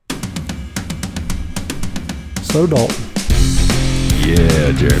So Dalton.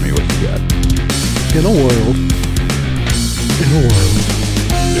 Yeah, Jeremy, what you got? In a world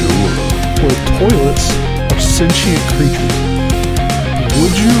where toilets are sentient creatures,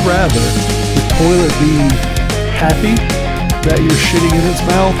 would you rather the toilet be happy that you're shitting in its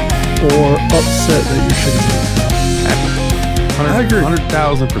mouth or upset that you're shitting in its mouth? Happy. I agree.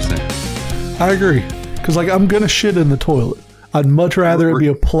 100,000%. I agree. Because, like, I'm going to shit in the toilet. I'd much rather it be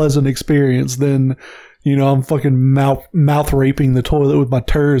a pleasant experience than, you know, I'm fucking mouth raping the toilet with my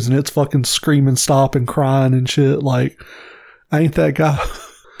turds and it's fucking screaming, stop and crying and shit. Like, I ain't that guy.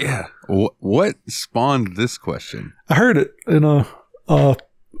 Yeah. What spawned this question? I heard it in another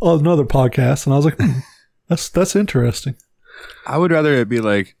podcast and I was like, that's interesting. I would rather it be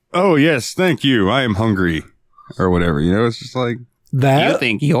like, oh, yes, thank you. I am hungry. Or whatever. You know, it's just like, that. You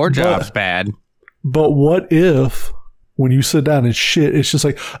think your job's bad. But what if when you sit down and shit, it's just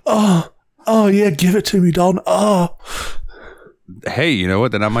like, oh yeah, give it to me, Dalton. Oh. Hey, you know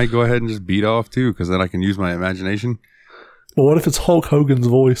what? Then I might go ahead and just beat off too, because then I can use my imagination. But what if it's Hulk Hogan's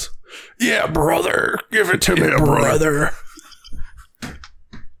voice? Yeah, brother. Give it to me, brother.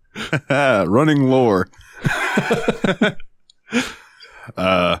 Running lore.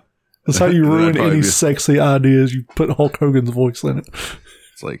 That's how you ruin any sexy ideas. You put Hulk Hogan's voice in it.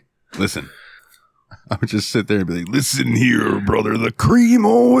 It's like, listen. I would just sit there and be like, listen here, brother. The cream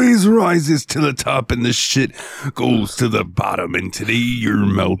always rises to the top and the shit goes to the bottom. And today your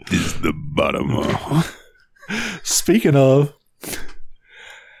mouth is the bottom. Speaking of,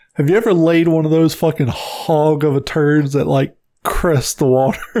 have you ever laid one of those fucking hog of a turds that like crests the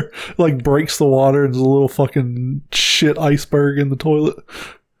water, like breaks the water and there's a little fucking shit iceberg in the toilet?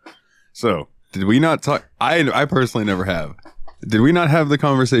 So, did we not talk? I personally never have. Did we not have the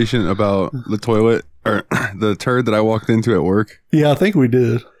conversation about the toilet or the turd that I walked into at work? Yeah, I think we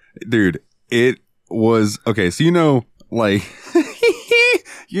did. Dude, it was okay. So, you know, like,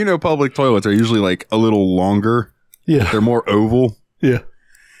 you know, public toilets are usually like a little longer. Yeah. They're more oval. Yeah.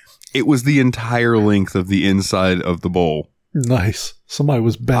 It was the entire length of the inside of the bowl. Nice. Somebody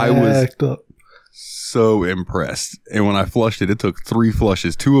was backed up. So impressed. And when I flushed it, it took 3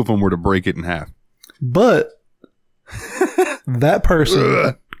 flushes. 2 of them were to break it in half. But that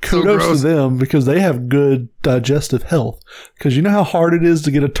person, kudos to them because they have good digestive health. Because you know how hard it is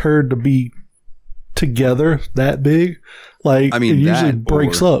to get a turd to be together that big? Like, I mean, it usually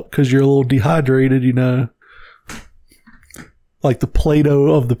breaks up because you're a little dehydrated, you know. Like the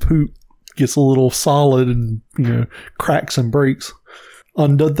Play-Doh of the poop gets a little solid and, you know, cracks and breaks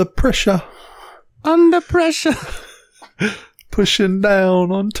under the pressure. Under pressure. Pushing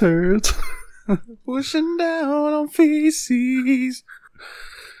down on turds. Pushing down on feces.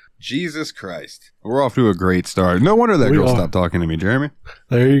 Jesus Christ. We're off to a great start. No wonder that girl stopped talking to me, Jeremy.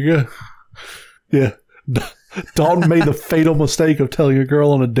 There you go. Yeah. Dalton made the fatal mistake of telling a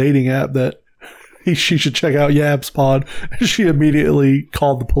girl on a dating app that she should check out Yab's Pod. She immediately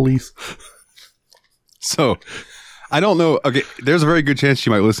called the police. So, I don't know. Okay, there's a very good chance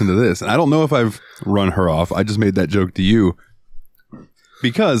she might listen to this. And I don't know if I've run her off. I just made that joke to you.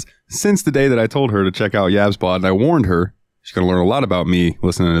 Because since the day that I told her to check out Yab's Pod and I warned her, she's going to learn a lot about me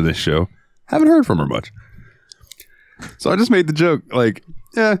listening to this show. Haven't heard from her much. So I just made the joke like,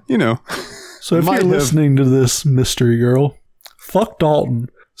 yeah, you know. So if you're listening to this mystery girl, fuck Dalton.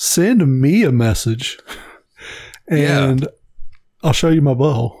 Send me a message and I'll show you my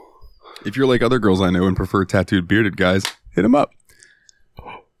butthole. If you're like other girls I know and prefer tattooed bearded guys, hit them up.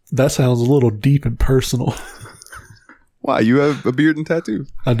 That sounds a little deep and personal. Why? You have a beard and tattoo?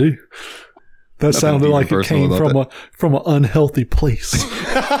 I do. That sounded like it came from an unhealthy place.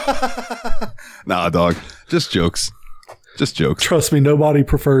 Nah, dog. Just jokes. Just jokes. Trust me, nobody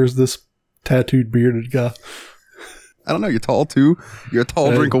prefers this tattooed bearded guy. I don't know. You're tall too. You're a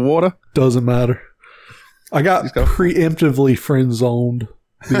tall drink of water. Doesn't matter. I got preemptively friend zoned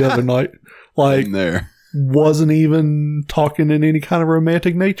the other night. Like, wasn't even talking in any kind of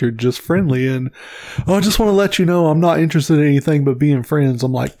romantic nature, just friendly. And I just want to let you know I'm not interested in anything but being friends.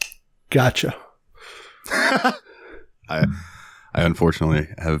 I'm like, gotcha. I unfortunately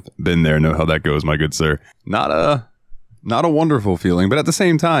have been there. Know how that goes, my good sir. Not a wonderful feeling, but at the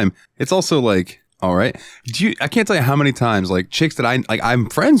same time, it's also like, all right. I can't tell you how many times like chicks that I'm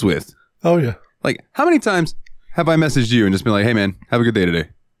friends with. Oh yeah. Like how many times have I messaged you and just been like, hey man, have a good day today.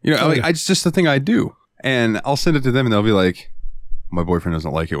 You know, it's just the thing I do. And I'll send it to them and they'll be like, my boyfriend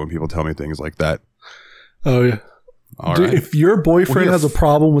doesn't like it when people tell me things like that. Oh yeah. Dude, if your boyfriend has a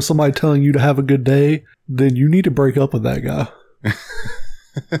problem with somebody telling you to have a good day, then you need to break up with that guy.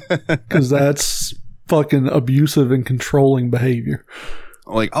 Because that's fucking abusive and controlling behavior.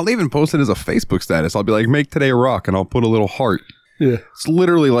 Like, I'll even post it as a Facebook status. I'll be like, make today rock, and I'll put a little heart. Yeah. It's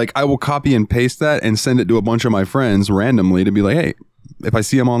literally like, I will copy and paste that and send it to a bunch of my friends randomly to be like, hey, if I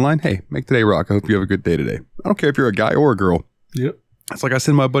see them online, hey, make today rock. I hope you have a good day today. I don't care if you're a guy or a girl. Yep. It's like I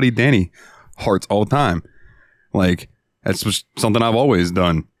send my buddy Danny hearts all the time. Like, that's just something I've always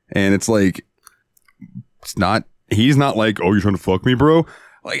done. And it's like, he's not like, oh, you're trying to fuck me, bro.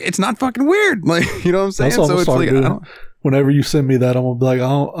 Like, it's not fucking weird. Like, you know what I'm saying? So it's like, I don't, whenever you send me that, I'm gonna be like,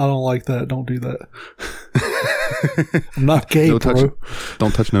 I don't like that. Don't do that. I'm not gay, no bro. Touch,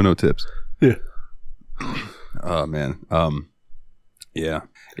 don't touch no tips. Yeah. Oh man. Yeah,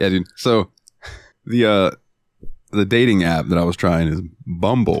 dude. So the dating app that I was trying is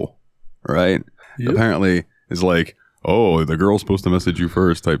Bumble, right? Yep. Apparently, it's like, oh, the girl's supposed to message you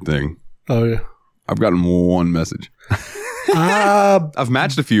first type thing. Oh yeah. I've gotten one message. I've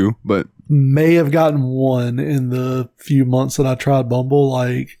matched a few, but may have gotten one in the few months that I tried Bumble.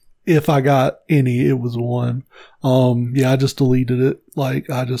 Like, if I got any, it was one. Yeah, I just deleted it. Like,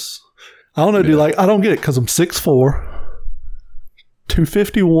 I don't know, dude. Like, I don't get it because I'm 6'4",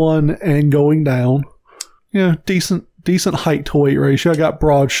 251 and going down. Yeah, decent height to weight ratio. I got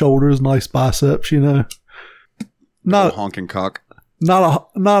broad shoulders, nice biceps. You know, not honking cock.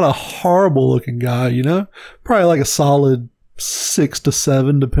 Not a horrible looking guy. You know, probably like a solid 6 to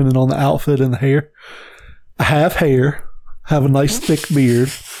 7, depending on the outfit and the hair. I have hair, have a nice thick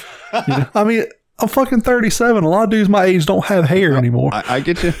beard. You know? I mean, I'm fucking 37. A lot of dudes my age don't have hair anymore. I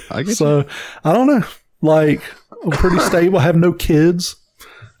get you. So, I don't know. Like, I'm pretty stable. I have no kids.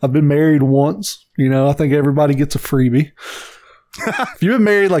 I've been married once. You know, I think everybody gets a freebie. If you've been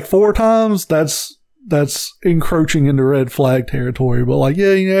married like 4 times, that's encroaching into red flag territory. But like,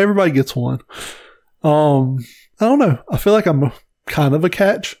 yeah, you know, everybody gets one. I don't know. I feel like I'm kind of a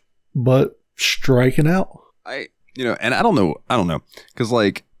catch, but striking out. And I don't know. Cause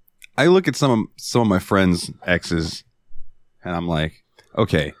like, I look at some of my friends' exes and I'm like,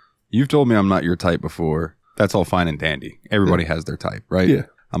 okay, you've told me I'm not your type before. That's all fine and dandy. Everybody has their type, right? Yeah.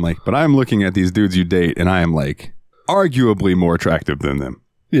 I'm like, but I'm looking at these dudes you date and I am like arguably more attractive than them.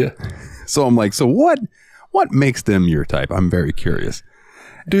 Yeah. So I'm like, so what makes them your type? I'm very curious.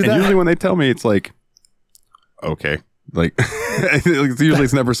 Dude, and usually when they tell me, it's like, okay. Like,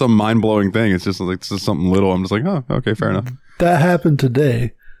 it's never some mind-blowing thing. It's just like, it's just something little. I'm just like, oh, okay, fair enough. That happened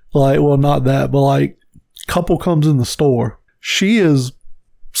today. Like, well, not that, but like, couple comes in the store. She is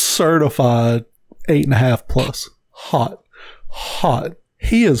certified 8.5 plus. Hot.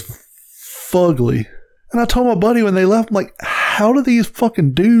 He is fugly. And I told my buddy when they left, I'm like, how do these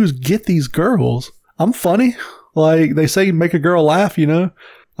fucking dudes get these girls? I'm funny. Like, they say make a girl laugh, you know?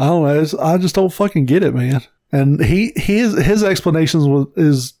 I don't know. I just don't fucking get it, man. And his explanations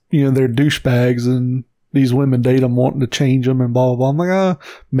is, you know, they're douchebags and these women date them wanting to change them and blah, blah, blah. I'm like,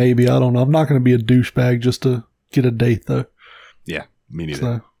 maybe. I don't know. I'm not going to be a douchebag just to get a date, though. Yeah, me neither.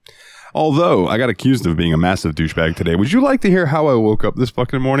 So. Although, I got accused of being a massive douchebag today. Would you like to hear how I woke up this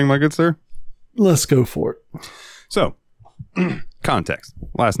fucking morning, my good sir? Let's go for it. So, context.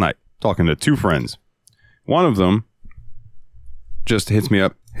 Last night, talking to 2 friends. One of them just hits me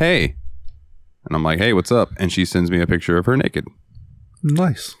up, hey. And I'm like, hey, what's up? And she sends me a picture of her naked.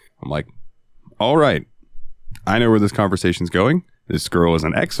 Nice. I'm like, all right. I know where this conversation's going. This girl is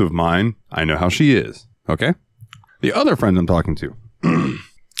an ex of mine. I know how she is. Okay? The other friend I'm talking to,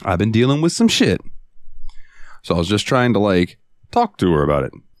 I've been dealing with some shit. So I was just trying to like talk to her about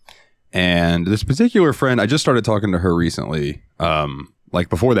it. And this particular friend, I just started talking to her recently. Like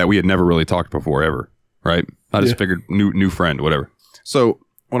before that, we had never really talked before ever. Right? I just figured new friend, whatever. So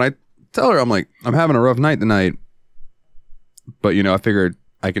when I tell her, I'm like, I'm having a rough night tonight. But, you know, I figured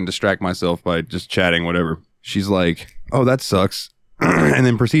I can distract myself by just chatting, whatever. She's like, oh, that sucks. And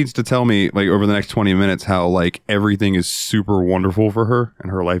then proceeds to tell me, like, over the next 20 minutes how, like, everything is super wonderful for her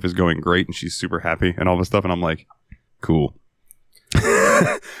and her life is going great and she's super happy and all this stuff. And I'm like, cool.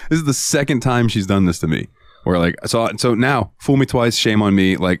 This is the second time she's done this to me. Where, like, so now, fool me twice, shame on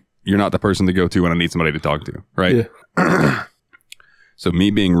me. Like, you're not the person to go to when I need somebody to talk to, right? Yeah. So me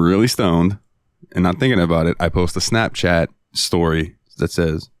being really stoned and not thinking about it, I post a Snapchat story that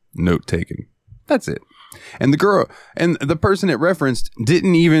says, note taken. That's it. And the girl and the person it referenced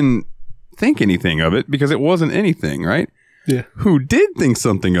didn't even think anything of it because it wasn't anything, right? Yeah. Who did think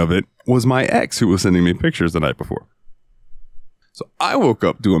something of it was my ex who was sending me pictures the night before. So I woke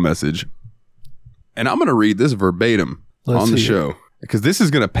up to a message and I'm going to read this verbatim on the show because this is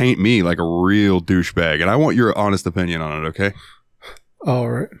going to paint me like a real douchebag. And I want your honest opinion on it, okay? All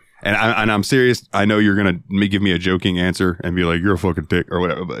right. And I'm serious. I know you're going to give me a joking answer and be like, you're a fucking dick or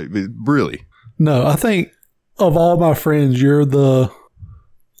whatever. But really? No, I think of all my friends, you're the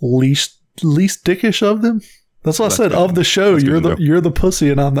least dickish of them. That's why I said of the show, you're the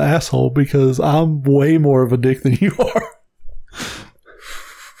pussy and I'm the asshole because I'm way more of a dick than you are.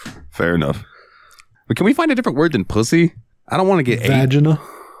 Fair enough. But can we find a different word than pussy? I don't want to get Vagina.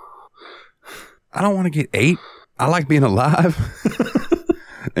 I don't want to get ate. I like being alive.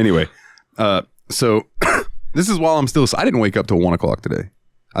 Anyway, so this is while I'm still... I didn't wake up till 1 o'clock today.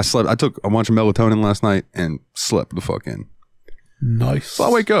 I took a bunch of melatonin last night and slept the fuck in. Nice. So I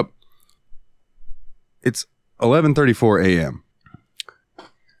wake up. It's 11:34 a.m.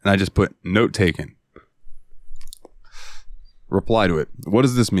 And I just put note taken. Reply to it. What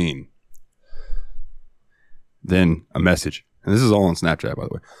does this mean? Then a message. And this is all on Snapchat, by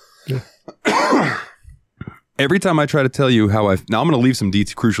the way. Yeah. Every time I try to tell you how now I'm going to leave some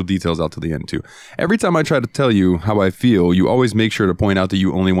crucial details out to the end too. Every time I try to tell you how I feel, you always make sure to point out that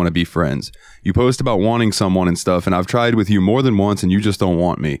you only want to be friends. You post about wanting someone and stuff, and I've tried with you more than once and you just don't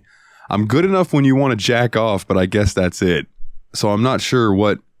want me. I'm good enough when you want to jack off, but I guess that's it. So I'm not sure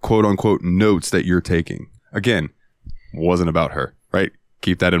what quote unquote notes that you're taking. Again, wasn't about her, right?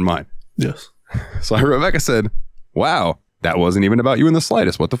 Keep that in mind. Yes. So Rebecca said, wow, that wasn't even about you in the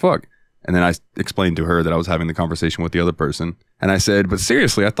slightest. What the fuck? And then I explained to her that I was having the conversation with the other person. And I said, but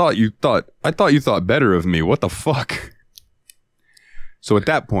seriously, I thought you thought better of me. What the fuck? So at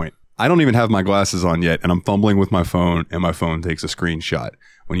that point, I don't even have my glasses on yet. And I'm fumbling with my phone and my phone takes a screenshot.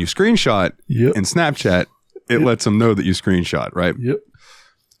 When you screenshot in Snapchat, it lets them know that you screenshot, right? Yep.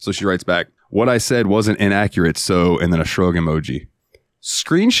 So she writes back, what I said wasn't inaccurate. So, and then a shrug emoji.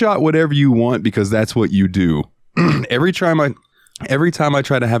 Screenshot whatever you want because that's what you do. Every time I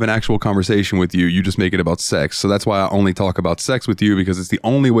try to have an actual conversation with you, you just make it about sex. So that's why I only talk about sex with you because it's the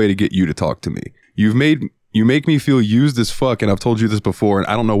only way to get you to talk to me. You make me feel used as fuck, and I've told you this before, and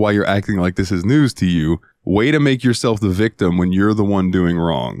I don't know why you're acting like this is news to you. Way to make yourself the victim when you're the one doing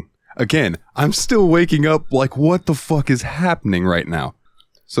wrong. Again, I'm still waking up like, what the fuck is happening right now?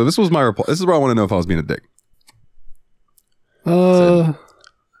 So this was my reply. This is where I want to know if I was being a dick.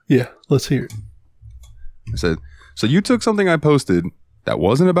 Yeah, let's hear it. I said, so you took something I posted that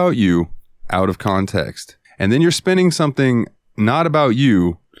wasn't about you out of context. And then you're spinning something not about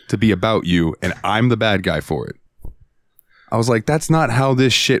you to be about you. And I'm the bad guy for it. I was like, that's not how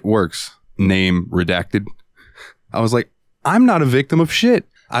this shit works. Name redacted. I was like, I'm not a victim of shit.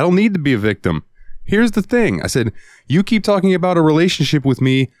 I don't need to be a victim. Here's the thing. I said, you keep talking about a relationship with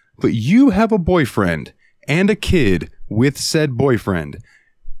me, but you have a boyfriend and a kid with said boyfriend.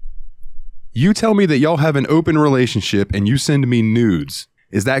 You tell me that y'all have an open relationship and you send me nudes.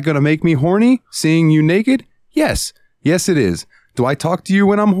 Is that going to make me horny? Seeing you naked? Yes. Yes, it is. Do I talk to you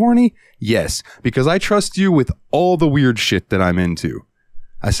when I'm horny? Yes, because I trust you with all the weird shit that I'm into.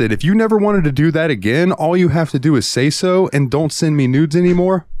 I said, if you never wanted to do that again, all you have to do is say so and don't send me nudes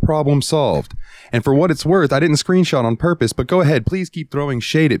anymore. Problem solved. And for what it's worth, I didn't screenshot on purpose, but go ahead. Please keep throwing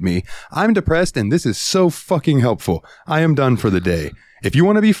shade at me. I'm depressed and this is so fucking helpful. I am done for the day. If you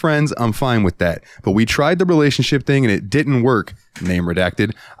want to be friends, I'm fine with that. But we tried the relationship thing and it didn't work. Name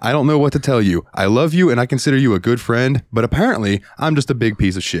redacted. I don't know what to tell you. I love you and I consider you a good friend, but apparently I'm just a big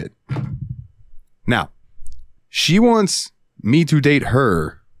piece of shit. Now, she wants me to date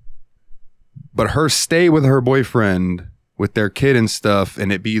her, but her stay with her boyfriend with their kid and stuff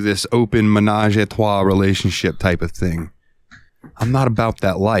and it be this open menage a trois relationship type of thing. I'm not about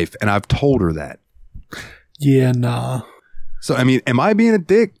that life and I've told her that. Yeah, nah. So, I mean, am I being a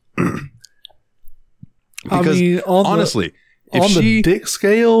dick? Because, I mean, honestly, the dick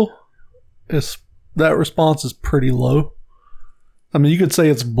scale, that response is pretty low. I mean, you could say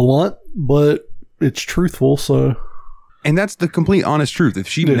it's blunt, but it's truthful, so. And that's the complete honest truth. If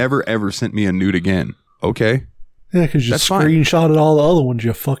she never, ever sent me a nude again, okay. Yeah, because you screenshotted all the other ones,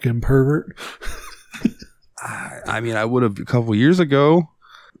 you fucking pervert. I mean, I would have a couple years ago.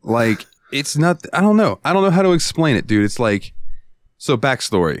 Like... It's not, I don't know how to explain it, dude. It's like, so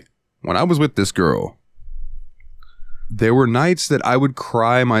backstory. When I was with this girl, there were nights that I would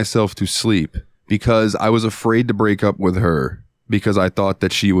cry myself to sleep because I was afraid to break up with her because I thought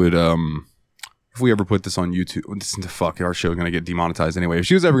that she would, if we ever put this on YouTube, fuck, our show's going to get demonetized anyway. If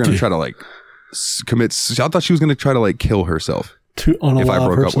she was ever going to try to like I thought she was going to try to like kill herself if I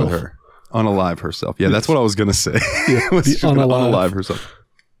broke up with her. Unalive herself. Yeah, that's what I was going to say. Yeah, unalive herself.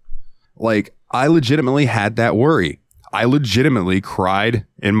 Like, I legitimately had that worry. I legitimately cried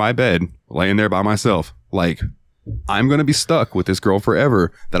in my bed, laying there by myself. Like, I'm going to be stuck with this girl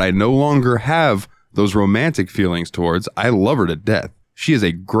forever that I no longer have those romantic feelings towards. I love her to death. She is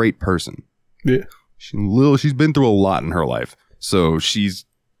a great person. Yeah. She's been through a lot in her life. So she's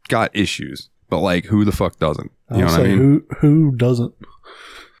got issues. But, like, who the fuck doesn't? You know what I mean? Who doesn't?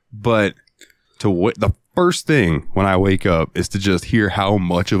 But the first thing when I wake up is to just hear how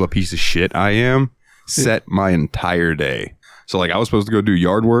much of a piece of shit I am set my entire day. So like I was supposed to go do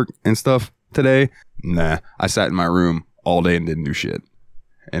yard work and stuff today. Nah, I sat in my room all day and didn't do shit.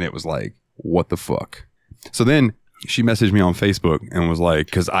 And it was like, what the fuck? So then she messaged me on Facebook and was like,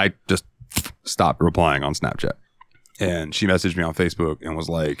 because I just stopped replying on Snapchat. And she messaged me on Facebook and was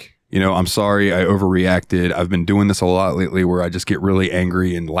like, I'm sorry, I overreacted. I've been doing this a lot lately where I just get really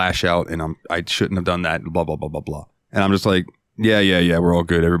angry and lash out and I shouldn't have done that, blah, blah, blah, blah, blah. And I'm just like, yeah, we're all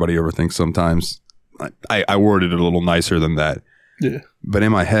good. Everybody overthinks sometimes. I worded it a little nicer than that. Yeah. But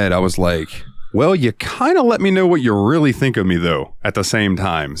in my head, I was like, well, you kind of let me know what you really think of me, though, at the same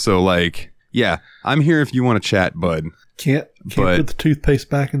time. So, like, yeah, I'm here if you want to chat, bud. Can't put the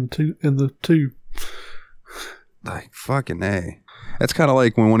toothpaste back in the tube. Like, fucking A. That's kind of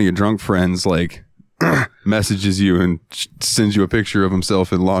like when one of your drunk friends, like, messages you and sends you a picture of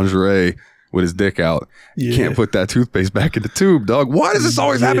himself in lingerie with his dick out. Yeah. You can't put that toothpaste back in the tube, dog. Why does this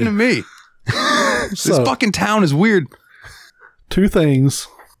always happen to me? This fucking town is weird. 2 things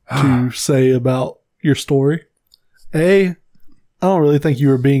to say about your story. A, I don't really think you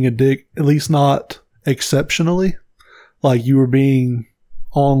were being a dick, at least not exceptionally. Like you were being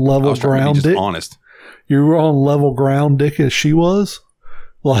on level ground dick. Honest. You were on level ground dick as she was.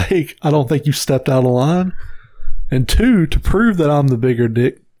 Like, I don't think you stepped out of line. And 2, to prove that I'm the bigger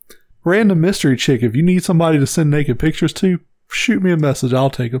dick, random mystery chick, if you need somebody to send naked pictures to, shoot me a message. I'll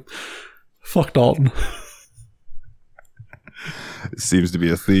take them. Fuck Dalton. It seems to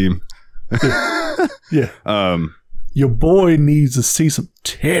be a theme. Yeah. Your boy needs to see some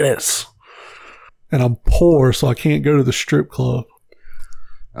titties. And I'm poor, so I can't go to the strip club.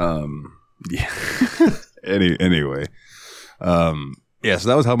 Yeah. Anyway. Yeah, so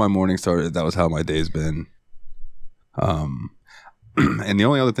that was how my morning started. That was how my day's been. And the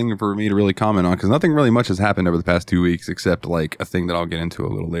only other thing for me to really comment on, because nothing really much has happened over the past 2 weeks, except like a thing that I'll get into a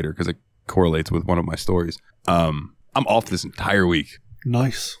little later because it correlates with one of my stories. I'm off this entire week.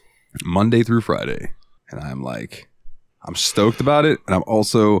 Nice. Monday through Friday. And I'm stoked about it. And I'm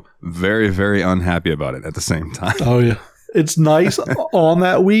also very, very unhappy about it at the same time. Oh, yeah. It's nice on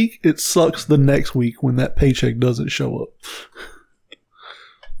that week. It sucks the next week when that paycheck doesn't show up.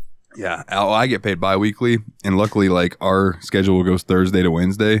 Yeah. I get paid bi-weekly. And luckily, like, our schedule goes Thursday to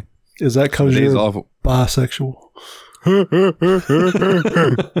Wednesday. Is that because you're bisexual?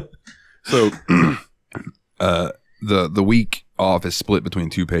 So, the week off is split between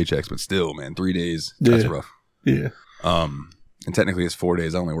 2 paychecks, but still, man, 3 days, that's rough. Yeah. And technically it's 4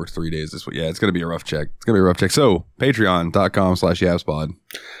 days. I only worked 3 days this week. Yeah, it's going to be a rough check. So, patreon.com/yapspod.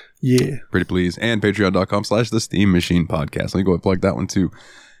 Yeah. Pretty please. And patreon.com/the Steam Machine Podcast. Let me go and plug that one too.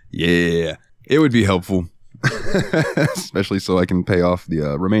 Yeah. It would be helpful. Especially so I can pay off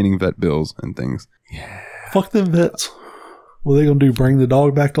the remaining vet bills and things. Yeah. Fuck them vets. What are they going to do? Bring the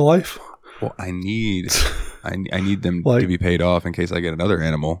dog back to life? Well, I need them to be paid off in case I get another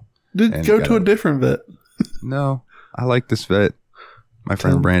animal. Go to a different vet. No, I like this vet. My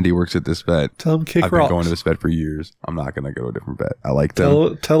friend Brandy works at this vet. Tell him I've been going to this vet for years. I'm not going to go to a different vet. I like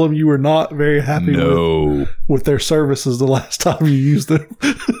them. Tell them you were not very happy with their services the last time you used them.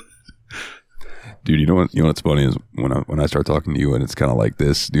 Dude, you know what's funny is when I start talking to you and it's kind of like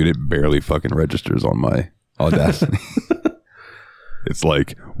this, dude, it barely fucking registers on my Audacity. It's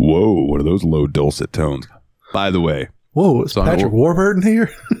like, whoa, what are those low dulcet tones? By the way. Whoa, is Patrick Warburton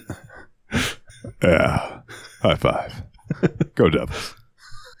here? Yeah. High five. Go Devils.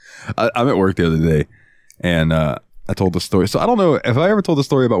 I'm at work the other day and I told the story. So I don't know if I ever told the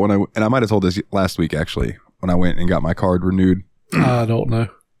story about and I might have told this last week actually, when I went and got my card renewed. I don't know.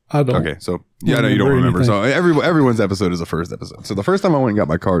 I don't. Okay, so yeah, I know you don't remember. Anything. So everyone's episode is the first episode. So the first time I went and got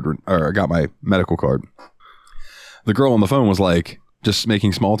my card or got my medical card, the girl on the phone was like just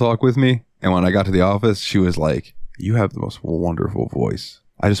making small talk with me. And when I got to the office, she was like, "You have the most wonderful voice.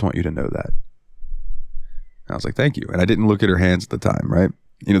 I just want you to know that." And I was like, "Thank you." And I didn't look at her hands at the time, right?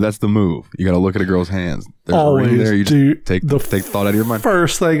 You know, that's the move. You got to look at a girl's hands. There's always a ring there. You just take thought out of your mind.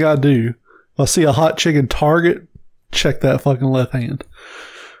 First thing I do, if I see a hot chicken Target, check that fucking left hand.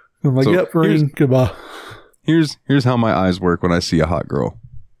 I'm like, yep, ring, goodbye. Here's how my eyes work when I see a hot girl.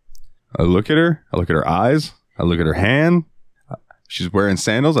 I look at her. I look at her eyes. I look at her hand. She's wearing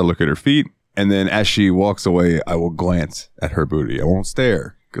sandals. I look at her feet. And then as she walks away, I will glance at her booty. I won't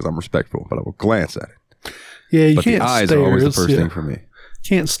stare because I'm respectful, but I will glance at it. Yeah, you but can't the eyes stare. are always the first thing for me.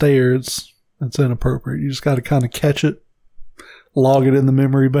 Can't stare. It's inappropriate. You just got to kind of catch it, log it in the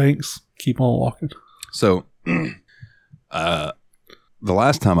memory banks, keep on walking. So, the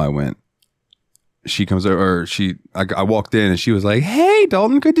last time I went, she comes over, or I walked in and she was like, "Hey,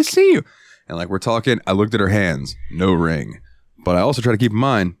 Dalton, good to see you." And like we're talking, I looked at her hands, no ring. But I also try to keep in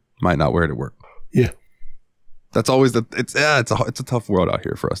mind, might not wear it at work. Yeah. That's always it's a tough world out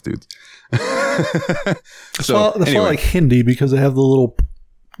here for us dudes. That's all like Hindi, because they have the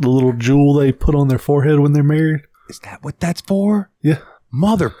little jewel they put on their forehead when they're married. Is that what that's for? Yeah.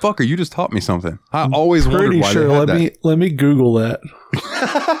 Motherfucker, you just taught me something. I always wondered why they had that. Let me Google that.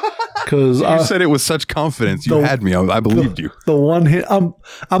 Because you said it with such confidence. You had me. I believed you. The one hit. I'm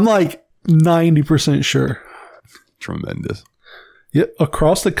like 90% sure. Tremendous. Yep.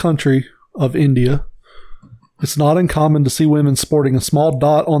 Across the country of India, it's not uncommon to see women sporting a small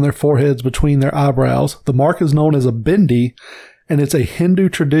dot on their foreheads between their eyebrows. The mark is known as a bindi, and it's a Hindu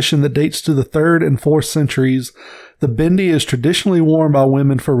tradition that dates to the 3rd and 4th centuries. The bindi is traditionally worn by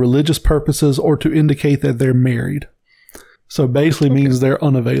women for religious purposes or to indicate that they're married. So basically means they're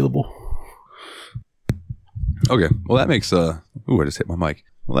unavailable. Okay. Well, that makes I just hit my mic.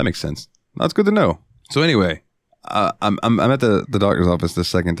 Well, that makes sense. That's good to know. So anyway, I'm at the doctor's office the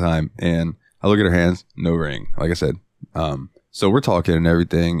second time, and I look at her hands, no ring, like I said. So we're talking and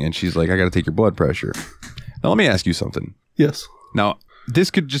everything, and she's like, "I got to take your blood pressure." Now, let me ask you something. Yes. Now, this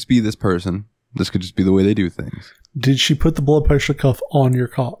could just be this person. This could just be the way they do things. Did she put the blood pressure cuff on your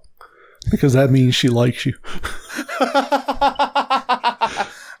cock? Because that means she likes you.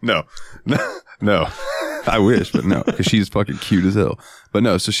 No. I wish, but no, because she's fucking cute as hell. But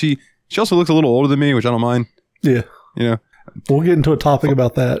no, so she also looks a little older than me, which I don't mind. Yeah. You know? We'll get into a topic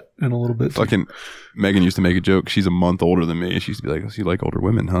about that in a little bit. Fucking Megan used to make a joke. She's a month older than me. She used to be like, "Oh, so you like older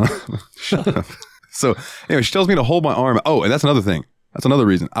women, huh?" Shut up. So anyway, she tells me to hold my arm. Oh, and that's another thing. That's another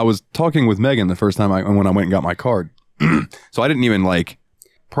reason. I was talking with Megan the first time when I went and got my card. So I didn't even like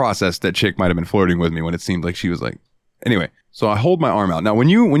process that chick might have been flirting with me when it seemed like she was like, anyway. So I hold my arm out. Now, when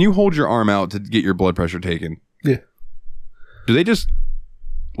you hold your arm out to get your blood pressure taken, yeah, do they just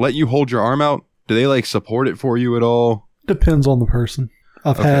let you hold your arm out? Do they like support it for you at all? Depends on the person.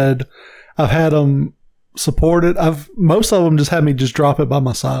 I've had them support it. Most of them just had me just drop it by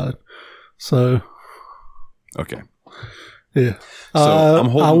my side. So okay, yeah.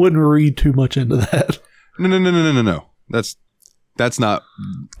 So I wouldn't read too much into that. No. That's not.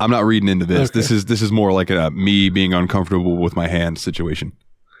 I'm not reading into this. Okay. This is more like a me being uncomfortable with my hand situation.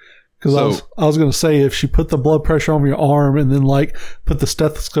 Because I was going to say, if she put the blood pressure on your arm and then like put the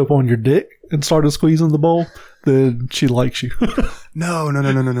stethoscope on your dick and started squeezing the bowl, then she likes you. No.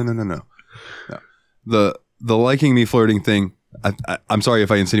 The liking me flirting thing. I'm sorry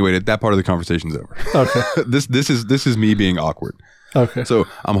if I insinuated that part of the conversation's over. Okay. This is me being awkward. Okay. So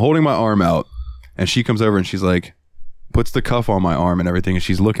I'm holding my arm out, and she comes over and she's like, puts the cuff on my arm and everything, and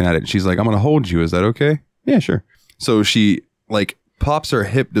she's looking at it and she's like, "I'm gonna hold you. Is that okay?" "Yeah, sure." So she like pops her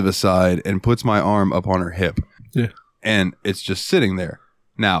hip to the side and puts my arm up on her hip. Yeah. And it's just sitting there.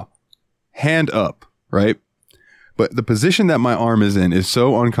 Now, hand up, right? But the position that my arm is in is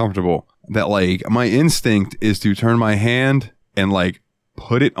so uncomfortable that like my instinct is to turn my hand and like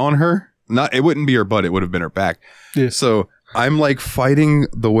put it on her. It wouldn't be her butt, it would have been her back. Yeah. So I'm like fighting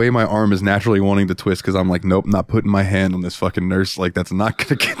the way my arm is naturally wanting to twist, because I'm like, nope, not putting my hand on this fucking nurse. Like, that's not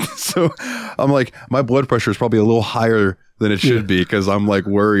gonna get this. So I'm like, my blood pressure is probably a little higher than it should be, because I'm like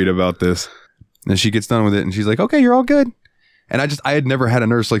worried about this. And she gets done with it and she's like, "Okay, you're all good." And I had never had a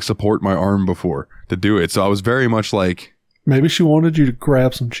nurse like support my arm before to do it. So I was very much like, maybe she wanted you to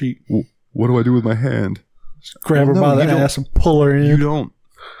grab some cheek. What do I do with my hand? Grab her by the ass and pull her in.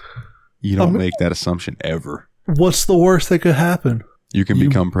 You don't make that assumption ever. What's the worst that could happen? You can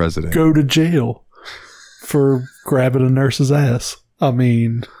become president. Go to jail for grabbing a nurse's ass. I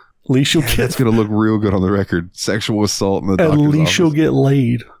mean, at least you'll get... That's going to look real good on the record. Sexual assault in the doctor's office. At least you'll get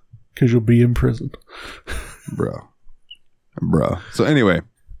laid, because you'll be in prison. Bro. So anyway,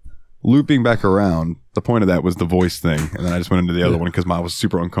 looping back around, the point of that was the voice thing. And then I just went into the other one because I was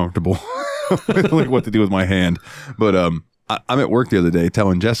super uncomfortable with like what to do with my hand. But I'm at work the other day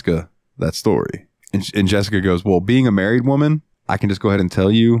telling Jessica that story. And Jessica goes, "Well, being a married woman, I can just go ahead and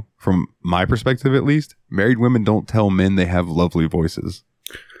tell you, from my perspective at least, married women don't tell men they have lovely voices."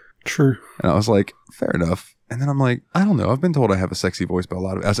 True. And I was like, fair enough. And then I'm like, I don't know. I've been told I have a sexy voice by a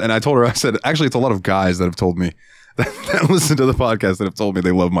lot of us. And I told her, I said, actually, it's a lot of guys that have told me that listen to the podcast that have told me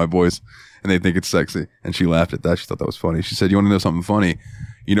they love my voice and they think it's sexy. And she laughed at that. She thought that was funny. She said, "You want to know something funny?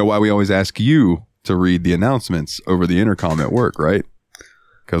 You know why we always ask you to read the announcements over the intercom at work, right?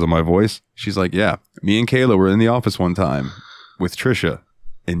 Because of my voice?" She's like, "Yeah. Me and Kayla were in the office one time with Trisha,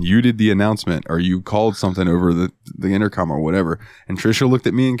 and you did the announcement, or you called something over the intercom or whatever. And Trisha looked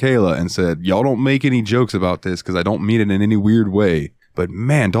at me and Kayla and said, 'Y'all don't make any jokes about this, because I don't mean it in any weird way. But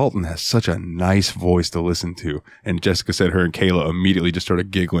man, Dalton has such a nice voice to listen to. And Jessica said her and Kayla immediately just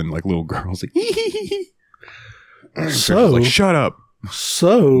started giggling like little girls. Like, so like, shut up.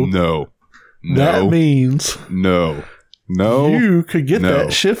 So no, that means no, you could get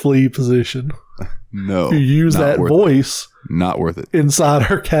that shift lead position. No, you use that voice. Not worth it. Inside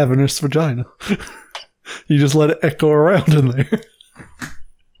her cavernous vagina. You just let it echo around in there.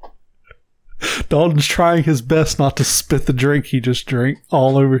 Dalton's trying his best not to spit the drink he just drank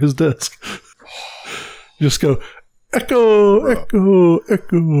all over his desk. Just go, echo, echo,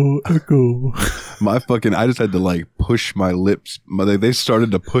 echo, echo. I just had to like push my lips. They started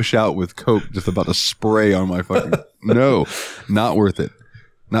to push out with Coke, just about to spray on my fucking. No, not worth it.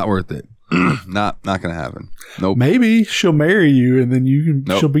 Not worth it. not gonna happen. Nope. Maybe she'll marry you and then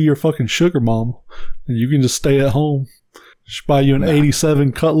she'll be your fucking sugar mama. And you can just stay at home. She'll buy you an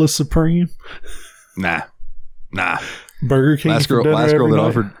 87 Cutlass Supreme. Nah. Burger King.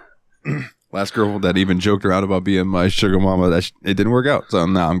 Last girl that even joked around about being my sugar mama, it didn't work out. So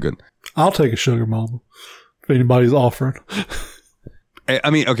I'm good. I'll take a sugar mama if anybody's offering. I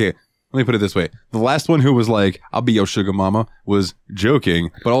mean, okay, let me put it this way. The last one who was like, I'll be your sugar mama was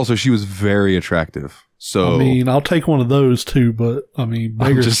joking, but also she was very attractive. So I mean, I'll take one of those too, but I mean,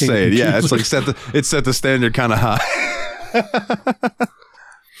 I'm just saying, yeah, it's like set the standard kind of high.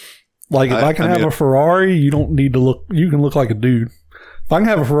 Like if I can have a Ferrari, you don't need to look. You can look like a dude. If I can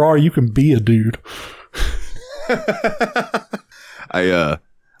have a Ferrari, you can be a dude. I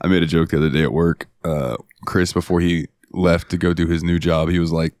made a joke the other day at work. Chris, before he left to go do his new job, he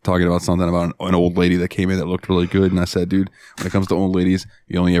was like talking about something about an old lady that came in that looked really good, and I said, dude, when it comes to old ladies,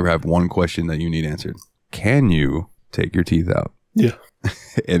 you only ever have one question that you need answered. Can you take your teeth out? Yeah.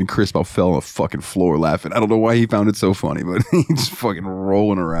 And Chris about fell on the fucking floor laughing. I don't know why he found it so funny, but he's just fucking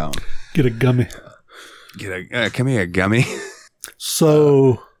rolling around. Get a gummy. Come here, gummy.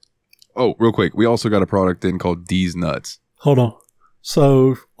 So. Real quick. We also got a product in called D's Nuts. Hold on.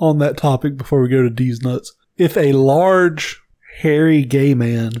 So, on that topic, before we go to D's Nuts, if a large, hairy gay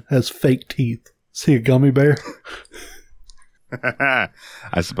man has fake teeth, is he a gummy bear?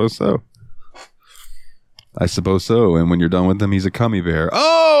 I suppose so. And when you're done with him, he's a cummy bear.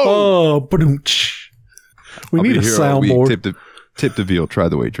 Oh, ba-doom-tsh. We need a soundboard. Tip the veal. Try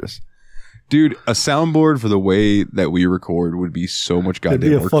the waitress. Dude, a soundboard for the way that we record would be so much goddamn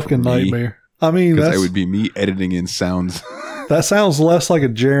work. It'd be a fucking nightmare. I mean, because it would be me editing in sounds. That sounds less like a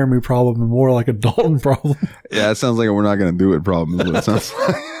Jeremy problem and more like a Dalton problem. Yeah, it sounds like a we're not going to do it problem is what it sounds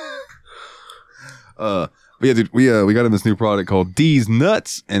like. But yeah, dude, we got in this new product called D's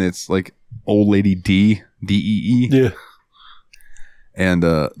Nuts, and it's like old lady D, D-E-E. Yeah. And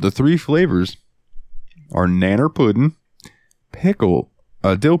the three flavors are nanner pudding,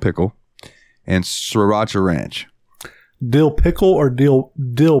 dill pickle, and sriracha ranch. Dill pickle or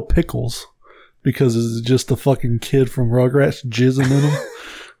dill pickles? Because it's just the fucking kid from Rugrats jizzing in them.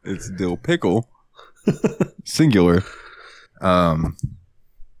 It's dill pickle, singular.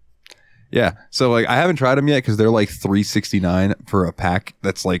 Yeah. So like, I haven't tried them yet because they're like $3.69 for a pack.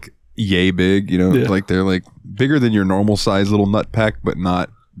 That's like yay big. You know, like they're like bigger than your normal size little nut pack, but not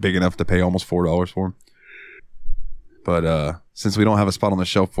big enough to pay almost $4 for them. But since we don't have a spot on the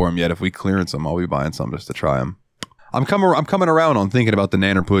shelf for them yet, if we clearance them, I'll be buying some just to try them. I'm coming around on thinking about the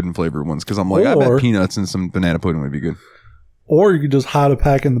nanner pudding flavored ones because I'm like, I bet peanuts and some banana pudding would be good. Or you could just hide a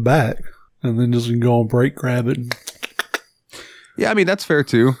pack in the back and then just go on break, grab it. Yeah, I mean, that's fair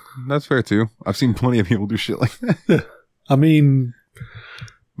too. I've seen plenty of people do shit like that. Yeah. I mean,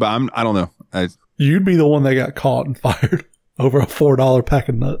 but I don't know. You'd be the one that got caught and fired over a $4 pack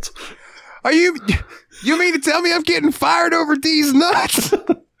of nuts. Are you mean to tell me I'm getting fired over these nuts?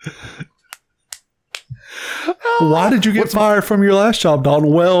 Why did you get fired from your last job,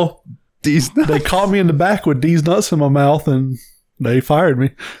 Dalton? Well, these nuts. They caught me in the back with these nuts in my mouth and they fired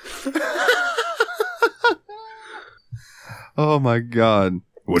me. Oh my God.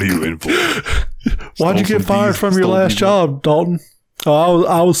 What are you in for? Why'd you get fired from your last job, Dalton? Oh,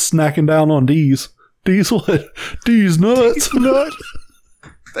 I was snacking down on D's. D's what? D's nuts. D's nuts.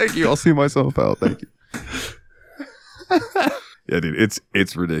 Thank you. I'll see myself out. Thank you. Yeah, dude,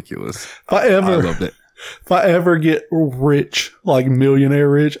 it's ridiculous. I loved it. If I ever get rich, like millionaire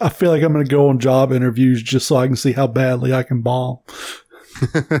rich, I feel like I'm going to go on job interviews just so I can see how badly I can bomb.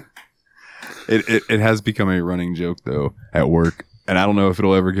 It has become a running joke though at work, and I don't know if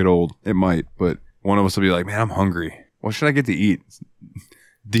it'll ever get old. It might, but one of us will be like, "Man, I'm hungry. What should I get to eat?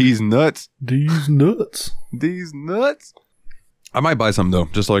 These nuts. These nuts. These nuts." I might buy some though,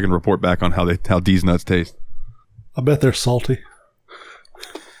 just so I can report back on how these nuts taste. I bet they're salty.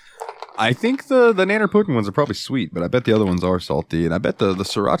 I think the Nanner Pudding ones are probably sweet, but I bet the other ones are salty, and I bet the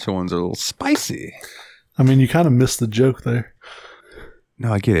sriracha ones are a little spicy. I mean, you kind of missed the joke there.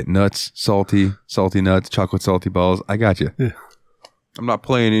 No, I get it. Nuts, salty nuts, chocolate salty balls. I got you. Yeah. I'm not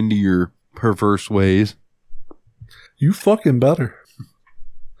playing into your perverse ways. You fucking better.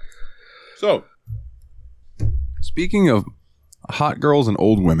 So, speaking of hot girls and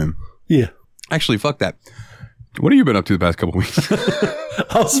old women. Yeah. Actually, fuck that. What have you been up to the past couple weeks?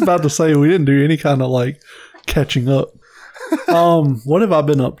 I was about to say we didn't do any kind of like catching up. What have I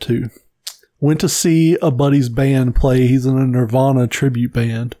been up to? Went to see a buddy's band play. He's in a Nirvana tribute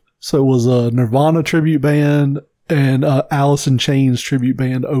band. So it was a Nirvana tribute band and Alice in Chains tribute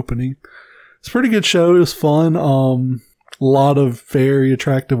band opening. It's a pretty good show. It was fun. A lot of very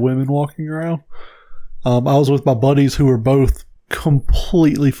attractive women walking around. I was with my buddies who were both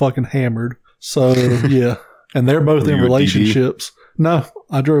completely fucking hammered. So yeah. And they're both in relationships. No,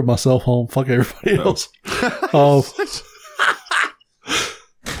 I drove myself home. Fuck everybody else.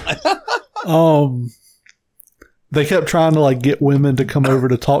 They kept trying to like get women to come over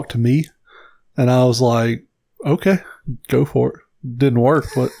to talk to me. And I was like, okay, go for it. Didn't work,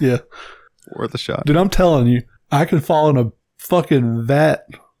 but yeah. Worth a shot. Dude, I'm telling you, I could fall in a fucking vat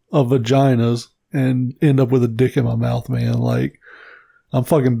of vaginas and end up with a dick in my mouth, man. Like, I'm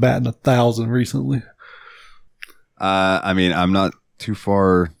fucking batting 1,000 recently. I mean, I'm not too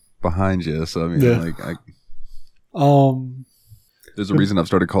far behind you, so I mean, yeah. like, there's a reason I've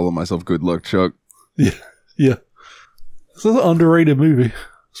started calling myself Good Luck Chuck. Yeah, yeah. This is an underrated movie.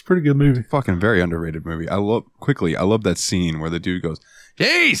 It's a pretty good movie. Fucking very underrated movie. I love that scene where the dude goes,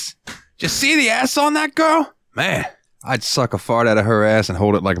 "Jeez, did you see the ass on that girl? Man, I'd suck a fart out of her ass and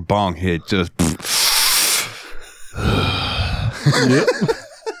hold it like a bong hit. Just." Yep.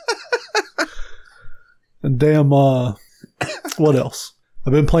 And damn, what else?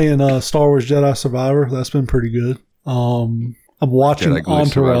 I've been playing Star Wars Jedi Survivor. That's been pretty good. I'm watching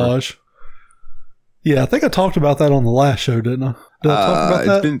Entourage. Survivor. Yeah, I think I talked about that on the last show, didn't I? Did I talk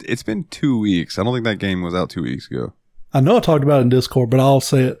about that? It's been 2 weeks. I don't think that game was out 2 weeks ago. I know I talked about it in Discord, but I'll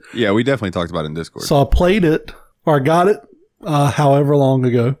say it. Yeah, we definitely talked about it in Discord. So I played it, or I got it however long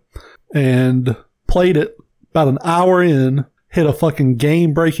ago, and played it about an hour in, hit a fucking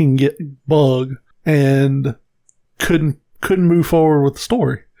game-breaking bug, and couldn't move forward with the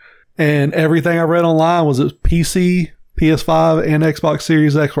story. And everything I read online was that PC, PS5, and Xbox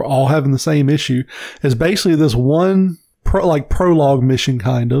Series X were all having the same issue. It's basically this one prologue mission,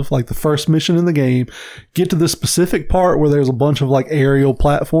 kind of like the first mission in the game. Get to this specific part where there's a bunch of like aerial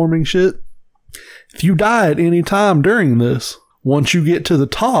platforming shit. If you die at any time during this, once you get to the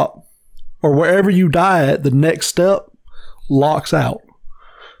top or wherever you die at, the next step locks out.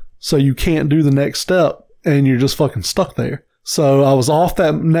 So you can't do the next step and you're just fucking stuck there. So I was off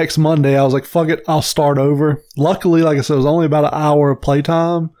that next Monday. I was like, fuck it, I'll start over. Luckily, like I said, it was only about an hour of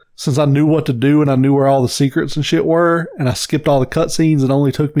playtime since I knew what to do and I knew where all the secrets and shit were. And I skipped all the cutscenes. It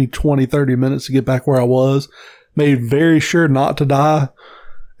only took me 20, 30 minutes to get back where I was. Made very sure not to die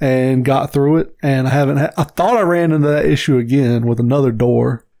and got through it. And I thought I ran into that issue again with another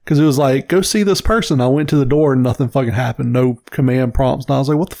door. Because it was like, go see this person. I went to the door and nothing fucking happened. No command prompts. And I was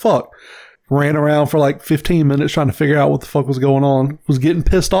like, what the fuck? Ran around for like 15 minutes trying to figure out what the fuck was going on. Was getting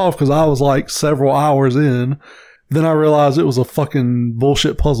pissed off because I was like several hours in. Then I realized it was a fucking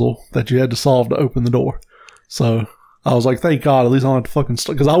bullshit puzzle that you had to solve to open the door. So I was like, thank God, at least I don't have to fucking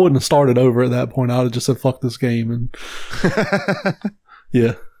because I wouldn't have started over at that point. I would have just said, fuck this game. And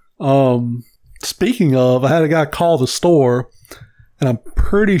yeah. Speaking of, I had a guy call the store. And I'm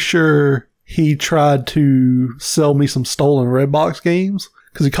pretty sure he tried to sell me some stolen Redbox games.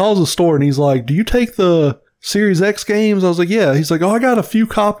 Because he calls the store and he's like, do you take the Series X games? I was like, yeah. He's like, oh, I got a few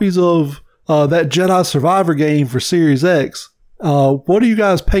copies of that Jedi Survivor game for Series X. What do you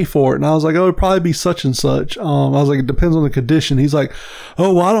guys pay for it? And I was like, oh, it'd probably be such and such. I was like, it depends on the condition. He's like,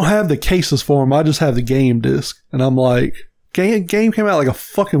 oh, well, I don't have the cases for them. I just have the game disc. And I'm like, game came out like a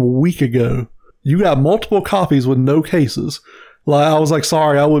fucking week ago. You got multiple copies with no cases. Like, I was like,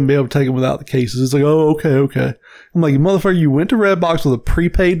 sorry, I wouldn't be able to take them without the cases. It's like, oh, okay. I'm like, motherfucker, you went to Redbox with a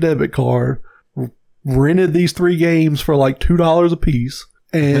prepaid debit card, rented these 3 games for like $2 a piece,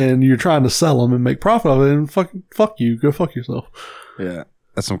 and you're trying to sell them and make profit of it, and fuck you. Go fuck yourself. Yeah.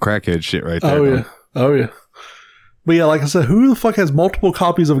 That's some crackhead shit right there. Oh, yeah. But yeah, like I said, who the fuck has multiple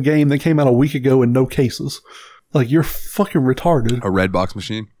copies of a game that came out a week ago and no cases? Like, you're fucking retarded. A Redbox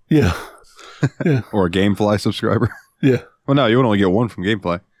machine? Yeah. Yeah. Or a Gamefly subscriber? Yeah. Well, no, you would only get one from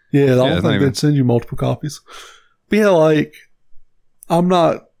Gamefly. Yeah, I don't think they'd send you multiple copies. But yeah, like, I'm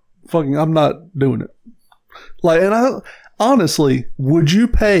not doing it. Like, and honestly, would you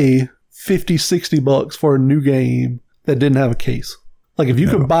pay 50, $60 for a new game that didn't have a case. Like if you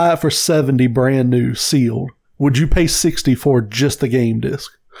could buy it for $70 brand new sealed, would you pay $60 for just the game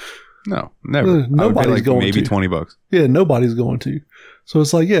disc? No, never. Nobody's going maybe to. $20. Yeah, nobody's going to. So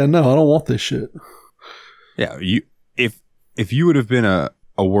it's like, yeah, no, I don't want this shit. Yeah, if you would have been a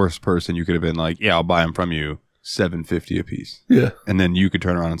worse person, you could have been like, yeah, I'll buy them from you $7.50 a piece. Yeah. And then you could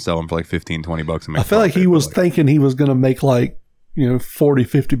turn around and sell them for like $15, $20 and make I feel like he was thinking he was going to make like, $40,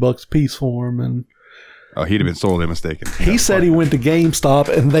 $50 a piece for him. And he'd have been sorely mistaken. He said he went to GameStop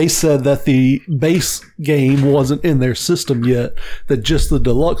and they said that the base game wasn't in their system yet, that just the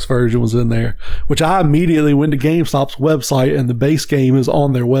deluxe version was in there, which I immediately went to GameStop's website and the base game is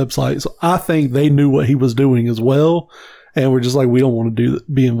on their website. So I think they knew what he was doing as well. And we're just like, we don't want to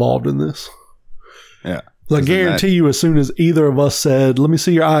be involved in this. Yeah. I guarantee you, as soon as either of us said, let me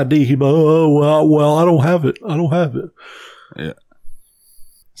see your ID, he'd be like, oh, well, I don't have it. Yeah.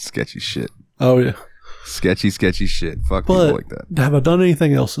 Sketchy shit. Oh, yeah. Sketchy shit. Fuck people like that. Have I done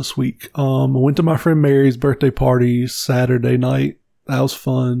anything else this week? I went to my friend Mary's birthday party Saturday night. That was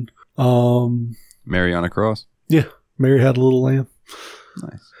fun. Mary on a cross? Yeah. Mary had a little lamb.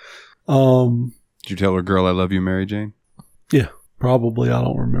 Nice. Did you tell her, girl, I love you, Mary Jane? Yeah. Probably. I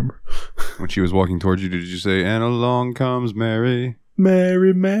don't remember. When she was walking towards you, did you say, and along comes Mary?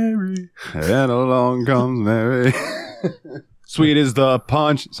 Mary, Mary. And along comes Mary. Sweet is the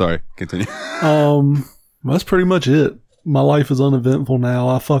punch. Sorry, continue. That's pretty much it. My life is uneventful now.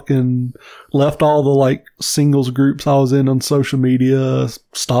 I fucking left all the singles groups I was in on social media,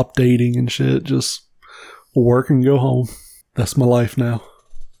 stopped dating and shit, just work and go home. That's my life now.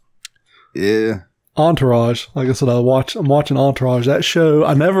 Yeah. Entourage. Like I said, I'm watching Entourage. That show,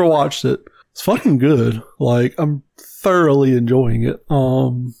 I never watched it. It's fucking good. I'm thoroughly enjoying it.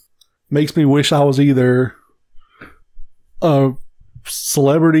 Makes me wish I was either a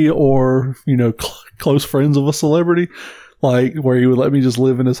celebrity or, close friends of a celebrity. Where he would let me just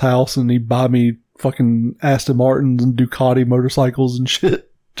live in his house and he'd buy me fucking Aston Martins and Ducati motorcycles and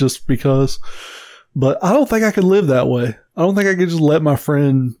shit just because. But I don't think I could live that way. I don't think I could just let my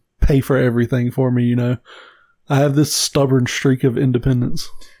friend pay for everything for me, I have this stubborn streak of independence.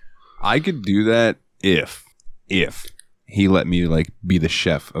 I could do that if he let me be the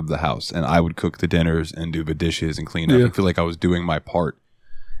chef of the house and I would cook the dinners and do the dishes and clean up and feel like I was doing my part.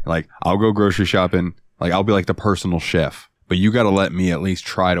 I'll go grocery shopping, I'll be the personal chef, but you got to let me at least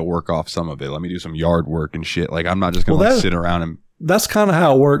try to work off some of it. Let me do some yard work and shit. I'm not just going to sit around and... That's kind of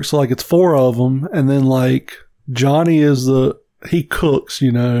how it works. So it's 4 of them and then Johnny is he cooks,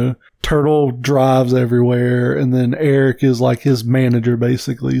 Turtle drives everywhere, and then Eric is his manager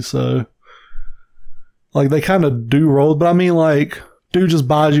basically. So they kind of do roll, but I mean dude just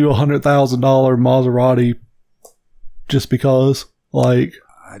buys you $100,000 Maserati just because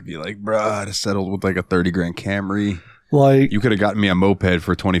I'd be bro, I'd have settled with a 30 grand Camry. Like, you could have gotten me a moped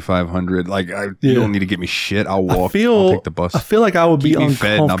for $2,500. Like, you don't need to get me shit. I'll walk. I'll take the bus. I feel like I would be uncomfortable.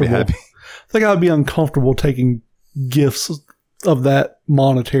 Fed and I'll be happy. I think I would be uncomfortable taking gifts of that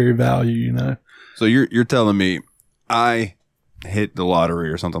monetary value, you know? So you're telling me I hit the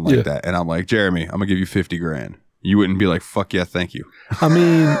lottery or something like that, and I'm like, Jeremy, I'm gonna give you 50 grand. You wouldn't be like, fuck yeah, thank you. I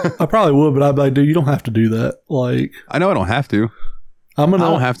mean, I probably would, but I'd be like, dude, you don't have to do that. Like, I know I don't have to. I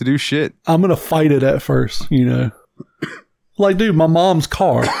don't have to do shit. I'm gonna fight it at first, you know? Like, dude, my mom's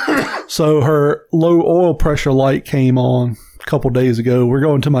car. So her low oil pressure light came on a couple days ago. We're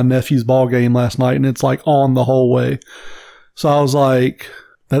going to my nephew's ball game last night, and it's like on the whole way. So I was like,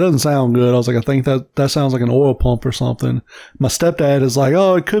 that doesn't sound good. I was like, I think that sounds like an oil pump or something. My stepdad is like,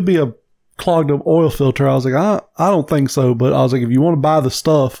 oh, it could be a clogged up oil filter. I was like, I don't think so. But I was like, if you want to buy the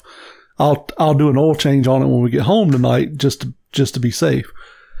stuff, I'll do an oil change on it when we get home tonight, just to be safe.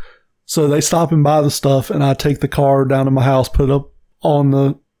 So they stop and buy the stuff, and I take the car down to my house, put it up on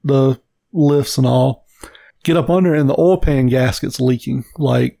the lifts and all, get up under it, and the oil pan gasket's leaking,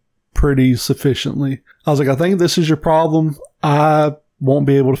 like, pretty sufficiently. I was like, I think this is your problem. I won't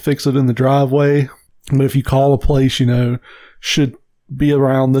be able to fix it in the driveway, but if you call a place, you know, should be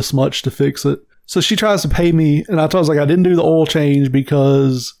around this much to fix it. So she tries to pay me, and I was like, I didn't do the oil change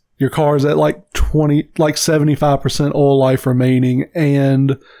because your car's at like 75% oil life remaining,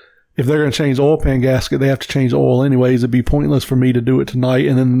 and if they're going to change the oil pan gasket, they have to change the oil anyways. It'd be pointless for me to do it tonight,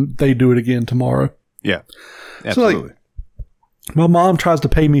 and then they do it again tomorrow. Yeah, absolutely. So like, my mom tries to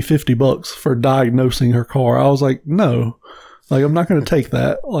pay me $50 for diagnosing her car. I was like, no, like, I'm not going to take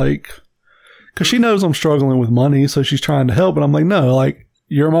that. Like, cause she knows I'm struggling with money. So she's trying to help. And I'm like, no, like,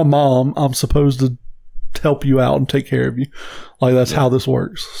 you're my mom. I'm supposed to help you out and take care of you. Like, that's how this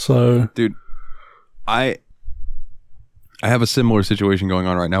works. So, dude, I I have a similar situation going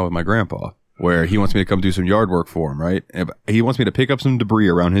on right now with my grandpa, where he wants me to come do some yard work for him, right? And he wants me to pick up some debris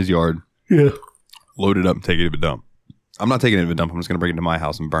around his yard, load it up, and take it to a dump. I'm not taking it to a dump. I'm just going to bring it to my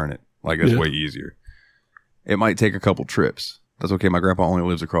house and burn it. Like, that's way easier. It might take a couple trips. That's okay. My grandpa only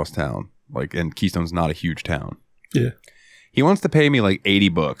lives across town. Like, and Keystone's not a huge town. Yeah. He wants to pay me like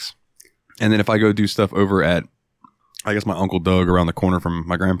 $80. And then if I go do stuff over at, I guess my Uncle Doug around the corner from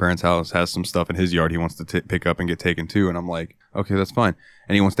my grandparents' house has some stuff in his yard he wants to pick up and get taken to. And I'm like, okay, that's fine.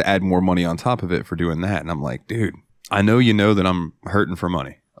 And he wants to add more money on top of it for doing that. And I'm like, dude, I know you know that I'm hurting for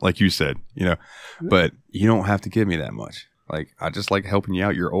money. Like you said, you know, but you don't have to give me that much. Like, I just like helping you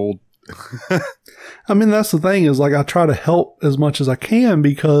out. You're old. I mean, that's the thing is, like, I try to help as much as I can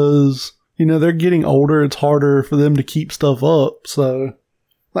because, you know, they're getting older. It's harder for them to keep stuff up. So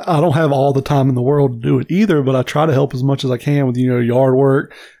I don't have all the time in the world to do it either, but I try to help as much as I can with, you know, yard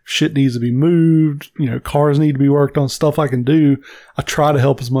work. Shit needs to be moved. You know, cars need to be worked on, stuff I can do. I try to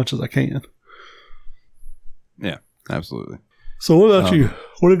help as much as I can. Yeah, absolutely. So what about you?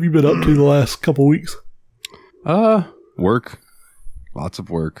 What have you been up to the last couple weeks? Work. Lots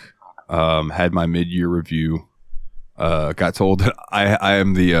of work. Had my mid-year review. Got told that I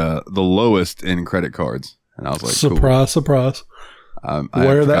am the lowest in credit cards. And I was like, surprise, cool. Surprise.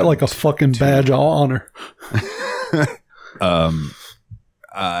 Wear that like a fucking badge of honor.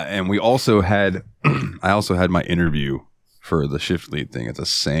 And we also had, I also had my interview for the shift lead thing at the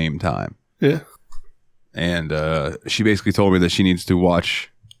same time. Yeah. And she basically told me that she needs to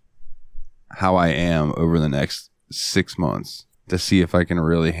watch how I am over the next 6 months to see if I can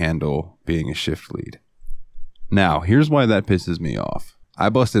really handle being a shift lead. Now, here's why that pisses me off. I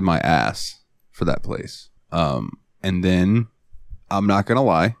busted my ass for that place. And then, I'm not going to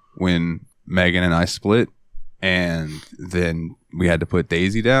lie, when Megan and I split and then we had to put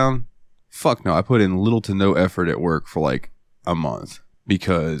Daisy down, fuck no, I put in little to no effort at work for like a month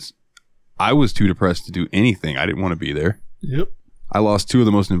because I was too depressed to do anything. I didn't want to be there. Yep. I lost two of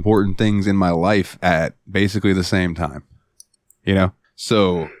the most important things in my life at basically the same time. You know?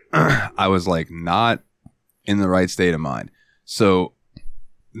 So I was like not in the right state of mind. So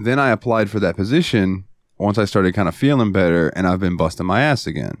then I applied for that position once I started kind of feeling better, and I've been busting my ass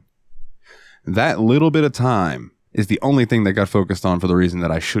again. That little bit of time is the only thing that got focused on for the reason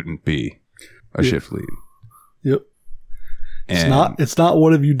that I shouldn't be a shift lead. Yep. It's not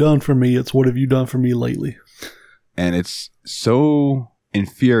what have you done for me, it's what have you done for me lately. And it's so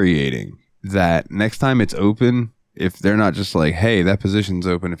infuriating that next time it's open, if they're not just like, hey, that position's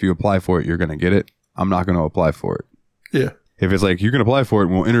open, if you apply for it, you're going to get it. I'm not going to apply for it. Yeah. If it's like, you're going to apply for it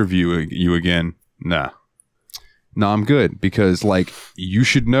and we'll interview you again. Nah. No, I'm good because like you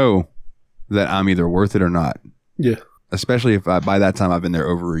should know that I'm either worth it or not. Yeah. Especially if by that time I've been there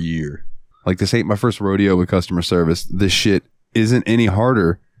over a year. Like this ain't my first rodeo with customer service. This shit isn't any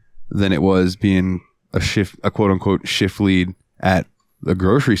harder than it was being a quote unquote shift lead at the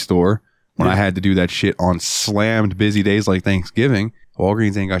grocery store when I had to do that shit on slammed busy days like Thanksgiving.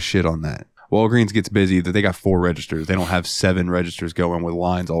 Walgreens ain't got shit on that. Walgreens gets busy that they got 4 registers. They don't have 7 registers going with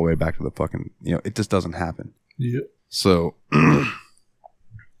lines all the way back to the fucking, you know, it just doesn't happen. Yeah. So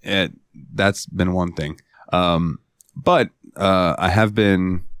that's been one thing. But I have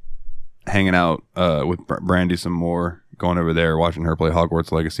been hanging out with Brandy some more, going over there, watching her play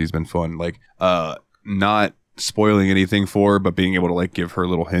Hogwarts Legacy has been fun. Like not spoiling anything for her, but being able to like give her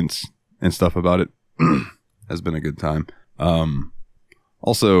little hints and stuff about it has been a good time.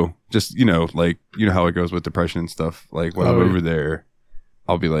 Also, just, you know, like, you know how it goes with depression and stuff. Like when I'm over there,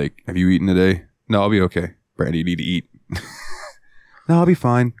 I'll be like, have you eaten today? No, I'll be okay. Brandy, you need to eat. No, I'll be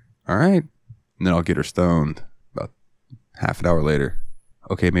fine. All right. And then I'll get her stoned about half an hour later.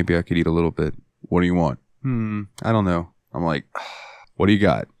 Okay, maybe I could eat a little bit. What do you want? I don't know. I'm like, what do you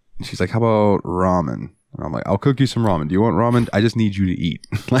got? And she's like, how about ramen? And I'm like, I'll cook you some ramen. Do you want ramen? I just need you to eat.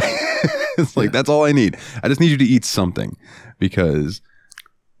 It's like, that's all I need. I just need you to eat something because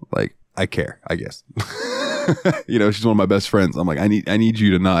like, I care, I guess. You know, she's one of my best friends. I'm like, I need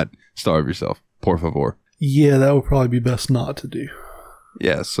you to not starve yourself. Por favor. Yeah, that would probably be best not to do.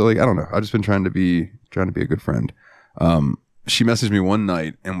 Yeah, so like, I don't know. I've just been trying to be a good friend. She messaged me one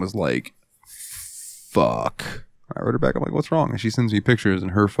night and was like, fuck. I wrote her back. I'm like, what's wrong? And she sends me pictures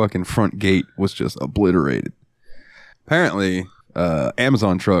and her fucking front gate was just obliterated. Apparently,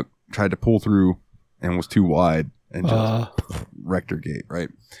 Amazon truck tried to pull through and was too wide and just wrecked her gate, right?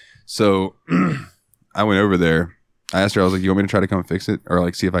 So I went over there. I asked her, I was like, you want me to try to come fix it or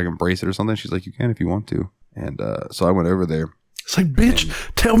like see if I can brace it or something? She's like, you can if you want to. And so I went over there. It's like, bitch,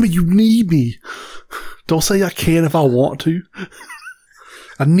 tell me you need me. Don't say I can if I want to.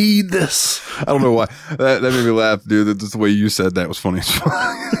 I need this. I don't know why. That made me laugh, dude. Just the way you said that was funny as fuck.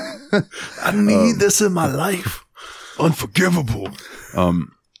 I need this in my life. Unforgivable.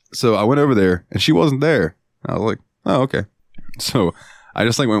 So I went over there and she wasn't there. I was like, oh, okay. So I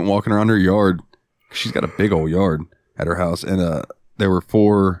just like went walking around her yard. She's got a big old yard at her house. And there were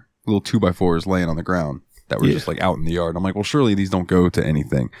 4 little 2x4s laying on the ground that were just like out in the yard. I'm like, well, surely these don't go to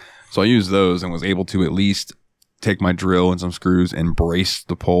anything. So I used those and was able to at least take my drill and some screws and brace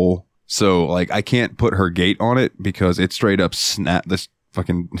the pole. So like I can't put her gate on it because it straight up snapped. This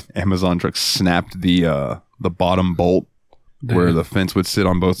fucking Amazon truck snapped the bottom bolt. Damn. Where the fence would sit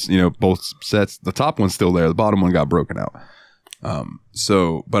on both sets. The top one's still there. The bottom one got broken out.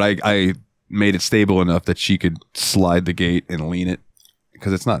 But I made it stable enough that she could slide the gate and lean it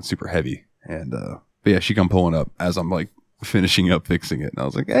because it's not super heavy. And but yeah, she come pulling up as I'm like finishing up fixing it, and I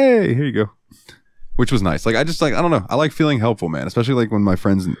was like, "Hey, here you go," which was nice. Like I just like I don't know. I like feeling helpful, man, especially like when my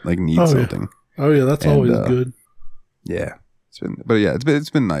friends like need something. Yeah. Oh yeah, that's always good. Yeah, it's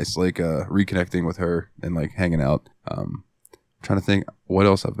been nice, like reconnecting with her and like hanging out. Trying to think what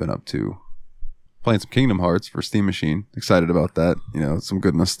else I've been up to. Playing some Kingdom Hearts for Steam Machine. Excited about that. Some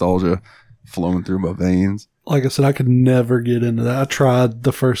good nostalgia flowing through my veins. Like I said, I could never get into that. I tried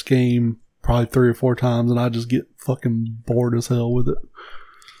the first game probably 3 or 4 times, and I just get fucking bored as hell with it.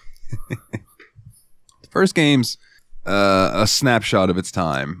 The first game's a snapshot of its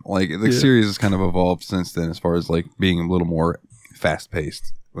time. Like the series has kind of evolved since then, as far as like being a little more fast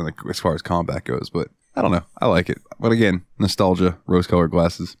paced as far as combat goes. But I don't know. I like it. But again, nostalgia, rose-colored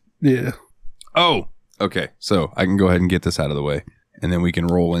glasses. Yeah. Oh, okay. So I can go ahead and get this out of the way, and then we can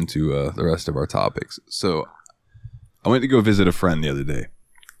roll into the rest of our topics. So I went to go visit a friend the other day.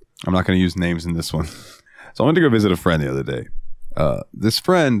 I'm not going to use names in this one. So I went to go visit a friend the other day. This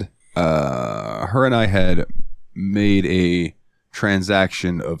friend, her and I had made a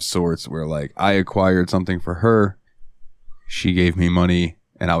transaction of sorts where like I acquired something for her. She gave me money,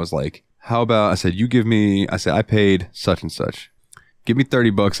 and I was like, how about, I said, I paid such and such. Give me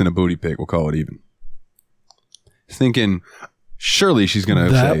 $30 and a booty pick. We'll call it even. Thinking, surely she's going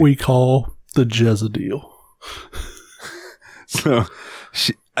to say. That we call the Jezebel. So,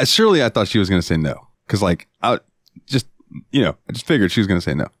 surely I thought she was going to say no. Because, like, I just figured she was going to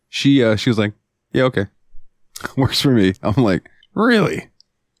say no. She was like, yeah, okay. Works for me. I'm like, really?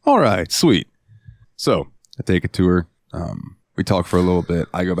 All right, sweet. So, I take it to her. We talk for a little bit.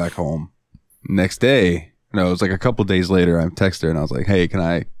 I go back home. Next day, it was like a couple days later, I text her and I was like, hey, can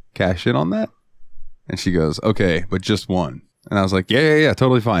I cash in on that? And she goes, okay, but just one. And I was like, yeah,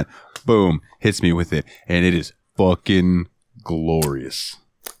 totally fine. Boom, hits me with it. And it is fucking glorious.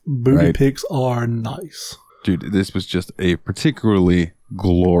 Booty pics are nice. Dude, this was just a particularly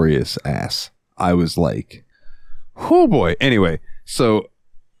glorious ass. I was like, oh boy. Anyway, so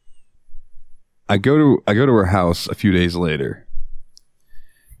I go to her house a few days later,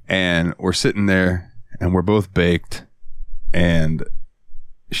 and we're sitting there, and we're both baked, and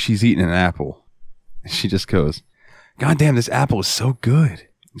she's eating an apple. And she just goes, God damn, this apple is so good.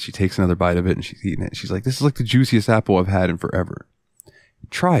 And she takes another bite of it, and she's eating it. She's like, this is like the juiciest apple I've had in forever.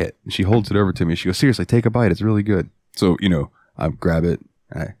 Try it. And she holds it over to me. She goes, seriously, take a bite. It's really good. So, I grab it,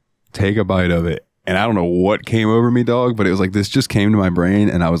 I take a bite of it, and I don't know what came over me, dog, but it was like this just came to my brain,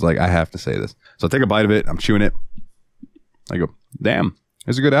 and I was like, I have to say this. So I take a bite of it. I'm chewing it. I go, damn,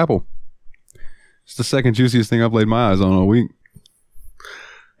 it's a good apple. It's the second juiciest thing I've laid my eyes on all week.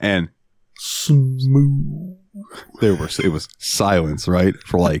 And smooth. It was silence, right?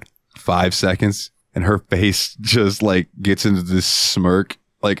 For like 5 seconds. And her face just like gets into this smirk.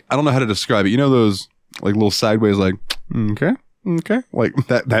 Like, I don't know how to describe it. You know those like little sideways, like, okay. Like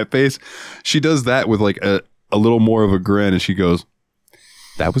that face. She does that with like a little more of a grin, and she goes,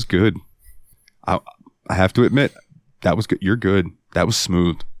 that was good. I have to admit, that was good. You're good. That was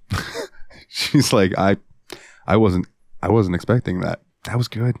smooth. She's like, I wasn't expecting that. That was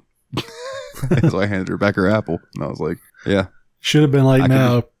good. So I handed her back her apple, and I was like, yeah. Should have been like,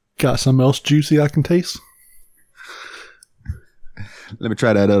 now got something else juicy I can taste? Let me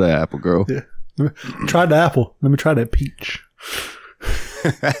try that other apple, girl. Yeah. Try the apple. Let me try that peach.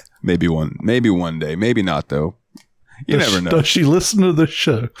 Maybe one day. Maybe not, though. You never know. Does she listen to the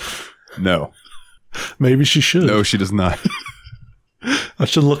show? No. Maybe she should. No, she does not. I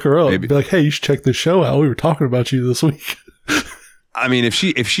should look her up. Maybe. Be like, hey, you should check this show out. We were talking about you this week. I mean, if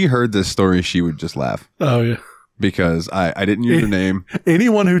she heard this story, she would just laugh. Oh, yeah. Because I didn't use her name.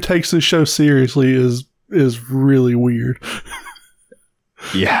 Anyone who takes this show seriously is really weird.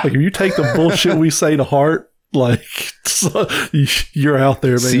 Yeah. Like, if you take the bullshit we say to heart, like, you're out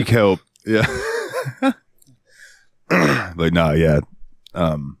there, man. Seek help. Yeah. But no, yeah.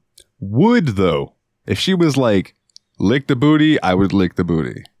 Would though, if she was like, lick the booty, I would lick the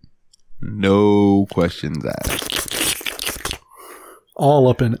booty. No questions asked. All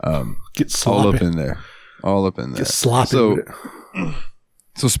up in it. Get sloppy. All up in there. Get sloppy with it.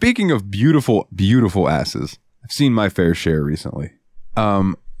 So speaking of beautiful, beautiful asses, I've seen my fair share recently.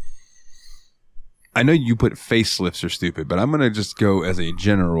 I know you put facelifts are stupid, but I'm going to just go as a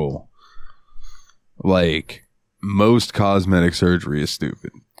general, like, most cosmetic surgery is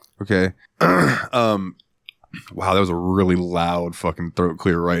stupid. Okay? Wow, that was a really loud fucking throat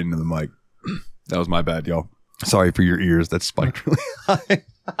clear right into the mic. That was my bad, y'all. Sorry for your ears. That spiked really high.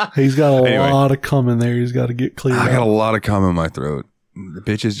 He's got a lot of cum in there. He's got to get cleared out. I got a lot of cum in my throat. The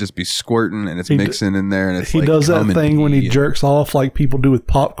bitches just be squirting and it's mixing in there. And it's he does that thing when he jerks off like people do with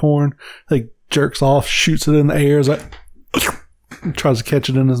popcorn. Like jerks off, shoots it in the air, is like tries to catch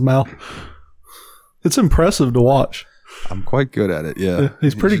it in his mouth. It's impressive to watch. I'm quite good at it. Yeah,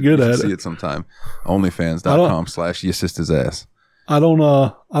 he's pretty good at it. See it sometime. Onlyfans.com/yassisthisass. I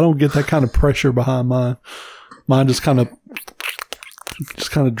don't get that kind of pressure behind mine. Mine just kind of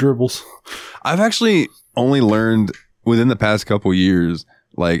dribbles. I've actually only learned within the past couple years,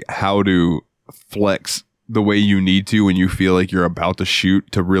 like how to flex the way you need to when you feel like you're about to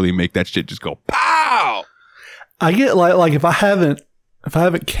shoot to really make that shit just go pow. I get like if I haven't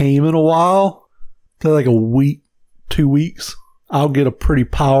came in a while, to like a week, 2 weeks, I'll get a pretty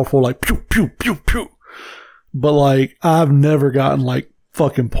powerful like pew pew pew pew. But like I've never gotten like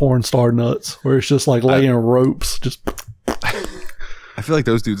fucking porn star nuts where it's just like laying ropes. Just I feel like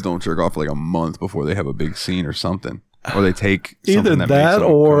those dudes don't jerk off for like a month before they have a big scene or something, or they take either that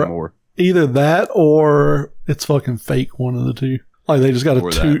or it's fucking fake. One of the two. Like they just got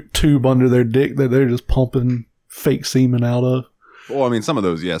a tube under their dick that they're just pumping fake semen out of. Well, I mean, some of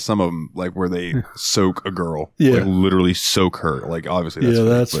those, yeah. Some of them, like where they soak a girl, yeah, like literally soak her. Like obviously,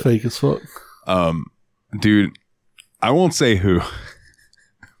 that's fake as fuck. Dude, I won't say who,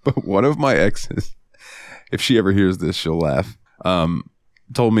 but one of my exes, if she ever hears this, she'll laugh.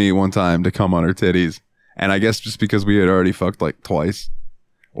 Told me one time to come on her titties, and I guess just because we had already fucked like twice,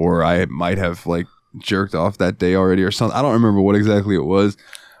 or I might have like jerked off that day already or something. I don't remember what exactly it was.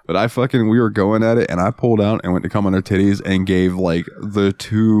 But we were going at it and I pulled out and went to come on her titties and gave like the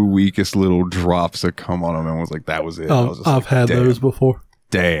 2 weakest little drops of cum on them and was like, that was it. I've had those before.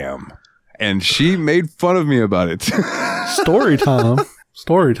 Damn. And she made fun of me about it. Story time.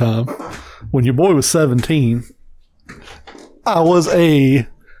 When your boy was 17, I was a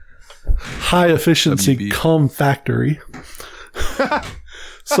high efficiency cum factory.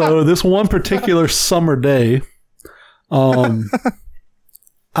 So this one particular summer day,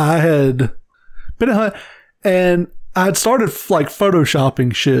 I had been and I had started like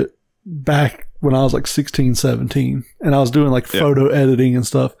photoshopping shit back when I was like 16, 17, and I was doing like photo editing and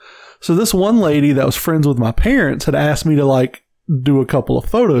stuff. So this one lady that was friends with my parents had asked me to like do a couple of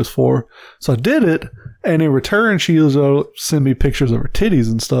photos for her. So I did it, and in return she was send me pictures of her titties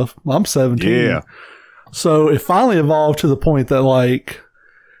and stuff. I'm 17. Yeah. So it finally evolved to the point that like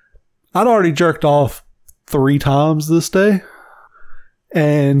I'd already jerked off 3 times this day.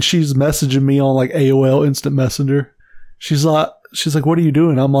 And she's messaging me on like AOL Instant Messenger. She's like, what are you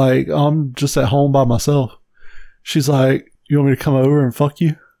doing? I'm like, I'm just at home by myself. She's like, you want me to come over and fuck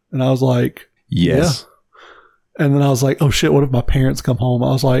you? And I was like, yes. Yeah. And then I was like, oh shit, what if my parents come home? I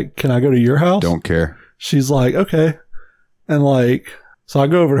was like, can I go to your house? Don't care. She's like, okay. And like, so I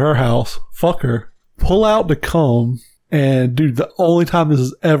go over to her house, fuck her, pull out the cum. And dude, the only time this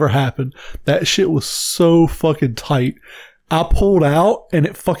has ever happened, that shit was so fucking tight. I pulled out and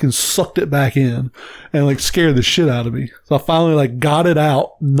it fucking sucked it back in and like scared the shit out of me. So I finally like got it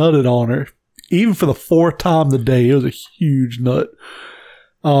out, nutted on her. Even for the 4th time the day, it was a huge nut.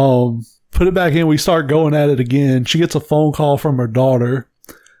 Put it back in. We start going at it again. She gets a phone call from her daughter.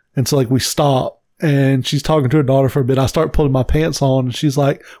 And so like we stop and she's talking to her daughter for a bit. I start pulling my pants on and she's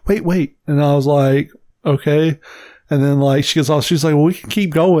like, wait. And I was like, okay. And then like she gets off, she's like, well, we can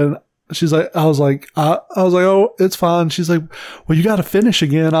keep going. She's like, I was like, oh, it's fine. She's like, well, you got to finish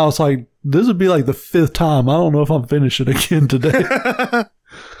again. I was like, this would be like the 5th time. I don't know if I'm finishing again today.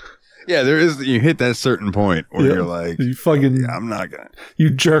 Yeah, you hit that certain point where you're like, you fucking, I'm not going to.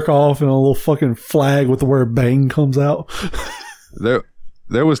 You jerk off and a little fucking flag with where bang comes out.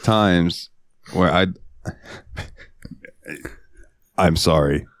 There was times where I'm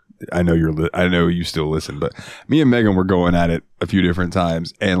sorry. I know you still listen, but me and Megan were going at it a few different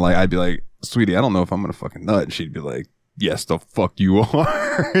times, and like I'd be like, "Sweetie, I don't know if I'm gonna fucking nut," and she'd be like, "Yes, the fuck you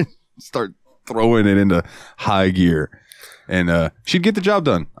are." Start throwing it into high gear, and she'd get the job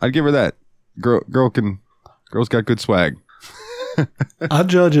done. I'd give her that. Girls got good swag. I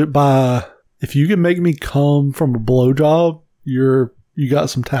judge it by if you can make me come from a blowjob, you got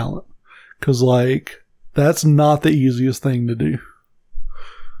some talent. Because, like, that's not the easiest thing to do.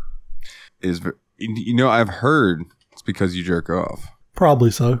 I've heard it's because you jerk off. Probably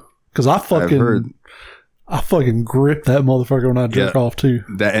so. Because I fucking grip that motherfucker when I jerk off too.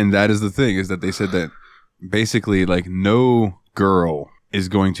 That is the thing, is that they said that basically, like, no girl is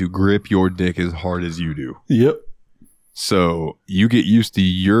going to grip your dick as hard as you do. Yep. So you get used to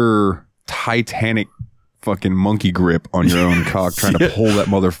your Titanic fucking monkey grip on your own cock, trying to pull that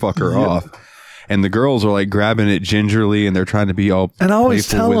motherfucker off. And the girls are like grabbing it gingerly, and they're trying to be all. And I always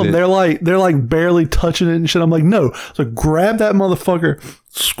tell them they're like barely touching it and shit. I'm like, no. So grab that motherfucker,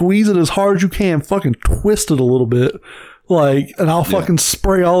 squeeze it as hard as you can, fucking twist it a little bit, like, and I'll fucking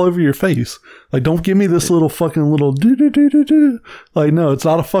spray all over your face. Like, don't give me this little fucking little do do do do do. Like, no, it's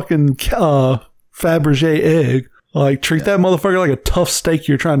not a fucking Fabergé egg. Like, treat that motherfucker like a tough steak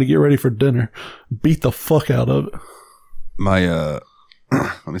you're trying to get ready for dinner. Beat the fuck out of it. My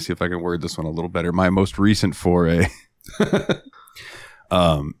let me see if I can word this one a little better. My most recent foray.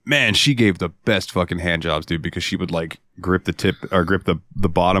 Man, she gave the best fucking hand jobs, dude, because she would like grip the tip or grip the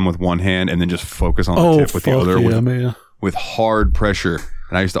bottom with one hand and then just focus on the tip with the other with hard pressure.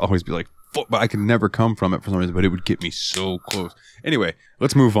 And I used to always be like, fuck, but I could never come from it for some reason, but it would get me so close. Anyway,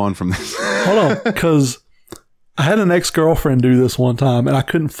 let's move on from this. Hold on, because I had an ex-girlfriend do this one time and I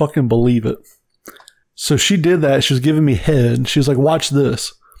couldn't fucking believe it. So she did that. She was giving me head. She was like, watch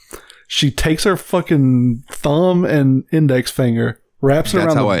this. She takes her fucking thumb and index finger, wraps it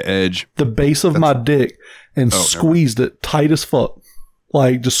around the base of my dick, and squeezed it tight as fuck.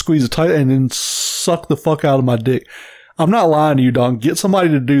 Like, just squeeze it tight and then suck the fuck out of my dick. I'm not lying to you, Don. Get somebody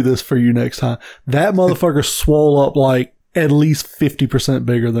to do this for you next time. That motherfucker swole up like at least 50%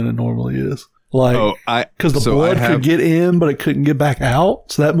 bigger than it normally is. Like, because the blood could get in, but it couldn't get back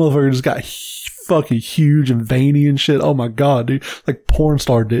out. So that motherfucker just got fucking huge and veiny and shit. Oh my god, dude, like porn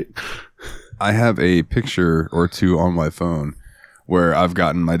star dick. I have a picture or two on my phone where I've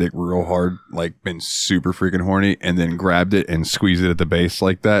gotten my dick real hard, like been super freaking horny, and then grabbed it and squeezed it at the base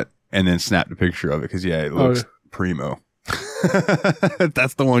like that, and then snapped a picture of it because it looks primo.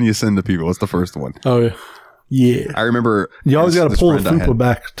 That's the one you send to people. It's the first one. Oh yeah. Yeah, I remember. You always got to pull the fupa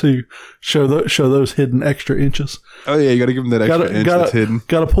back to show those hidden extra inches. Oh yeah, you got to give them that extra inch that's hidden.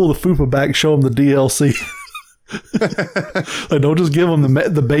 Got to pull the fupa back, show them the DLC. Like, don't just give them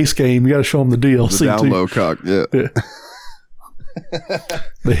the base game. You got to show them the DLC. The down low cock, yeah.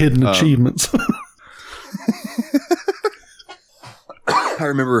 The hidden achievements. I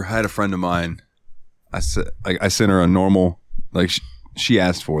remember I had a friend of mine. I sent her a normal, like she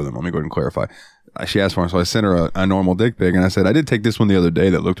asked for them. Let me go ahead and clarify. She asked for it, so I sent her a normal dick pic, and I said, I did take this one the other day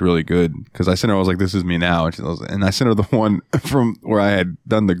that looked really good, because I sent her, I was like, this is me now, and I sent her the one from where I had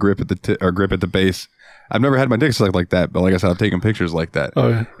done the grip at the grip at the base. I've never had my dick sucked like that, but like I said, I've taken pictures like that. Oh,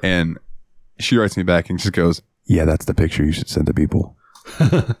 yeah. And she writes me back and just goes, yeah, that's the picture you should send to people.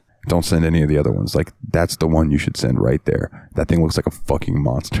 Don't send any of the other ones. Like, that's the one you should send right there. That thing looks like a fucking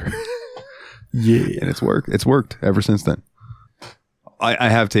monster. Yeah. And it's worked ever since then. I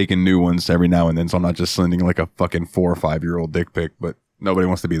have taken new ones every now and then, so I'm not just sending like a fucking 4 or 5 year old dick pic, but nobody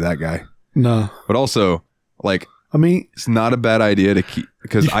wants to be that guy. No. But also, like, I mean, it's not a bad idea to keep,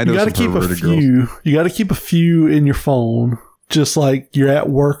 because I know some perverted girls. You got to keep a few in your phone, just like you're at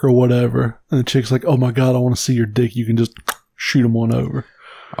work or whatever, and the chick's like, oh my god, I want to see your dick. You can just shoot them one over.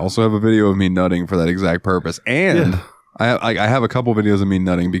 I also have a video of me nutting for that exact purpose. And I have a couple videos of me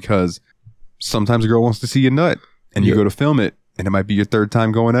nutting because sometimes a girl wants to see you nut, and you go to film it, and it might be your third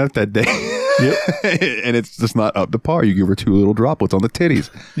time going at it that day. And it's just not up to par. You give her 2 little droplets on the titties.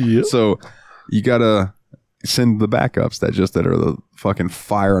 So you got to send the backups that are the fucking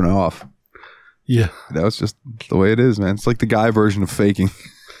firing off. Yeah. That was just the way it is, man. It's like the guy version of faking.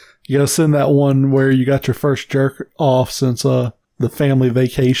 You got to send that one where you got your first jerk off since the family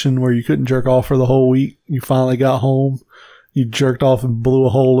vacation where you couldn't jerk off for the whole week. You finally got home. You jerked off and blew a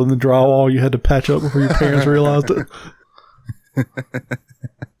hole in the drywall you had to patch up before your parents realized it.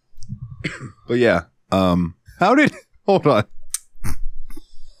 But yeah, hold on.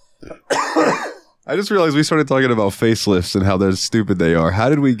 I just realized we started talking about facelifts and how they're stupid they are. How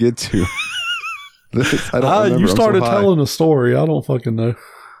did we get to this? I don't remember. You started telling a story. I don't fucking know.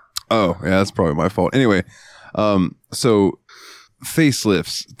 Oh, yeah, that's probably my fault. Anyway, so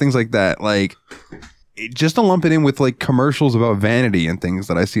facelifts, things like that, like, just to lump it in with like commercials about vanity and things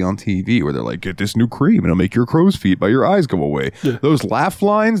that I see on TV where they're like, get this new cream and it'll make your crow's feet by your eyes go away. Yeah. Those laugh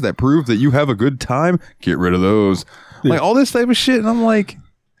lines that prove that you have a good time, get rid of those. Yeah. Like all this type of shit. And I'm like,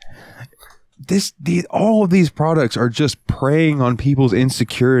 all of these products are just preying on people's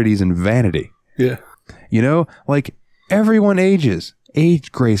insecurities and vanity. Yeah. You know, like everyone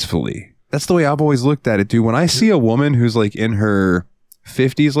age gracefully. That's the way I've always looked at it, dude. When I see a woman who's like in her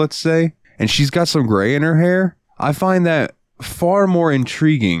 50s, let's say, and she's got some gray in her hair, I find that far more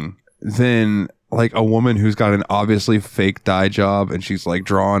intriguing than like a woman who's got an obviously fake dye job and she's like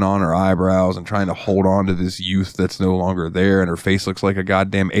drawing on her eyebrows and trying to hold on to this youth that's no longer there, and her face looks like a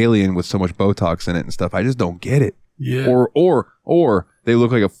goddamn alien with so much Botox in it and stuff. I just don't get it. Yeah. Or they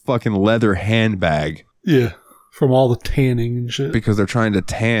look like a fucking leather handbag. Yeah. From all the tanning and shit. Because they're trying to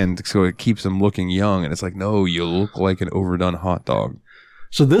tan so it keeps them looking young, and it's like, no, you look like an overdone hot dog.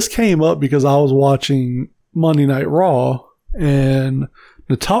 So this came up because I was watching Monday Night Raw, and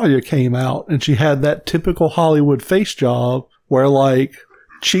Natalya came out, and she had that typical Hollywood face job where like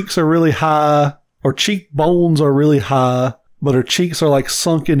cheeks are really high, or cheekbones are really high, but her cheeks are like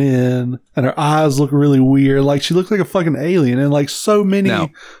sunken in, and her eyes look really weird. Like she looks like a fucking alien, and like so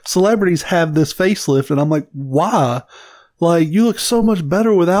many celebrities have this facelift, and I'm like, why? Like you look so much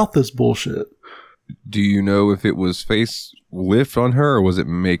better without this bullshit. Do you know if it was facelift on her or was it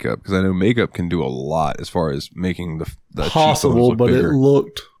makeup? Because I know makeup can do a lot as far as making the possible, look but bigger. It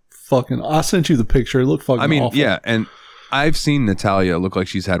looked fucking. I sent you the picture. It looked fucking. I mean, awful. yeah, and I've seen Natalya look like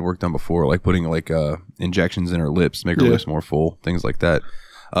she's had work done before, like putting like injections in her lips, make her lips more full, things like that.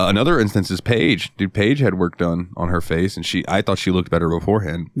 Another instance is Paige. Dude, Paige had work done on her face, and I thought she looked better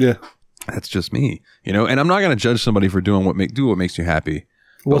beforehand. Yeah, that's just me, you know. And I'm not gonna judge somebody for doing what makes you happy.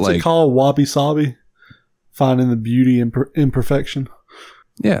 What's it called? Wabi sabi. Finding the beauty in imperfection.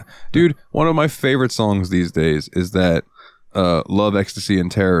 Yeah. Dude, one of my favorite songs these days is that Love, Ecstasy,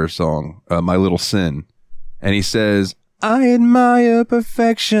 and Terror song, My Little Sin. And he says, I admire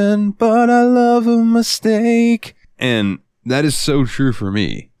perfection, but I love a mistake. And that is so true for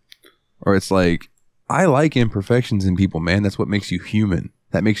me. Or it's like, I like imperfections in people, man. That's what makes you human.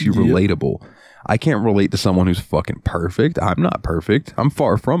 That makes you relatable. I can't relate to someone who's fucking perfect. I'm not perfect. I'm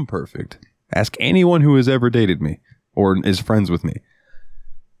far from perfect. Ask anyone who has ever dated me or is friends with me.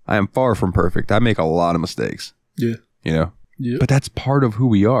 I am far from perfect. I make a lot of mistakes. Yeah. You know? Yeah. But that's part of who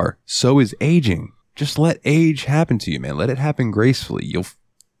we are. So is aging. Just let age happen to you, man. Let it happen gracefully.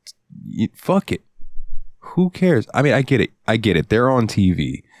 Fuck it. Who cares? I mean, I get it. They're on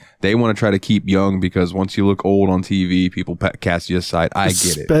TV. They want to try to keep young because once you look old on TV, people cast you aside. I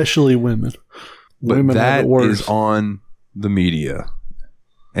get it. Especially women. But Women that have it worse. is on the media.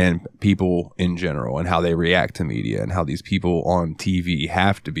 And people in general, and how they react to media, and how these people on TV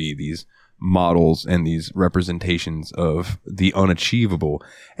have to be these models and these representations of the unachievable.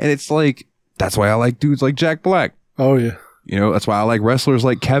 And it's like, that's why I like dudes like Jack Black. Oh, yeah. You know, that's why I like wrestlers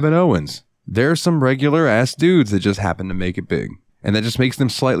like Kevin Owens. There's some regular ass dudes that just happen to make it big. And that just makes them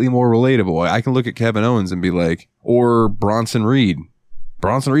slightly more relatable. I can look at Kevin Owens and be like, or Bronson Reed.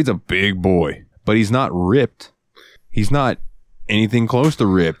 Bronson Reed's a big boy, but he's not ripped. He's not anything close to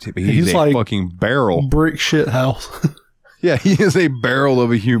ripped. He's a like fucking barrel. Brick shit house. Yeah, he is a barrel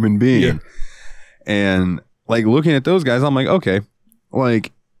of a human being. Yeah. And like looking at those guys, I'm like, okay,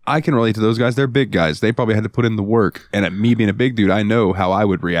 like I can relate to those guys. They're big guys. They probably had to put in the work. And at me being a big dude, I know how I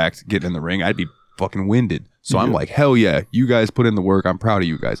would react getting in the ring. I'd be fucking winded. So I'm like, hell yeah, you guys put in the work. I'm proud of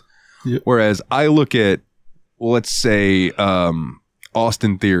you guys. Yep. Whereas I look at, let's say,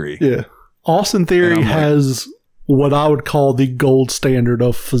 Austin Theory. Yeah. Austin Theory has what I would call the gold standard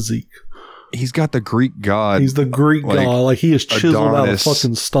of physique. He's got the Greek god. He's the Greek god. Like he is chiseled Adonis. Out of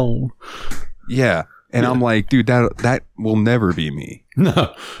fucking stone. Yeah. And I'm like, dude, that will never be me.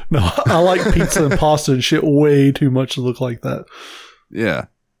 No. I like pizza and pasta and shit way too much to look like that. Yeah.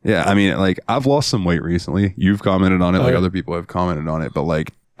 Yeah. I mean, like I've lost some weight recently. You've commented on it. Like other people have commented on it. But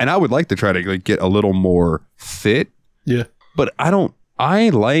like, and I would like to try to like get a little more fit. Yeah. But I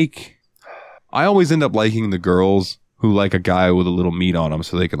always end up liking the girls who like a guy with a little meat on them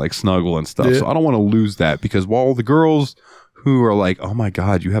so they can like snuggle and stuff. Yeah. So I don't want to lose that because while the girls who are like, oh my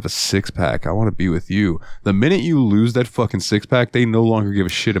God, you have a six pack. I want to be with you. The minute you lose that fucking six pack, they no longer give a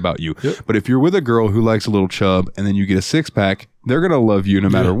shit about you. Yep. But if you're with a girl who likes a little chub and then you get a six pack, they're going to love you no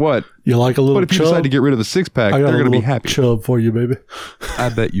matter what. You like a little chub? But if you decide to get rid of the six pack, they're going to be happy. Chub for you, baby. I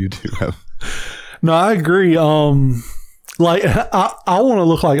bet you do have. No, I agree. Like, I want to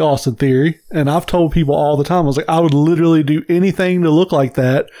look like Austin Theory, and I've told people all the time, I was like, I would literally do anything to look like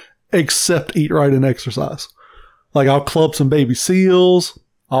that except eat right and exercise. Like, I'll club some baby seals,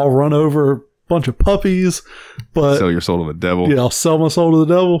 I'll run over a bunch of puppies, but... Sell your soul to the devil. Yeah, I'll sell my soul to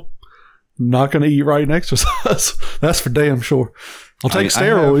the devil. I'm not going to eat right and exercise. That's for damn sure. I'll take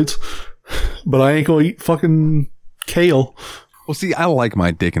steroids, but I ain't going to eat fucking kale. Well, see, I like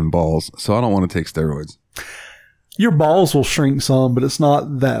my dick and balls, so I don't want to take steroids. Your balls will shrink some, but it's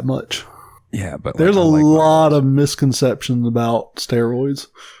not that much. Yeah, but there's a lot of misconceptions about steroids.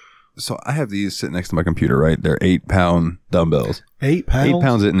 So I have these sitting next to my computer, right? They're 8-pound dumbbells. 8 pounds? 8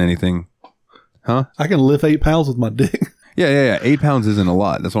 pounds isn't anything. Huh? I can lift 8 pounds with my dick. Yeah. 8 pounds isn't a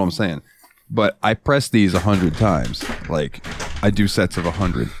lot. That's what I'm saying. But I press these 100 times. Like, I do sets of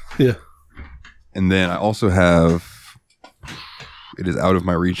 100. Yeah. And then I also have, it is out of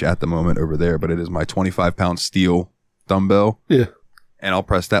my reach at the moment over there, but it is my 25-pound steel dumbbell. Yeah. And I'll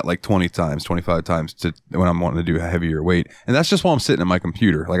press that like 20 times, 25 times to when I'm wanting to do a heavier weight. And that's just while I'm sitting at my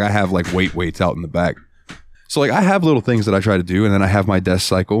computer. Like, I have like weights out in the back. So like, I have little things that I try to do. And then I have my desk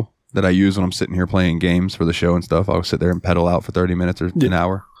cycle that I use when I'm sitting here playing games for the show and stuff. I'll sit there and pedal out for 30 minutes or an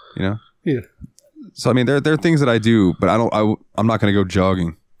hour, you know? Yeah. So, I mean, there are things that I do, but I'm not going to go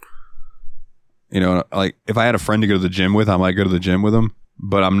jogging. You know, like if I had a friend to go to the gym with, I might go to the gym with him,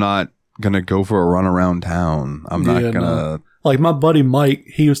 but I'm not going to go for a run around town. I'm not going to. Like my buddy Mike,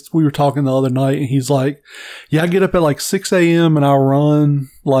 we were talking the other night and he's like, yeah, I get up at like 6 a.m. and I run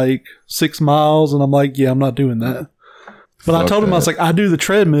like 6 miles. And I'm like, yeah, I'm not doing that. But I told him, I was like, I do the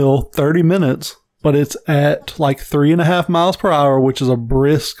treadmill 30 minutes, but it's at like 3.5 miles per hour, which is a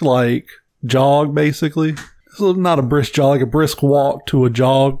brisk like jog basically. So not a brisk jog, like a brisk walk to a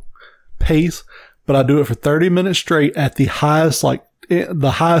jog pace. But I do it for 30 minutes straight at the highest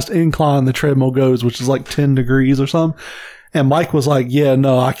incline the treadmill goes, which is like 10 degrees or something. And Mike was like, yeah,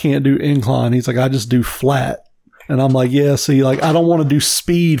 no, I can't do incline. He's like, I just do flat. And I'm like, yeah, see, like, I don't want to do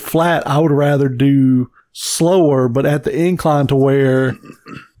speed flat. I would rather do slower, but at the incline to where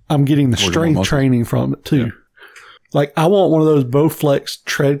I'm getting the strength training from it too. Yeah. Like, I want one of those Bowflex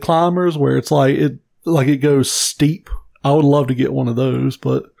tread climbers where it's like, it goes steep. I would love to get one of those,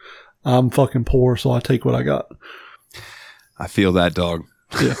 but I'm fucking poor, so I take what I got. I feel that, dog.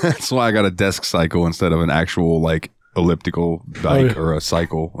 Yeah. That's why I got a desk cycle instead of an actual, like, elliptical bike or a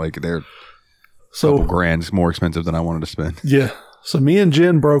cycle. Like, they're a couple grand more expensive than I wanted to spend. Yeah. So me and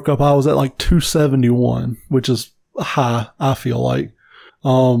Jen broke up. I was at like 271, which is high, I feel like.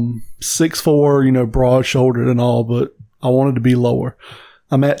 6'4", you know, broad shouldered and all, but I wanted to be lower.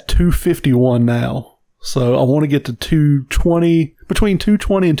 I'm at 251 now. So I want to get to 220, between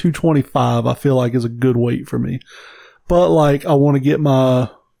 220 and 225, I feel like is a good weight for me. But like, I want to get my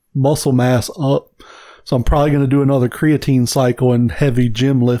muscle mass up. So I'm probably going to do another creatine cycle and heavy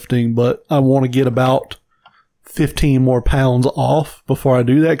gym lifting, but I want to get about 15 more pounds off before I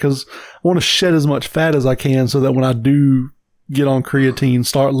do that because I want to shed as much fat as I can so that when I do get on creatine,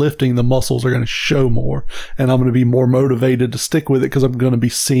 start lifting, the muscles are going to show more and I'm going to be more motivated to stick with it because I'm going to be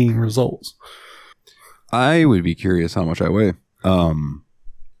seeing results. I would be curious how much I weigh.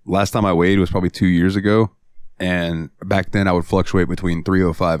 Last time I weighed was probably 2 years ago. And back then I would fluctuate between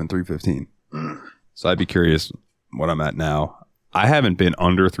 305 and 315. So I'd be curious what I'm at now. I haven't been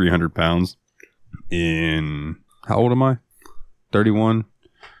under 300 pounds in, how old am I? 31.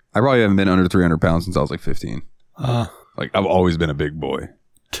 I probably haven't been under 300 pounds since I was like 15. Like I've always been a big boy.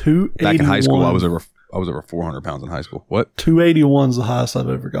 281. Back in high school, I was over 400 pounds in high school. What? 281 is the highest I've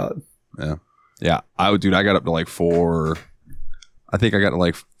ever gotten. Yeah. Yeah. I got up to like I think I got to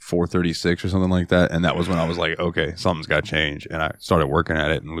like 436 or something like that. And that was when I was like, okay, something's got to change. And I started working at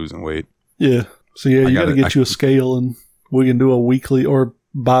it and losing weight. Yeah. So yeah, you got to get you a scale and we can do a weekly or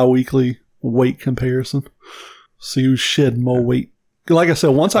bi-weekly weight comparison. See who's shedding more weight. Like I said,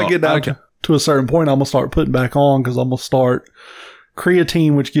 once I get down to a certain point, I'm going to start putting back on because I'm going to start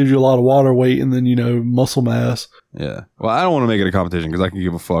creatine, which gives you a lot of water weight and then, you know, muscle mass. Yeah. Well, I don't want to make it a competition because I can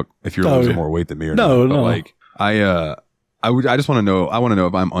give a fuck if you're losing more weight than me or not. But like, I just want to know. I want to know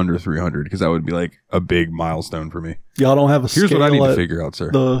if I'm under 300 because that would be like a big milestone for me. Y'all don't have a scale. Here's what I need to figure out, sir.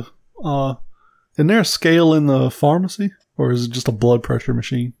 Isn't there a scale in the pharmacy or is it just a blood pressure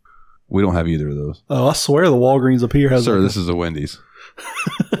machine? We don't have either of those. Oh, I swear the Walgreens up here has. Sir, this is a Wendy's.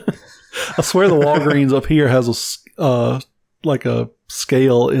 I swear the Walgreens up here has like a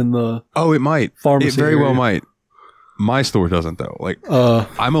scale in the. Oh, it might. Pharmacy. It very well might. My store doesn't though. Like,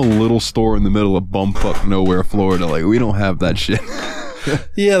 I'm a little store in the middle of bumfuck nowhere, Florida. Like, we don't have that shit.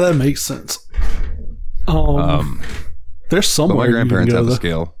 Yeah, that makes sense. There's somewhere. But my grandparents have a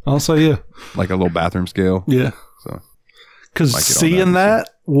scale. I'll say yeah, like a little bathroom scale. Yeah. So, because seeing that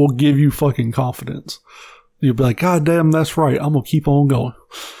will give you fucking confidence. You'll be like, God damn, that's right. I'm gonna keep on going.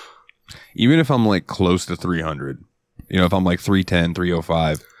 Even if I'm like close to 300, you know, if I'm like 310,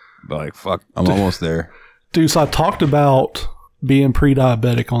 305, but like fuck, I'm almost there. Dude, so I talked about being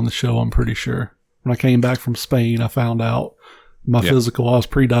pre-diabetic on the show, I'm pretty sure. When I came back from Spain, I found out my physical, I was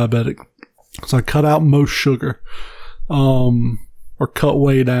pre-diabetic. So I cut out most sugar. or cut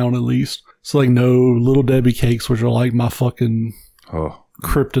way down at least. So like no Little Debbie cakes, which are like my fucking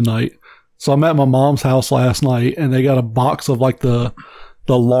kryptonite. So I'm at my mom's house last night, and they got a box of like the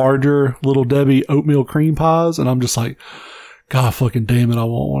larger Little Debbie oatmeal cream pies, and I'm just like, God fucking damn it, I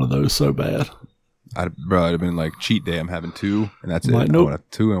want one of those so bad. I'd have been like, cheat day, I'm having 2, and that's it. Like, nope, I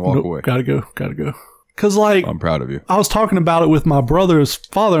want 2 and walk away. Gotta go. Because like, I'm proud of you. I was talking about it with my brother's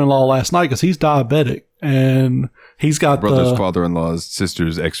father-in-law last night because he's diabetic, and he's got brother's father-in-law's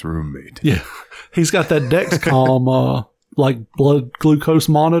sister's ex-roommate. Yeah, he's got that Dexcom like blood glucose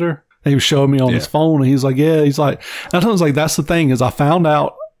monitor. And he was showing me on his phone, and he's like, and I told him, like, that's the thing is I found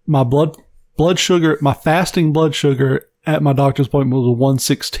out my blood sugar, my fasting blood sugar at my doctor's appointment was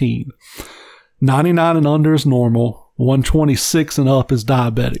 116. 99 and under is normal. 126 and up is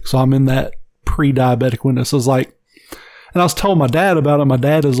diabetic. So I'm in that pre-diabetic window. So it's like, and I was telling my dad about it. My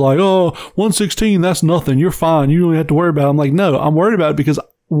dad is like, 116, that's nothing. You're fine. You don't have to worry about it. I'm like, no, I'm worried about it because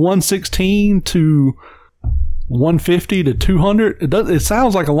 116 to 150 to 200, it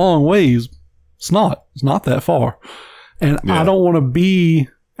sounds like a long ways. It's not that far. And I don't want to be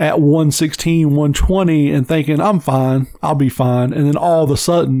at 116, 120 and thinking I'm fine, I'll be fine. And then all of a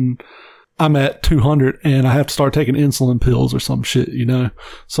sudden I'm at 200 and I have to start taking insulin pills or some shit, you know?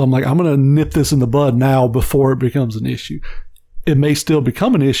 So I'm like, I'm going to nip this in the bud now before it becomes an issue. It may still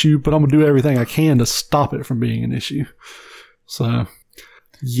become an issue, but I'm going to do everything I can to stop it from being an issue. So,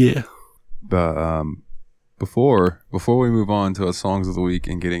 yeah. But, Before we move on to our songs of the week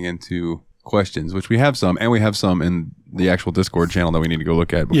and getting into questions, which we have some, and we have some in the actual Discord channel that we need to go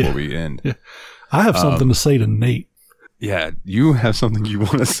look at before we end. Yeah. I have something to say to Nate. Yeah, you have something you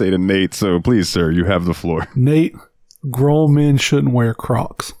want to say to Nate, so please, sir, you have the floor. Nate, grown men shouldn't wear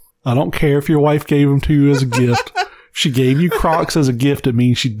Crocs. I don't care if your wife gave them to you as a gift. If she gave you Crocs as a gift, it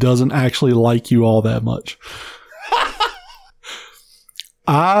means she doesn't actually like you all that much.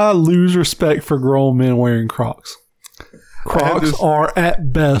 I lose respect for grown men wearing Crocs. Crocs are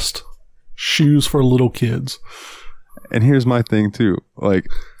at best shoes for little kids. And here's my thing too. Like,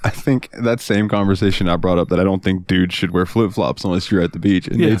 I think that same conversation I brought up that I don't think dudes should wear flip-flops unless you're at the beach.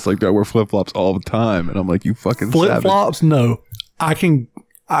 And Nate's like, I wear flip-flops all the time. And I'm like, you fucking flip-flops? Savage. No. I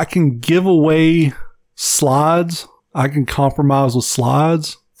can give away slides. I can compromise with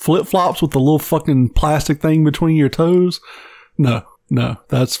slides. Flip-flops with the little fucking plastic thing between your toes? No,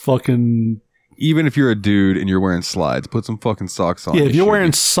 that's fucking... Even if you're a dude and you're wearing slides, put some fucking socks on. Yeah, if you're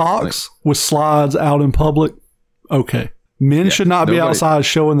wearing socks with slides out in public, okay. Men should not be outside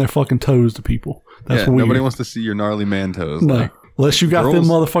showing their fucking toes to people. That's weird. Nobody wants to see your gnarly man toes. No. Unless you got them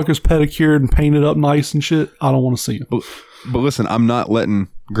motherfuckers pedicured and painted up nice and shit, I don't want to see them. But listen, I'm not letting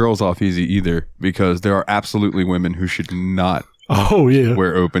girls off easy either, because there are absolutely women who should not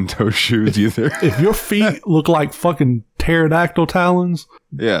wear open toe shoes either. If your feet look like fucking pterodactyl talons,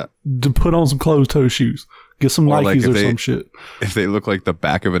 to put on some closed toe shoes. Get some Nikes or some shit. If they look like the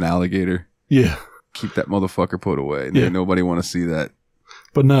back of an alligator, keep that motherfucker put away. Nobody want to see that.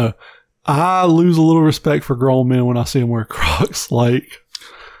 But no, I lose a little respect for grown men when I see them wear Crocs. Like,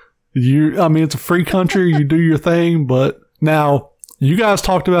 it's a free country. You do your thing. But now, you guys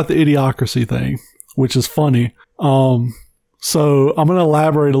talked about the idiocracy thing, which is funny. So I'm going to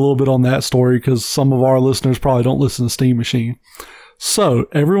elaborate a little bit on that story because some of our listeners probably don't listen to Steam Machine. So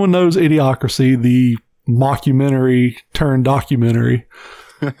everyone knows Idiocracy, the mockumentary turned documentary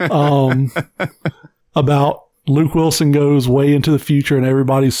about Luke Wilson goes way into the future and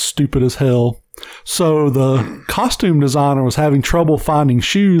everybody's stupid as hell. So the costume designer was having trouble finding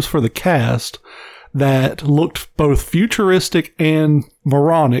shoes for the cast that looked both futuristic and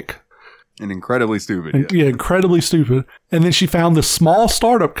moronic. And incredibly stupid. Incredibly stupid. And then she found this small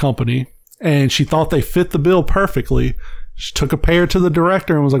startup company and she thought they fit the bill perfectly. She took a pair to the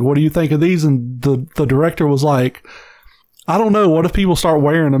director and was like, what do you think of these? And the director was like, I don't know. What if people start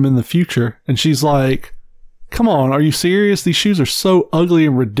wearing them in the future? And she's like, come on, are you serious? These shoes are so ugly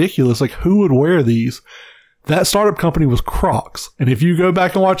and ridiculous. Like, who would wear these? That startup company was Crocs. And if you go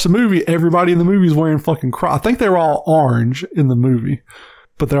back and watch the movie, everybody in the movie is wearing fucking Crocs. I think they were all orange in the movie.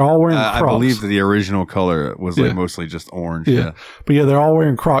 But they're all wearing Crocs. I believe that the original color was like mostly just orange. Yeah. But they're all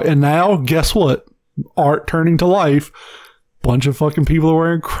wearing Crocs. And now, guess what? Art turning to life. Bunch of fucking people are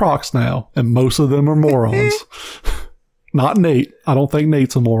wearing Crocs now. And most of them are morons. Not Nate. I don't think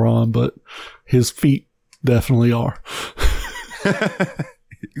Nate's a moron, but his feet definitely are.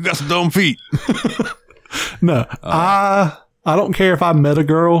 You got some dumb feet. No. I don't care if I met a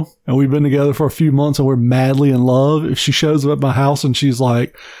girl and we've been together for a few months and we're madly in love. If she shows up at my house and she's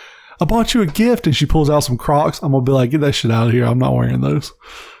like, I bought you a gift, and she pulls out some Crocs, I'm going to be like, get that shit out of here. I'm not wearing those.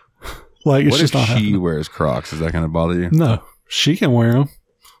 Like, it's what just if not she happening. wears Crocs? Does that kind of bother you? No, she can wear them.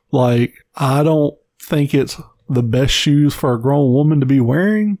 Like, I don't think it's the best shoes for a grown woman to be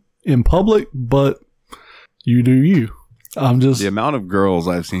wearing in public, but you do you. I'm just... The amount of girls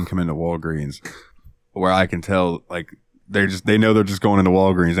I've seen come into Walgreens where I can tell, like, they know they're just going into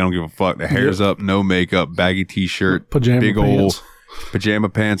Walgreens. They don't give a fuck. Their hair's up, no makeup, baggy t-shirt, big old pajama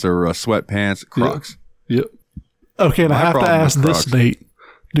pants or sweatpants, Crocs. Yep. Okay, and I have to ask this, Nate.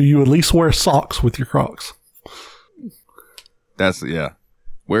 Do you at least wear socks with your Crocs?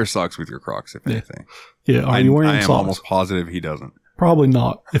 Wear socks with your Crocs, if anything. Yeah, are you wearing socks? I am almost positive he doesn't. Probably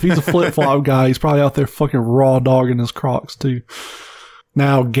not. If he's a flip-flop guy, he's probably out there fucking raw dogging his Crocs, too.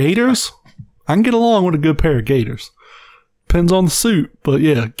 Now, Gators, I can get along with a good pair of Gators. Depends on the suit, but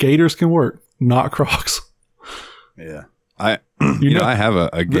yeah, Gators can work, not Crocs. Yeah. I have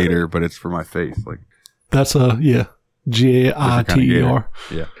a Gator, but it's for my face. Like, that's Gaiter.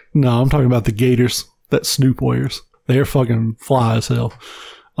 Yeah. No, I'm talking about the Gators that Snoop wears. They're fucking fly as hell.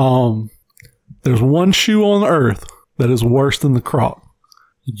 There's one shoe on the earth that is worse than the Croc.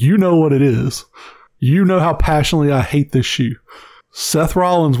 You know what it is. You know how passionately I hate this shoe. Seth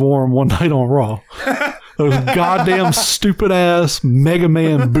Rollins wore them one night on Raw. Those goddamn stupid ass Mega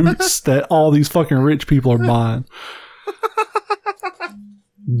Man boots that all these fucking rich people are buying.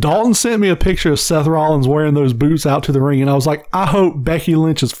 Dalton sent me a picture of Seth Rollins wearing those boots out to the ring, and I was like, I hope Becky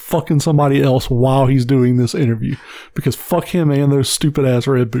Lynch is fucking somebody else while he's doing this interview, because fuck him and those stupid ass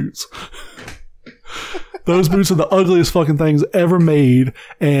red boots. Those boots are the ugliest fucking things ever made,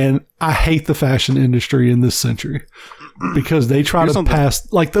 and I hate the fashion industry in this century because they try to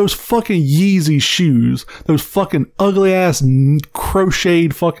pass, like, those fucking Yeezy shoes, those fucking ugly ass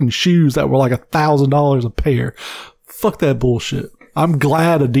crocheted fucking shoes that were like $1,000 a pair. Fuck that bullshit. I'm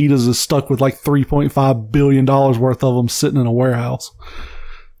glad Adidas is stuck with like $3.5 billion worth of them sitting in a warehouse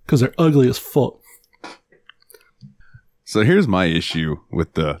because they're ugly as fuck. So here's my issue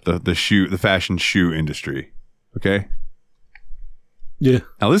with the fashion shoe industry. Okay. Yeah.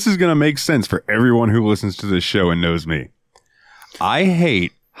 Now this is going to make sense for everyone who listens to this show and knows me. I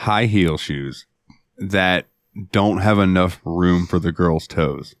hate high heel shoes that don't have enough room for the girl's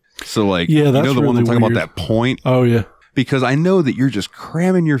toes. So like, yeah, that's you know, the really one I'm talking weird. about, that point. Oh yeah. Because I know that you're just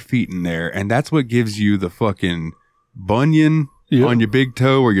cramming your feet in there, and that's what gives you the fucking bunion on your big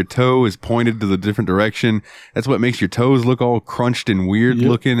toe, where your toe is pointed to the different direction. That's what makes your toes look all crunched and weird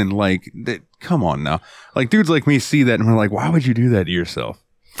looking. And like, come on now. Like, dudes like me see that and we're like, why would you do that to yourself?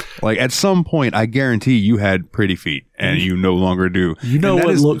 Like, at some point, I guarantee you had pretty feet, and you no longer do. You know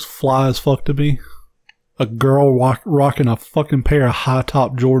what looks fly as fuck to me? A girl rocking a fucking pair of high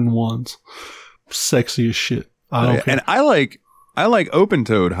top Jordan 1s. Sexy as shit. I don't care. And I like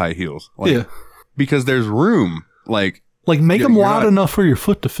open-toed high heels. Like, because there's room. Like make them wide enough for your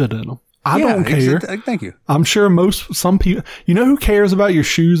foot to fit in them. I don't care. Thank you. I'm sure some people, you know who cares about your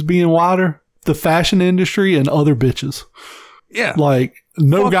shoes being wider? The fashion industry and other bitches. Yeah. Like,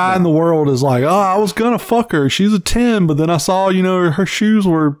 no guy in the world is like, oh, I was gonna fuck her. She's a 10, but then I saw, you know, her shoes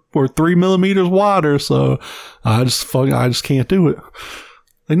were 3 millimeters wider, so I just can't do it.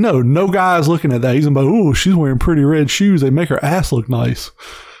 Like, no guy's looking at that. He's gonna be like, oh, she's wearing pretty red shoes. They make her ass look nice.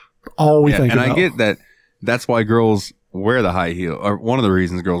 All we think about. And I get that. That's why girls wear the high heel. Or one of the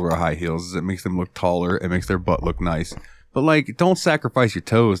reasons girls wear high heels is it makes them look taller. It makes their butt look nice. But like, don't sacrifice your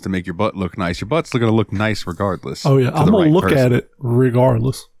toes to make your butt look nice. Your butt's going to look nice regardless. Oh yeah, I'm gonna look at it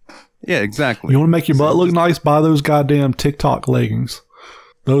regardless. Yeah, exactly. You want to make your butt look nice? Buy those goddamn TikTok leggings.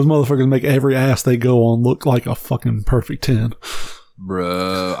 Those motherfuckers make every ass they go on look like a fucking perfect 10.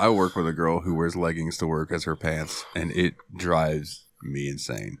 Bruh, I work with a girl who wears leggings to work as her pants, and it drives me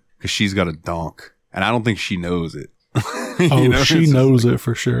insane because she's got a donk, and I don't think she knows it. You know, she knows it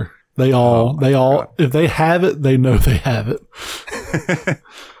for sure. They all, if they have it, they know they have it.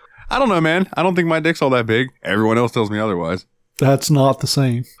 I don't know, man. I don't think my dick's all that big. Everyone else tells me otherwise. That's not the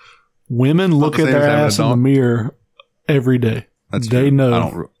same. Women look at their ass in the mirror every day. They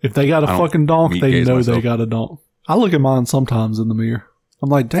know. If they got a fucking donk, they know they got a donk. I look at mine sometimes in the mirror. I'm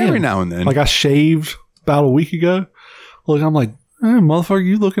like, damn. Every now and then. Like, I shaved about a week ago. Look, I'm like, motherfucker,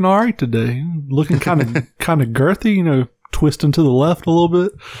 you looking all right today. Looking kind of girthy, you know, twisting to the left a little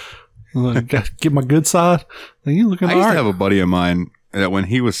bit. Like, get my good side. Like, you looking all right. I used to have a buddy of mine that when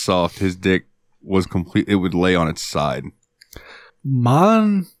he was soft, his dick was complete. It would lay on its side.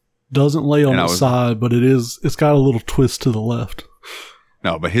 Mine doesn't lay on its side, but it's got a little twist to the left.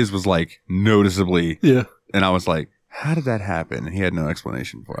 No, but his was like noticeably. Yeah. And I was like, how did that happen? And he had no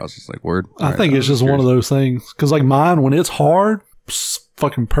explanation for it. I was just like, word. I think it's just one of those things. Because like mine, when it's hard, it's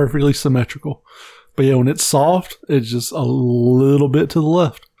fucking perfectly symmetrical. But yeah, when it's soft, it's just a little bit to the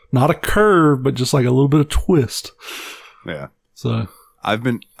left. Not a curve, but just like a little bit of twist. Yeah. So I've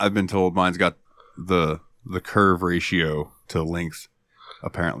been told mine's got the curve ratio to length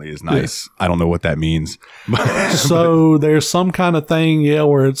apparently is nice. Yeah. I don't know what that means. So there's some kind of thing,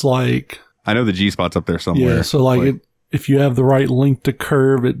 where it's like, I know the G spot's up there somewhere. Yeah, so if you have the right length to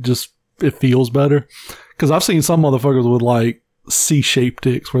curve, it feels better. Because I've seen some motherfuckers with like C-shaped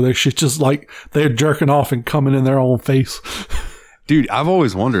dicks where their shit just like they're jerking off and coming in their own face. Dude, I've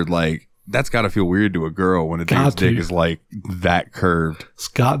always wondered, like, that's got to feel weird to a girl when a dude's dick is like that curved. It's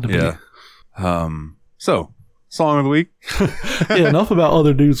got to be. Yeah. So, song of the week. Yeah, enough about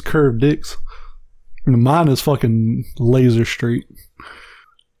other dudes' curved dicks. Mine is fucking laser straight.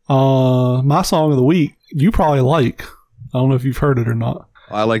 My song of the week, you probably like. I don't know if you've heard it or not.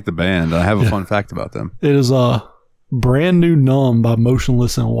 I like the band. I have a fun fact about them. It is Brand New Numb by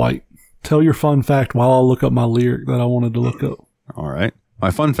Motionless in White. Tell your fun fact while I look up my lyric that I wanted to look up. All right.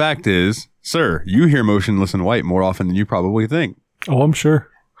 My fun fact is, sir, you hear Motionless in White more often than you probably think. Oh, I'm sure.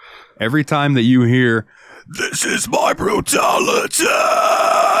 Every time that you hear, "This is my brutality,"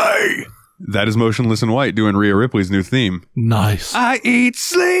 that is Motionless in White doing Rhea Ripley's new theme. Nice. I eat,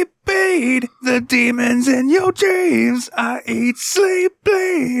 sleep, bleed, the demons in your dreams. I eat, sleep,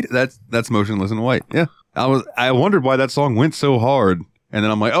 bleed. That's Motionless in White. Yeah. I wondered why that song went so hard. And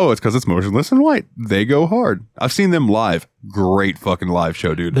then I'm like, oh, it's because it's Motionless in White. They go hard. I've seen them live. Great fucking live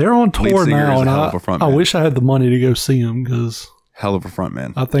show, dude. They're on tour now, and I wish I had the money to go see them because hell of a front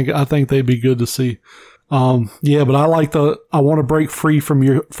man. I think they'd be good to see. Yeah, but I want to break free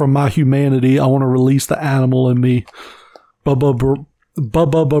from my humanity. I want to release the animal in me.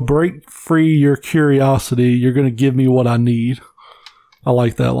 Break free your curiosity. You're going to give me what I need. I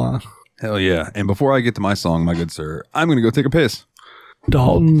like that line. Hell yeah. And before I get to my song, my good sir, I'm going to go take a piss.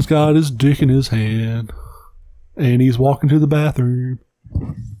 Dalton's got his dick in his hand, and he's walking to the bathroom.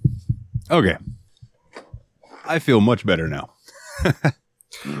 Okay. I feel much better now.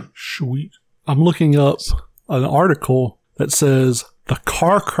 Sweet. I'm looking up an article that says the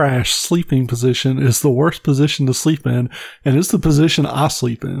car crash sleeping position is the worst position to sleep in, and it's the position I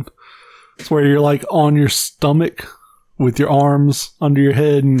sleep in. It's where you're like on your stomach with your arms under your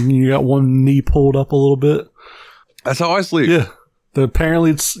head, and you got one knee pulled up a little bit. That's how I sleep. Yeah.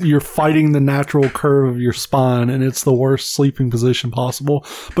 Apparently, you're fighting the natural curve of your spine, and it's the worst sleeping position possible.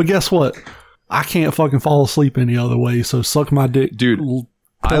 But guess what? I can't fucking fall asleep any other way, so suck my dick. Dude,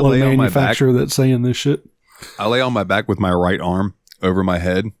 I lay on my back. That's saying this shit. I lay on my back with my right arm over my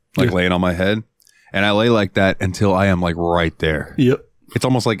head, laying on my head, and I lay like that until I am like right there. Yep. It's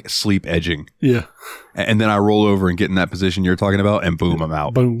almost like sleep edging. Yeah. And then I roll over and get in that position you're talking about, and boom, I'm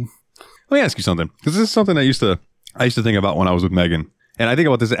out. Boom. Let me ask you something, because this is something I used to think about when I was with Megan. And I think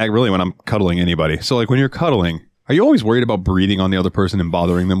about this really when I'm cuddling anybody. So like when you're cuddling, are you always worried about breathing on the other person and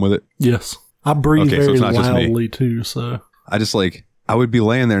bothering them with it? Yes. I breathe very loudly too, so. I just I would be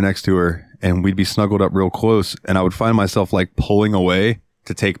laying there next to her and we'd be snuggled up real close, and I would find myself like pulling away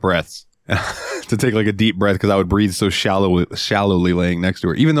to take breaths. To take like a deep breath, because I would breathe so shallowly laying next to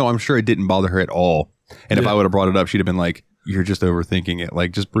her, even though I'm sure it didn't bother her at all. And if I would have brought it up, she'd have been like, "You're just overthinking it.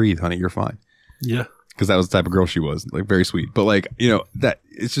 Like, just breathe, honey. You're fine." Yeah. Because that was the type of girl she was, like very sweet. But like, that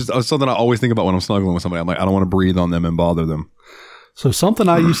it's just something I always think about when I'm snuggling with somebody. I'm like, I don't want to breathe on them and bother them. So something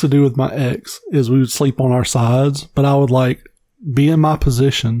I used to do with my ex is we would sleep on our sides, but I would like be in my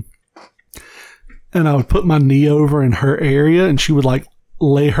position and I would put my knee over in her area, and she would like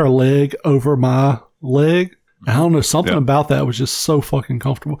lay her leg over my leg. I don't know, something about that was just so fucking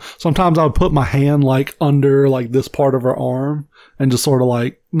comfortable. Sometimes I would put my hand like under like this part of her arm and just sort of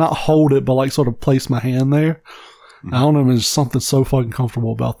like not hold it, but like sort of place my hand there. Mm-hmm. I don't know, there's something so fucking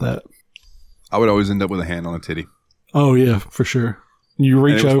comfortable about that. I would always end up with a hand on a titty. Oh yeah, for sure. You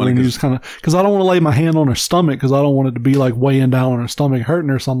reach over and you just kind of, because I don't want to lay my hand on her stomach because I don't want it to be like weighing down on her stomach, hurting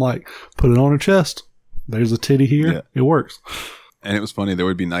her. So I'm like, put it on her chest. There's a titty here. Yeah. It works. And it was funny. There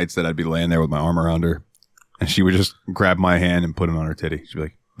would be nights that I'd be laying there with my arm around her, and she would just grab my hand and put it on her titty. She'd be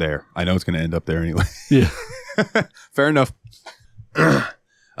like, "There, I know it's going to end up there anyway." Yeah. Fair enough.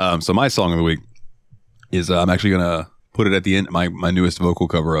 So my song of the week is I'm actually going to put it at the end, my newest vocal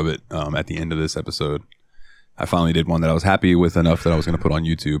cover of it at the end of this episode. I finally did one that I was happy with enough that I was going to put on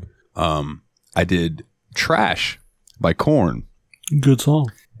YouTube. I did Trash by Korn. Good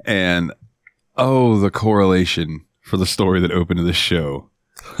song. And the correlation for the story that opened to this show.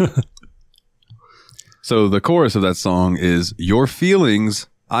 So the chorus of that song is, "Your feelings,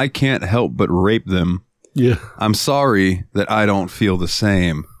 I can't help but rape them. Yeah. I'm sorry that I don't feel the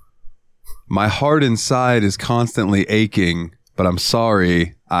same. My heart inside is constantly aching, but I'm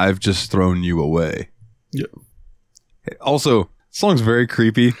sorry I've just thrown you away." Yeah. Also, Song's very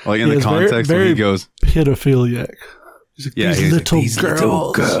creepy. Like in the context very, when he goes pedophiliac. These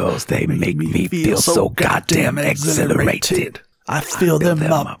little girls, they make me feel so goddamn exhilarated. I feel them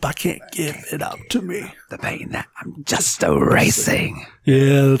up. I can't give it up to me. The pain that I'm just erasing.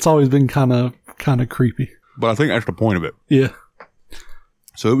 Yeah, it's always been kind of creepy. But I think that's the point of it. Yeah.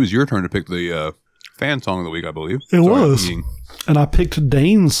 So it was your turn to pick the fan song of the week, I believe. It was. And I picked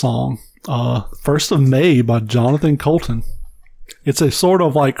Dane's song, 1st of May by Jonathan Colton. It's a sort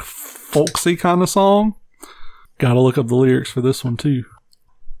of like folksy kind of song. Got to look up the lyrics for this one too.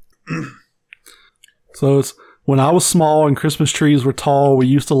 So it's, when I was small and Christmas trees were tall, we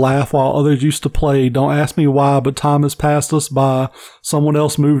used to laugh while others used to play. Don't ask me why, but time has passed us by. Someone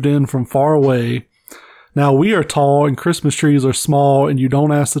else moved in from far away. Now we are tall and Christmas trees are small, and you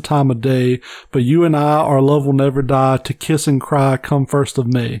don't ask the time of day, but you and I, our love will never die. To kiss and cry come 1st of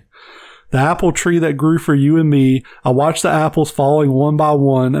May. The apple tree that grew for you and me, I watched the apples falling one by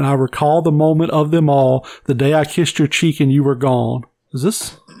one, and I recall the moment of them all, the day I kissed your cheek and you were gone. Is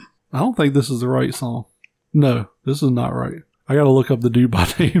this? I don't think this is the right song. No, this is not right. I gotta look up the dude by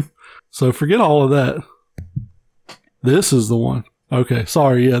name. So forget all of that. This is the one. Okay,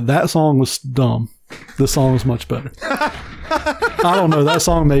 sorry, yeah, that song was dumb. This song is much better. I don't know, that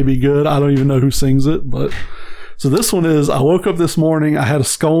song may be good. I don't even know who sings it, but... So this one is, I woke up this morning, I had a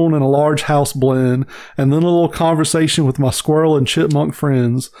scone and a large house blend, and then a little conversation with my squirrel and chipmunk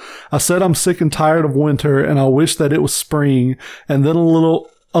friends. I said I'm sick and tired of winter, and I wish that it was spring, and then a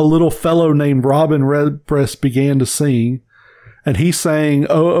little fellow named Robin Redbreast began to sing. And he sang,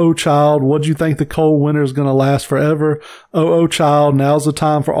 "Oh, oh, child, what'd you think the cold winter is going to last forever? Oh, oh, child, now's the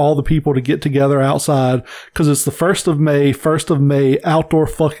time for all the people to get together outside, because it's the 1st of May. 1st of May, outdoor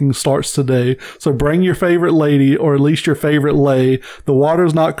fucking starts today. So bring your favorite lady, or at least your favorite lay. The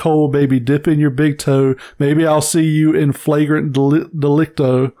water's not cold, baby. Dip in your big toe. Maybe I'll see you in flagrant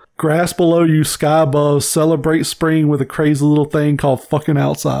delicto. Grass below you, sky above. Celebrate spring with a crazy little thing called fucking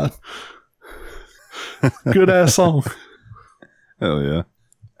outside." Good ass song. Hell yeah.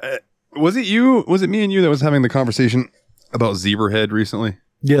 Was it me and you that was having the conversation about Zebrahead recently?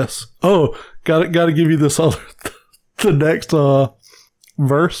 Yes. Oh, got to give you this other, the next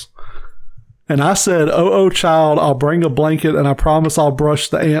verse. And I said, "Oh, oh, child, I'll bring a blanket and I promise I'll brush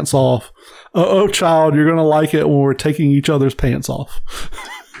the ants off. Oh, oh, child, you're going to like it when we're taking each other's pants off."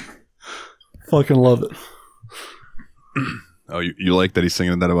 Fucking love it. Oh, you like that he's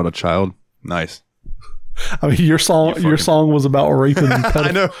singing that about a child? Nice. I mean, your song was about raping.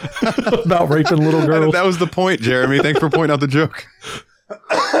 I know. About raping little girls. That was the point, Jeremy. Thanks for pointing out the joke.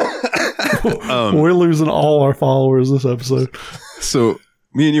 We're losing all our followers this episode. So,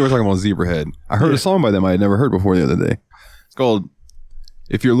 me and you were talking about Zebrahead. I heard a song by them I had never heard before the other day. It's called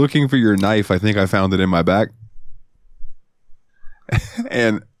 "If You're Looking for Your Knife, I Think I Found It in My Back."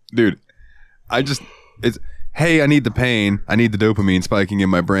 And, dude, it's... Hey, I need the pain. I need the dopamine spiking in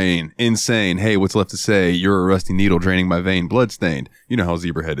my brain. Insane. Hey, what's left to say? You're a rusty needle draining my vein. Bloodstained. You know how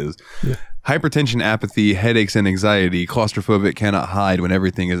Zebrahead is. Yeah. Hypertension, apathy, headaches, and anxiety. Claustrophobic, cannot hide when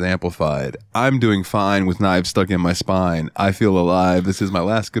everything is amplified. I'm doing fine with knives stuck in my spine. I feel alive. This is my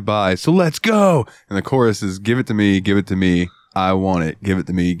last goodbye. So let's go. And the chorus is, give it to me, give it to me. I want it. Give it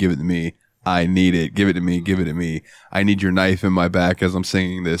to me, give it to me. I need it. Give it to me, give it to me. I need your knife in my back as I'm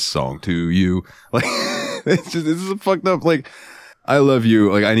singing this song to you. Like... This is a fucked up, like, I love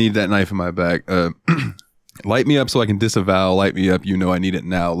you, like, I need that knife in my back. Light me up so I can disavow. Light me up, you know I need it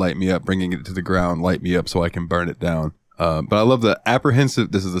now. Light me up, bringing it to the ground. Light me up so I can burn it down. But I love the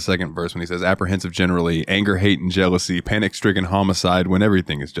apprehensive, this is the second verse when he says, apprehensive generally, anger, hate, and jealousy, panic-stricken homicide when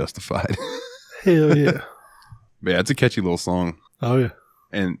everything is justified. Hell yeah. But yeah, it's a catchy little song. Oh yeah.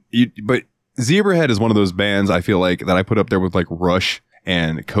 But Zebrahead is one of those bands I feel like that I put up there with like Rush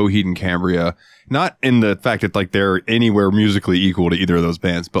and Coheed and Cambria, not in the fact that like they're anywhere musically equal to either of those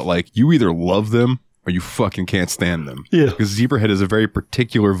bands, but like you either love them or you fucking can't stand them. Yeah. Because Zebrahead is a very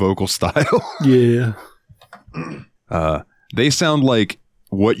particular vocal style. Yeah. They sound like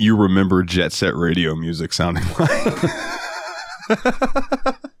what you remember Jet Set Radio music sounding like.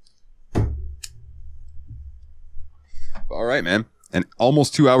 All right, man. And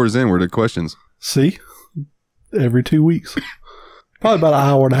almost 2 hours in, we're to questions. See? Every 2 weeks. Probably about an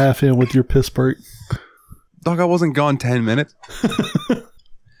hour and a half in with your piss break. Dog, I wasn't gone 10 minutes.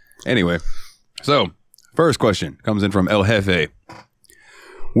 Anyway, so first question comes in from El Jefe.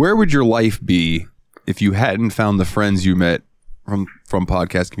 Where would your life be if you hadn't found the friends you met from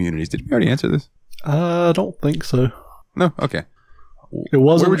podcast communities? Did we already answer this? I don't think so. No? Okay. It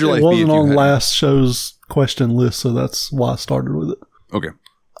wasn't, Where would your life it wasn't be if you on hadn't? last show's question list, so that's why I started with it. Okay.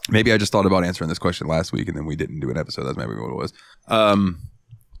 Maybe I just thought about answering this question last week and then we didn't do an episode. That's maybe what it was.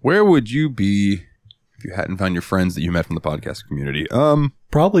 Where would you be if you hadn't found your friends that you met from the podcast community?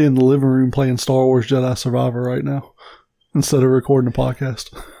 Probably in the living room playing Star Wars Jedi Survivor right now instead of recording a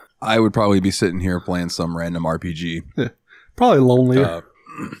podcast. I would probably be sitting here playing some random RPG. Yeah. Probably lonelier.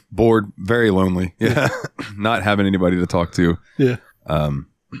 Bored, very lonely. Yeah. Not having anybody to talk to. Yeah.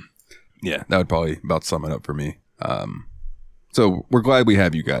 Yeah, that would probably about sum it up for me. So we're glad we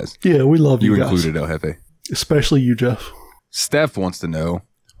have you guys. Yeah, we love you guys. You included, El Jefe. Especially you, Jeff. Steph wants to know,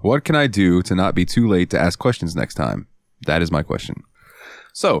 what can I do to not be too late to ask questions next time? That is my question.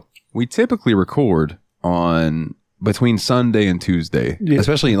 So we typically record on between Sunday and Tuesday,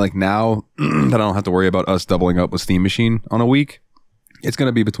 especially like now that I don't have to worry about us doubling up with Steam Machine on a week. It's going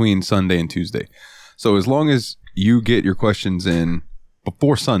to be between Sunday and Tuesday. So as long as you get your questions in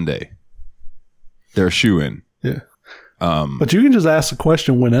before Sunday, they're a shoe-in. Yeah. But you can just ask a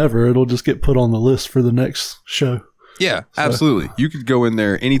question whenever. It'll just get put on the list for the next show. Yeah, absolutely. You could go in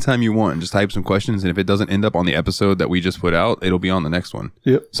there anytime you want and just type some questions. And if it doesn't end up on the episode that we just put out, it'll be on the next one.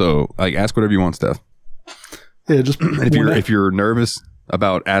 Yep. So like ask whatever you want, Steph. Yeah, just and if you're nervous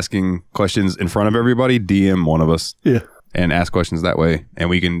about asking questions in front of everybody, DM one of us. Yeah. And ask questions that way. And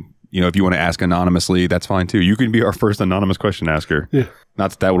we can, if you want to ask anonymously, that's fine too. You can be our first anonymous question asker. Yeah.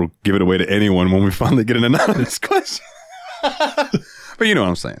 Not that will give it away to anyone when we finally get an anonymous question. But you know what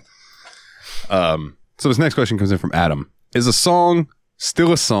I'm saying. So this next question comes in from Adam. Is a song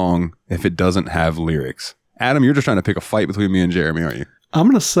still a song if it doesn't have lyrics? Adam, you're just trying to pick a fight between me and Jeremy, aren't you? I'm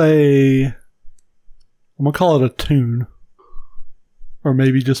going to call it a tune. Or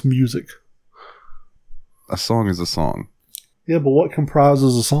maybe just music. A song is a song. Yeah, but what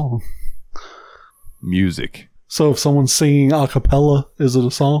comprises a song? Music. So if someone's singing a cappella, is it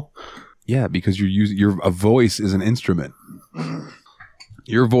a song? Yeah, because a voice is an instrument.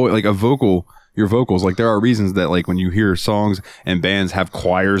 Your voice, like your vocals, like there are reasons that like when you hear songs and bands have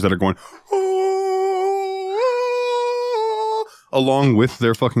choirs that are going along with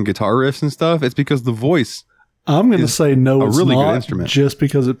their fucking guitar riffs and stuff, it's because the voice. I'm going to say no, it's really not, good instrument. Just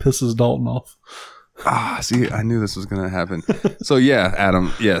because it pisses Dalton off. See, I knew this was going to happen. So yeah,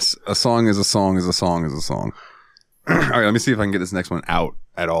 Adam, yes, a song is a song is a song is a song. All right, let me see if I can get this next one out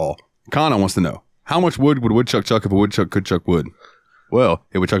at all. Kana wants to know, how much wood would a woodchuck chuck if a woodchuck could chuck wood? Well,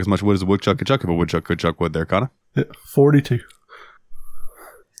 it would chuck as much wood as a woodchuck could chuck if a woodchuck could chuck wood there, Kana. Yeah, 42.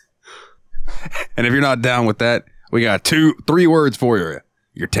 And if you're not down with that, we got 3 words for you.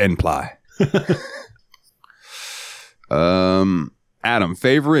 You're 10 ply. Adam,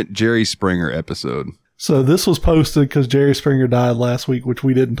 favorite Jerry Springer episode? So this was posted because Jerry Springer died last week, which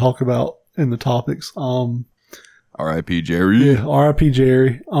we didn't talk about in the topics. R.I.P. Jerry. Yeah, R.I.P.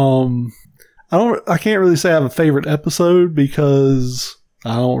 Jerry. I can't really say I have a favorite episode because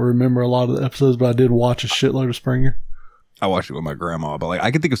I don't remember a lot of the episodes, but I did watch a shitload of Springer. I watched it with my grandma, but like I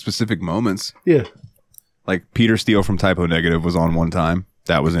can think of specific moments. Yeah. Like Peter Steele from Typo Negative was on one time.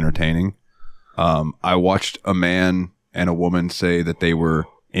 That was entertaining. I watched a man and a woman say that they were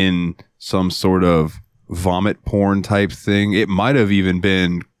in some sort of vomit porn type thing. It might have even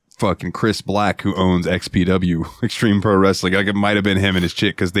been fucking Chris Black, who owns XPW, Extreme Pro Wrestling. Like it might have been him and his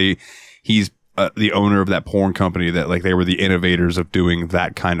chick, because he's the owner of that porn company that like they were the innovators of doing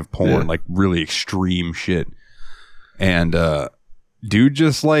that kind of porn, like really extreme shit. And dude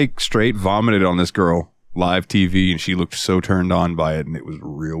just like straight vomited on this girl live TV, and she looked so turned on by it, and it was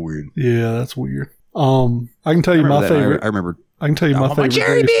real weird. Yeah, that's weird. I can tell you my favorite. I remember. I can tell you my favorite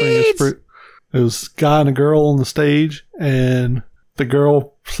Jerry Springer. It was a guy and a girl on the stage, and the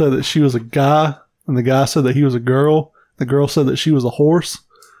girl said that she was a guy, and the guy said that he was a girl. The girl said that she was a horse,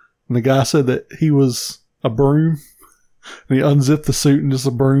 and the guy said that he was a broom. And he unzipped the suit, and just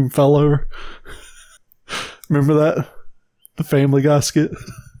a broom fell over. Remember that? The Family Guy skit?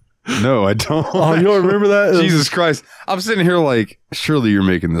 No, I don't. Oh, you don't remember that? Jesus Christ. I'm sitting here like, surely you're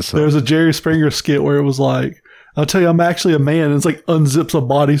making this up. There was a Jerry Springer skit where it was like, I'll tell you, I'm actually a man. And it's like unzips a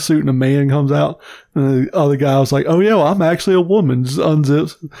bodysuit and a man comes out. And the other guy was like, oh, yeah, well, I'm actually a woman. Just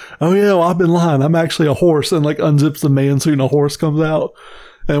unzips. Oh, yeah, well, I've been lying. I'm actually a horse. And like unzips the man suit and a horse comes out.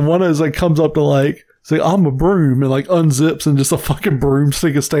 And one of us like comes up to like, say, I'm a broom, and like unzips, and just a fucking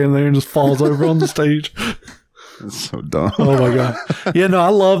broomstick is standing there and just falls over on the stage. That's so dumb. Oh my God. Yeah, no, I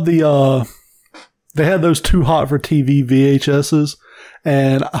love they had those Too Hot for TV VHSs,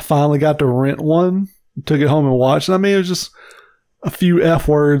 and I finally got to rent one, took it home and watched. And I mean, it was just a few F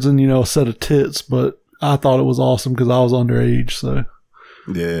words and, a set of tits, but I thought it was awesome because I was underage. So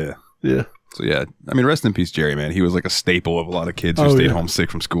yeah. So yeah, I mean, rest in peace, Jerry, man. He was like a staple of a lot of kids who stayed home sick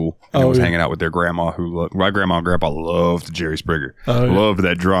from school and was hanging out with their grandma. My grandma and grandpa loved Jerry Springer. Loved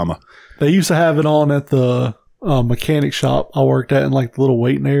that drama. They used to have it on at the mechanic shop I worked at in like the little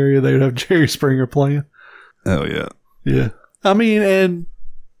waiting area. They would have Jerry Springer playing. Oh yeah, yeah. I mean, and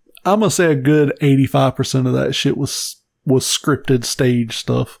I'm gonna say a good 85% of that shit was scripted stage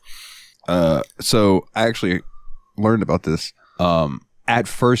stuff. So I actually learned about this. At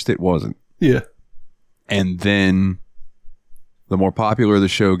first, it wasn't. Yeah. And then the more popular the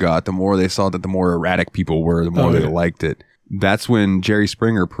show got, the more they saw that the more erratic people were, the more they liked it. That's when Jerry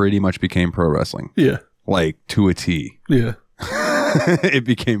Springer pretty much became pro wrestling. Yeah. Like, to a T. Yeah. It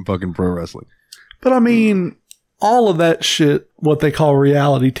became fucking pro wrestling. But I mean, all of that shit, what they call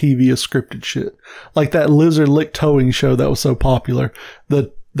reality TV, is scripted shit. Like that Lizard Lick towing show that was so popular.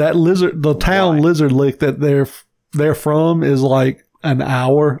 The town Lizard Lick that they're from is like an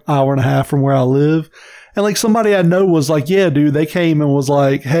hour and a half from where I live. And like somebody I know was like, yeah, dude, they came and was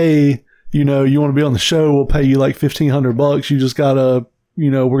like, hey, you want to be on the show? We'll pay you like $1,500. You just gotta,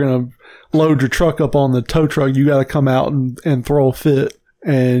 we're going to load your truck up on the tow truck. You got to come out and throw a fit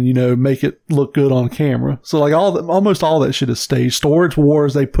and, make it look good on camera. So like almost all that shit is staged. Storage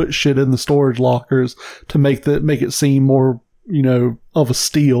Wars, they put shit in the storage lockers to make it seem more, of a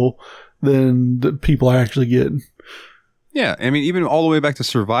steal than the people are actually getting. Yeah, I mean, even all the way back to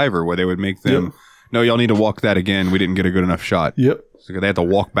Survivor, where they would make them, no, y'all need to walk that again. We didn't get a good enough shot. Yep. So they had to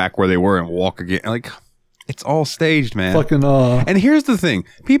walk back where they were and walk again. Like, it's all staged, man. Fucking, And here's the thing.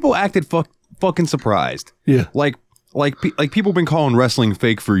 People acted fucking surprised. Yeah. Like people been calling wrestling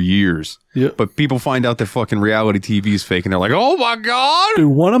fake for years. Yep. But people find out that fucking reality TV is fake and they're like, oh my God. Dude,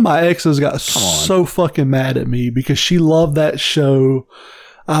 one of my exes got so fucking mad at me because she loved that show.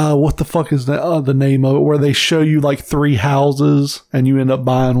 What the fuck is the name of it? Where they show you like 3 houses and they end up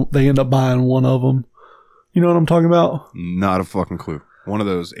buying one of them. You know what I'm talking about? Not a fucking clue. One of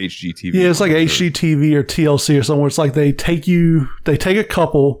those HGTV. Yeah, it's like HGTV or TLC or somewhere. It's like they take a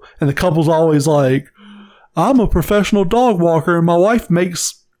couple and the couple's always like, I'm a professional dog walker and my wife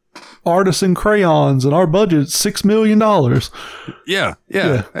makes artisan crayons and our budget's $6 million. Yeah.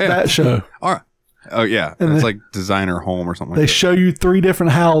 That show. Oh yeah, and it's like designer home or something. They show you 3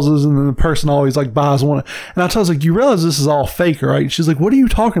 different houses, and then the person always like buys one. And I was like, "You realize this is all fake, right?" And she's like, "What are you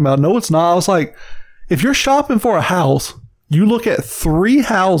talking about?" No, it's not. I was like, "If you're shopping for a house, you look at 3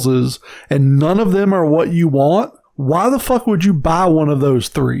 houses, and none of them are what you want. Why the fuck would you buy one of those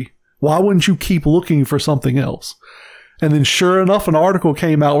 3? Why wouldn't you keep looking for something else?" And then, sure enough, an article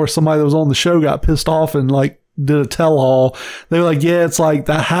came out where somebody that was on the show got pissed off and like did a tell-all. They were like, yeah, it's like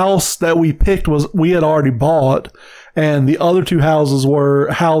the house that we picked we had already bought, and the other 2 houses were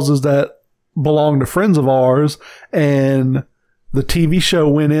houses that belonged to friends of ours, and the TV show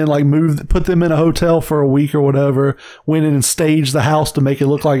went in, like put them in a hotel for a week or whatever, went in and staged the house to make it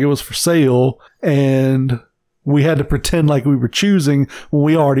look like it was for sale, and we had to pretend like we were choosing when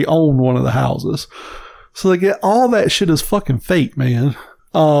we already owned one of the houses. So like, all that shit is fucking fake, man.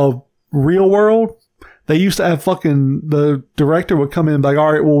 Real World, they used to have the director would come in and be like,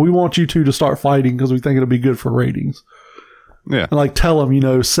 all right, well, we want you 2 to start fighting because we think it'll be good for ratings. Yeah. And like tell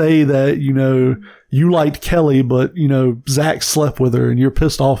them, say that, you liked Kelly, but, Zach slept with her and you're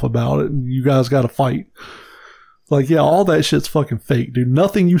pissed off about it and you guys got to fight. Like, yeah, all that shit's fucking fake, dude.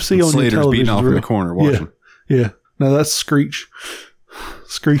 Nothing you see on Slater's your television beating off in the corner watching. Yeah. No, that's Screech.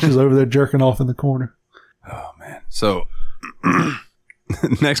 Screech is over there jerking off in the corner. Oh, man. So,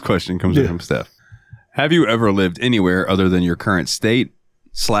 next question comes in from Steph. Have you ever lived anywhere other than your current state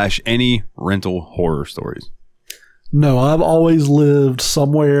 / any rental horror stories? No, I've always lived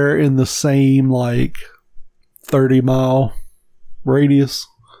somewhere in the same 30-mile radius,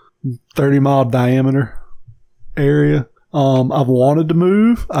 30-mile diameter area. I've wanted to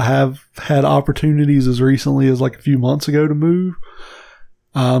move. I have had opportunities as recently as a few months ago to move.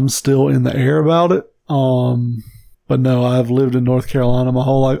 I'm still in the air about it. But no, I've lived in North Carolina my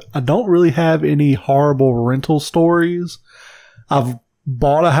whole life. I don't really have any horrible rental stories. I've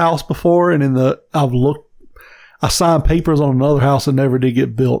bought a house before and I signed papers on another house that never did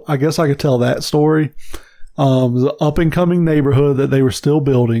get built. I guess I could tell that story. It was an up and coming neighborhood that they were still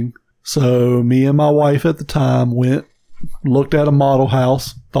building. So me and my wife at the time went, looked at a model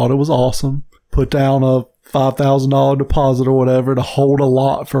house, thought it was awesome, put down a $5,000 deposit or whatever to hold a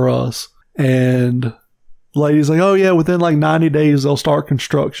lot for us. And lady's like, oh yeah, within 90 days they'll start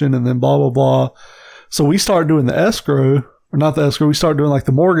construction and then blah, blah, blah. So we started doing the escrow, or not the escrow, we started doing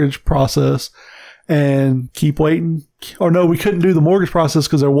the mortgage process and keep waiting. Or no, we couldn't do the mortgage process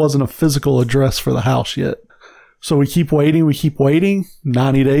because there wasn't a physical address for the house yet. So we keep waiting.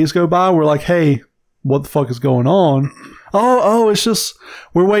 90 days go by. We're like, hey, what the fuck is going on? Oh, it's just,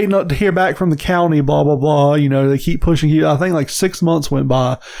 we're waiting up to hear back from the county, blah, blah, blah. You know, they keep pushing. I think like 6 months went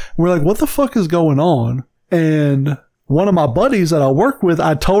by. We're like, what the fuck is going on? And one of my buddies that I work with,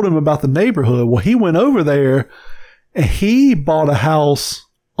 I told him about the neighborhood. Well, he went over there and he bought a house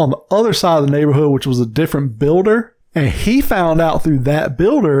on the other side of the neighborhood, which was a different builder. And he found out through that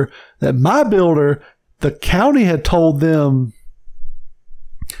builder that my builder, the county had told them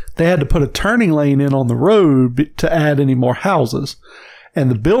they had to put a turning lane in on the road to add any more houses. And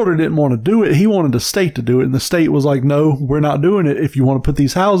the builder didn't want to do it. He wanted the state to do it. And the state was like, no, we're not doing it. If you want to put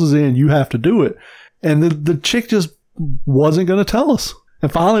these houses in, you have to do it. And the chick just wasn't going to tell us.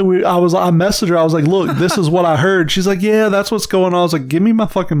 And finally, I messaged her. I was like, look, this is what I heard. She's like, yeah, that's what's going on. I was like, give me my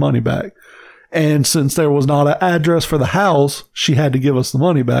fucking money back. And since there was not an address for the house, she had to give us the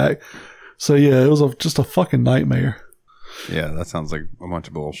money back. So, yeah, it was just a fucking nightmare. Yeah, that sounds like a bunch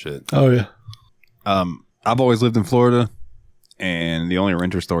of bullshit. Oh, yeah. I've always lived in Florida, and the only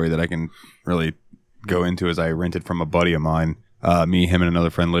renter story that I can really go into is I rented from a buddy of mine. Me, him, and another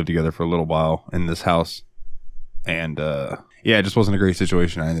friend lived together for a little while in this house. And, yeah, it just wasn't a great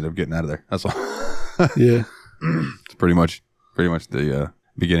situation. I ended up getting out of there. That's all. Yeah. It's pretty much the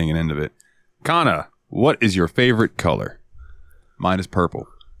beginning and end of it. Kana, what is your favorite color? Mine is purple.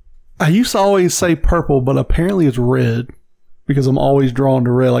 I used to always say purple, but apparently it's red because I'm always drawn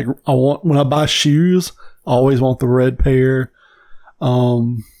to red. Like when I buy shoes, I always want the red pair.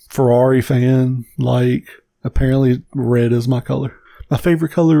 Ferrari fan, like apparently red is my color. My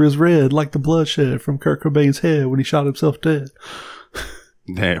favorite color is red, like the bloodshed from Kurt Cobain's head when he shot himself dead.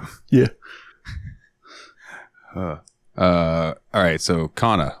 Damn. Yeah. All right. So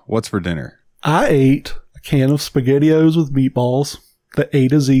Kana, what's for dinner? I ate a can of SpaghettiOs with meatballs, the A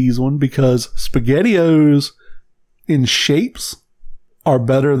to Z's one, because SpaghettiOs in shapes are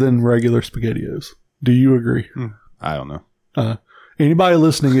better than regular SpaghettiOs. Do you agree? I don't know. Anybody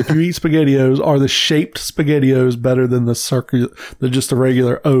listening, if you eat SpaghettiOs, are the shaped SpaghettiOs better than just the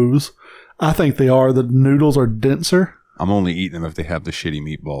regular O's? I think they are. The noodles are denser. I'm only eating them if they have the shitty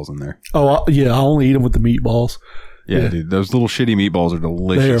meatballs in there. Oh, yeah, I only eat them with the meatballs. Yeah, dude, those little shitty meatballs are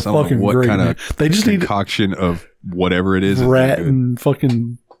delicious. They are fucking great. What kind of they just concoction of whatever it is? Rat and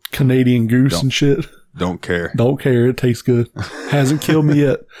fucking Canadian goose and shit. Don't care. Don't care. It tastes good. Hasn't killed me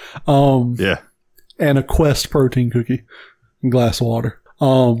yet. Yeah. And a Quest protein cookie and glass of water.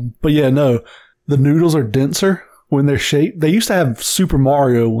 But yeah, no, the noodles are denser when they're shaped. They used to have Super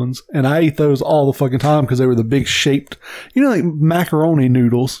Mario ones, and I ate those all the fucking time because they were the big shaped, like macaroni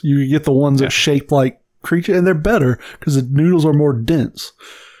noodles. You get the ones that shape like creature, and they're better because the noodles are more dense.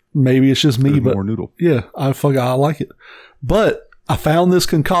 Maybe it's just me, but more noodle. Yeah, I like it. But I found this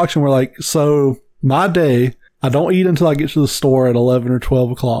concoction where so my day, I don't eat until I get to the store at 11 or 12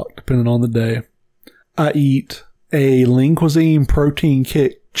 o'clock, depending on the day. I eat a Lean Cuisine protein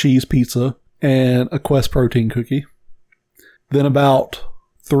kick cheese pizza and a Quest protein cookie. Then about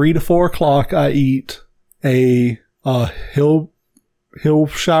 3 to 4 o'clock, I eat a Hillshire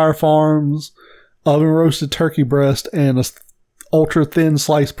Farms oven roasted turkey breast and a ultra thin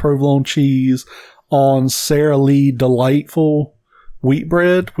sliced provolone cheese on Sara Lee Delightful wheat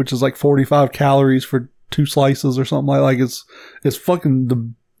bread, which is like 45 calories for 2 slices or something like that. It's fucking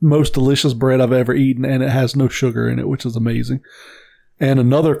the most delicious bread I've ever eaten, and it has no sugar in it, which is amazing. And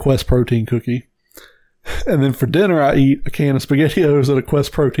another Quest protein cookie. And then for dinner, I eat a can of SpaghettiOs and a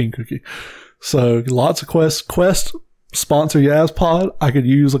Quest protein cookie. So lots of Quest. Quest sponsor YazPod. I could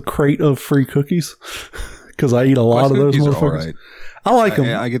use a crate of free cookies because I eat a lot of those motherfuckers. Right. I like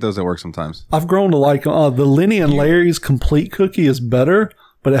them. I get those at work sometimes. I've grown to like them. The Lenny and Larry's complete cookie is better,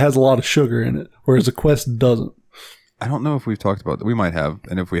 but it has a lot of sugar in it, whereas the Quest doesn't. I don't know if we've talked about that. We might have,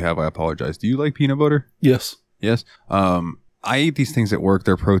 and if we have, I apologize. Do you like peanut butter? Yes. Yes. I eat these things at work.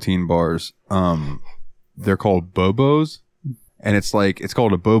 They're protein bars. They're called Bobos, and it's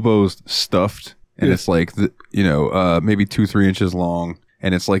called a Bobo's stuffed, and it's like maybe 2-3 inches long,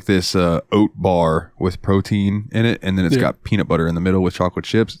 and it's like this oat bar with protein in it, and then it's got peanut butter in the middle with chocolate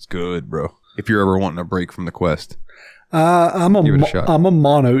chips. It's good, bro. If you're ever wanting a break from the Quest, I'm a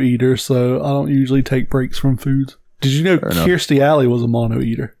mono eater, so I don't usually take breaks from foods. Did you know Kirstie Alley was a mono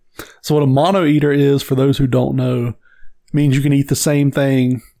eater? So what a mono eater is, for those who don't know, means you can eat the same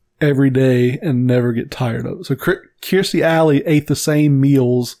thing every day and never get tired of it. So Kirstie Alley ate the same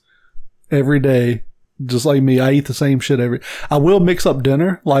meals every day, just like me. I eat the same shit I will mix up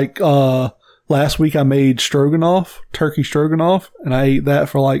dinner. Like last week I made turkey stroganoff, and I ate that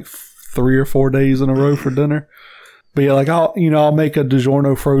for like 3 or 4 days in a row for dinner. But yeah, like I'll make a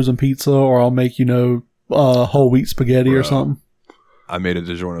DiGiorno frozen pizza, or I'll make, whole wheat spaghetti or something. I made a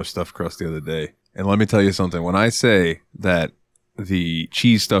DiGiorno stuffed crust the other day. And let me tell you something. When I say that the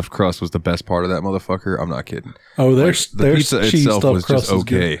cheese stuffed crust was the best part of that motherfucker, I'm not kidding. Oh, the pizza itself was just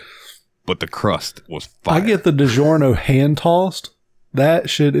okay. But the crust was fire. I get the DiGiorno hand tossed. That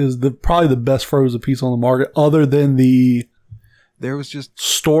shit is probably the best frozen pizza on the market, other than there was just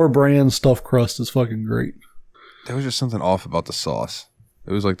store brand stuffed crust is fucking great. There was just something off about the sauce.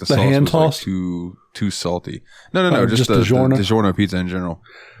 It was like the sauce hand was toss? Like too salty. No, just the DiGiorno pizza in general.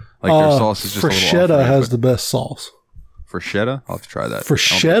 Like their sauce is just Freschetta has the best sauce. Freschetta? I'll have to try that.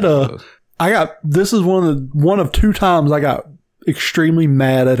 Freschetta, this is one of 2 times I got extremely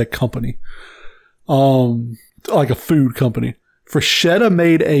mad at a company. Like a food company. Freschetta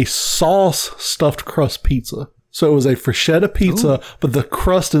made a sauce stuffed crust pizza. So it was a Freschetta pizza, but the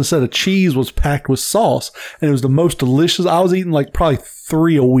crust instead of cheese was packed with sauce. And it was the most delicious. I was eating like probably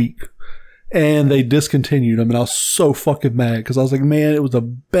 3 a week. And they discontinued them. And I was so fucking mad because I was like, man, it was the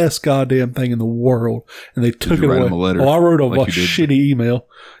best goddamn thing in the world. And they took it away. I wrote a shitty email.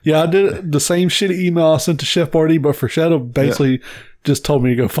 Yeah, I did the same shitty email I sent to Chef Boyardee, but Freschetta basically just told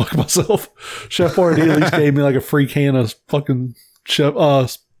me to go fuck myself. Chef Boyardee at least gave me like a free can of fucking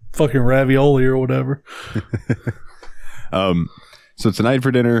fucking ravioli or whatever. So tonight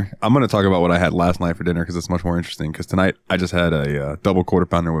for dinner, I'm going to talk about what I had last night for dinner because it's much more interesting. Because tonight I just had a double quarter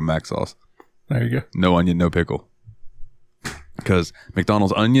pounder with mac sauce. There you go. No onion, no pickle. Because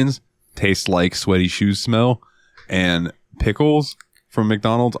McDonald's onions taste like sweaty shoes smell, and pickles from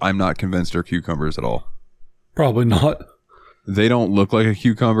McDonald's, I'm not convinced are cucumbers at all. Probably not. They don't look like a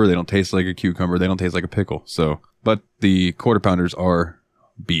cucumber. They don't taste like a cucumber. They don't taste like a pickle. So, but the quarter pounders are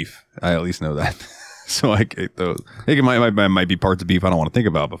beef. I at least know that. So I ate those. It might be parts of beef I don't want to think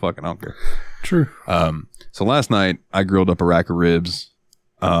about, but fucking I don't care. True. So last night I grilled up a rack of ribs.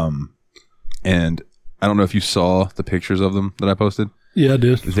 And I don't know if you saw the pictures of them that I posted. Yeah, I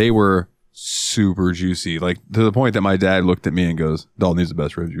did. They were super juicy, like to the point that my dad looked at me and goes, "Dalton, these are the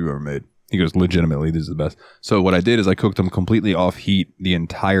best ribs you've ever made." He goes, "Legitimately, these are the best." So what I did is I cooked them completely off heat the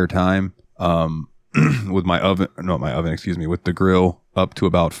entire time, with with the grill up to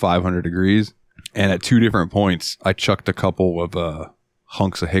about 500 degrees. And at 2 different points, I chucked a couple of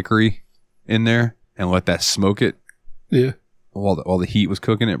hunks of hickory in there and let that smoke it. Yeah. While the heat was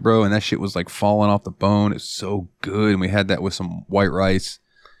cooking it, bro, and that shit was like falling off the bone. It's so good. And we had that with some white rice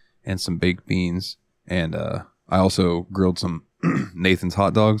and some baked beans. And I also grilled some Nathan's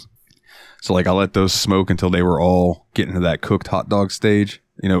hot dogs. So like I let those smoke until they were all getting to that cooked hot dog stage.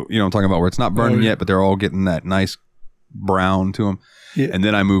 You know what I'm talking about, where it's not burning yet, but they're all getting that nice brown to them. Yeah. And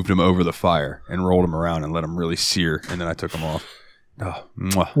then I moved them over the fire and rolled them around and let them really sear. And then I took them off. Oh,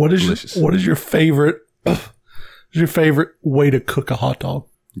 mwah, what is your favorite? What's your favorite way to cook a hot dog?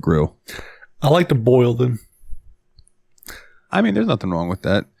 Grill. I like to boil them. I mean, there's nothing wrong with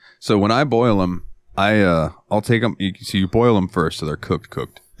that. So when I boil them, I'll take them. You boil them first, so they're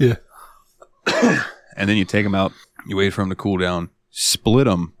cooked. Yeah. And then you take them out. You wait for them to cool down. Split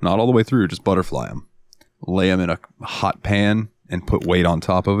them, not all the way through, just butterfly them. Lay them in a hot pan and put weight on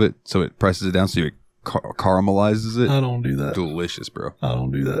top of it, so it presses it down, so it caramelizes it. I don't do that. Delicious, bro. I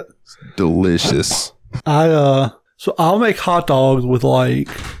don't do that. It's delicious. So I'll make hot dogs with like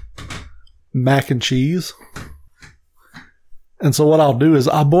mac and cheese. And so what I'll do is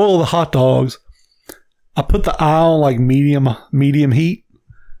I boil the hot dogs. I put the eye on like medium heat,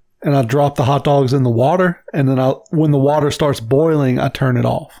 and I drop the hot dogs in the water. And then when the water starts boiling, I turn it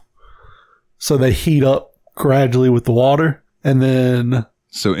off. So they heat up gradually with the water. And then...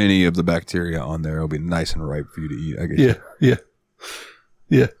 So any of the bacteria on there will be nice and ripe for you to eat, I guess.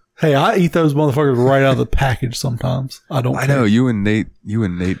 Yeah. Hey, I eat those motherfuckers right out of the package sometimes. I don't care. I know, you and Nate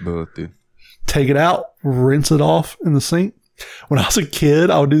both, dude. Take it out, rinse it off in the sink. When I was a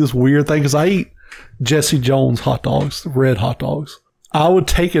kid, I would do this weird thing because I eat Jesse Jones hot dogs, red hot dogs. I would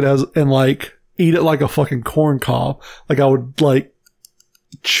take it and eat it like a fucking corn cob. Like I would like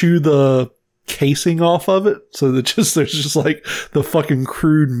chew the casing off of it so that there's just like the fucking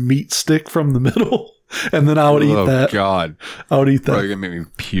crude meat stick from the middle. And then I would eat that. Oh, God. I would eat that. Bro, you're going to make me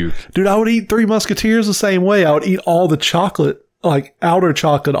puke. Dude, I would eat Three Musketeers the same way. I would eat all the chocolate, like outer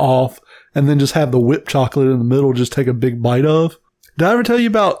chocolate off, and then just have the whipped chocolate in the middle, just take a big bite of. Did I ever tell you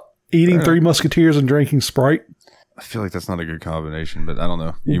about eating Three Musketeers and drinking Sprite? I feel like that's not a good combination, but I don't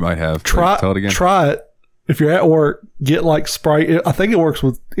know. You might have. Tell it again. Try it. If you're at work, get like Sprite. I think it works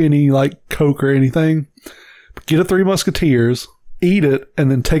with any like Coke or anything. Get a Three Musketeers. Eat it,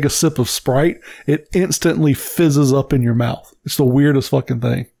 and then take a sip of Sprite. It instantly fizzes up in your mouth. It's the weirdest fucking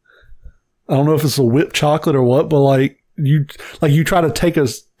thing. I don't know if it's a whipped chocolate or what, but you try to take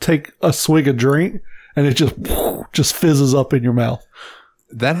a swig of drink, and it just fizzes up in your mouth.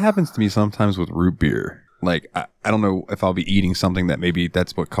 That happens to me sometimes with root beer. Like, I don't know if I'll be eating something that maybe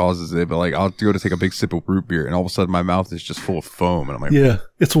that's what causes it, but like I'll go to take a big sip of root beer and all of a sudden my mouth is just full of foam. And I'm like, yeah,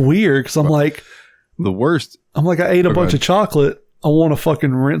 it's weird because I'm like, the worst. I'm like, I ate a bunch of chocolate. I want to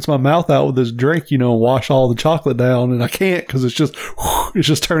fucking rinse my mouth out with this drink, and wash all the chocolate down. And I can't because it's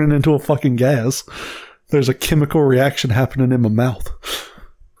just turning into a fucking gas. There's a chemical reaction happening in my mouth.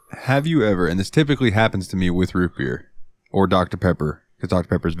 Have you ever, and this typically happens to me with root beer or Dr. Pepper, because Dr.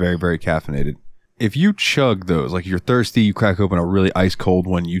 Pepper is very, very caffeinated. If you chug those, like you're thirsty, you crack open a really ice cold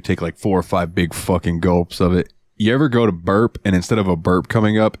one, you take like 4 or 5 big fucking gulps of it. You ever go to burp and instead of a burp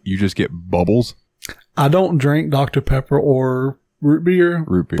coming up, you just get bubbles? I don't drink Dr. Pepper or root beer,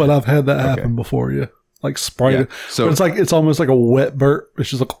 but I've had that happen before. Yeah, like Sprite. Yeah. So but it's almost like a wet burp.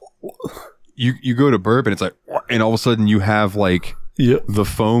 It's just like you go to burp and it's like, and all of a sudden you have like the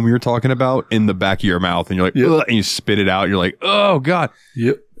foam you're talking about in the back of your mouth, and you're like, and you spit it out. You're like, oh god.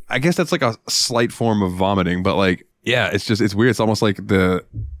 Yep. I guess that's like a slight form of vomiting, but like, yeah, it's weird. It's almost like the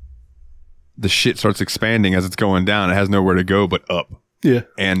shit starts expanding as it's going down. It has nowhere to go but up. Yeah.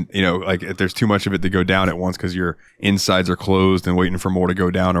 And, like if there's too much of it to go down at once because your insides are closed and waiting for more to go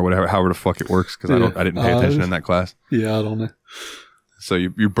down or whatever, however the fuck it works, because I didn't pay attention in that class. Yeah, I don't know. So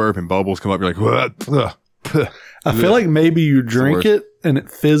you burp and bubbles come up. You're like, I feel like maybe you drink it and it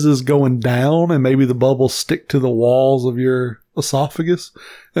fizzes going down and maybe the bubbles stick to the walls of your esophagus,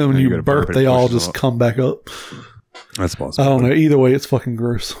 and when you burp they all just come back up. That's possible. I don't know. Either way, it's fucking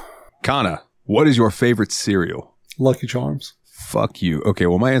gross. Kana, what is your favorite cereal? Lucky Charms. Fuck you. Okay,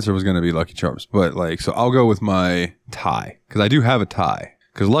 well my answer was going to be Lucky Charms, but like, so I'll go with my tie, because I do have a tie,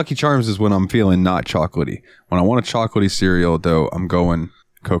 because Lucky Charms is when I'm feeling not chocolatey. When I want a chocolatey cereal though, I'm going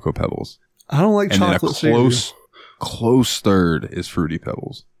Cocoa Pebbles. I don't like chocolate cereal. Close third is Fruity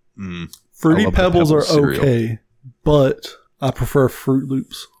Pebbles. Fruity Pebbles are cereal. Okay, but I prefer Fruit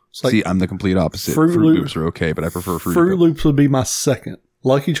Loops. Like, see, I'm the complete opposite. Fruit Loops are okay, but I prefer Fruit Loops would be my second.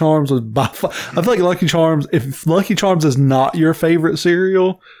 Lucky Charms was by far. I feel like Lucky Charms, if Lucky Charms is not your favorite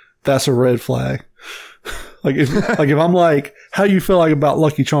cereal, that's a red flag. Like if I'm like, how you feel like about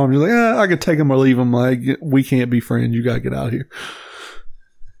Lucky Charms? You're like, I could take them or leave them. Like, we can't be friends. You got to get out of here.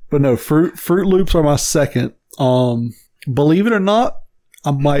 But no, Fruit Loops are my second. Believe it or not, I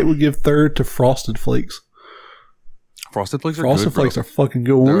would give third to Frosted Flakes. Frosted Flakes are Frosted good, Flakes are fucking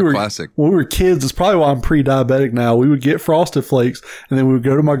good. They're a classic. When we were kids, it's probably why I'm pre-diabetic now. We would get Frosted Flakes, and then we would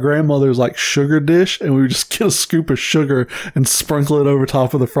go to my grandmother's like sugar dish, and we would just get a scoop of sugar and sprinkle it over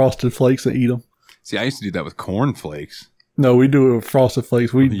top of the Frosted Flakes and eat them. See, I used to do that with Corn Flakes. No, we do it with Frosted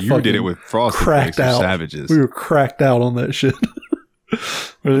Flakes. You did it with Frosted Flakes. You're savages. We were cracked out on that shit.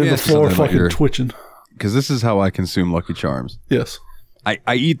 We're in the floor fucking twitching. Because this is how I consume Lucky Charms. Yes.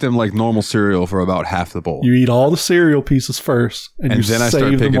 I eat them like normal cereal for about half the bowl. You eat all the cereal pieces first, and then I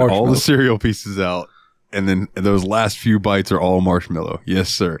start picking all the cereal pieces out, and then those last few bites are all marshmallow. Yes,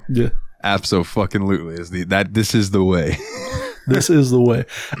 sir. Yeah, absolutely. This is the way. This is the way.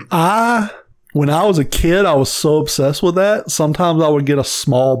 When I was a kid, I was so obsessed with that. Sometimes I would get a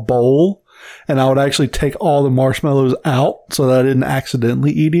small bowl, and I would actually take all the marshmallows out so that I didn't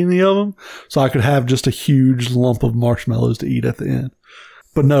accidentally eat any of them, so I could have just a huge lump of marshmallows to eat at the end.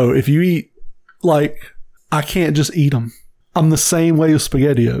 But no, if you eat, like, I can't just eat them. I'm the same way with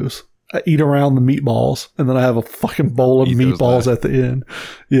SpaghettiOs. I eat around the meatballs, and then I have a fucking bowl of meatballs at the end.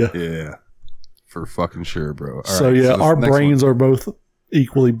 Yeah. Yeah. For fucking sure, bro. All so, right, our brains are both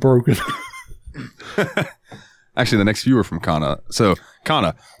equally broken. Actually, the next few are from Kana. So,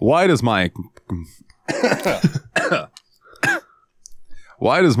 Kana, why does Molly,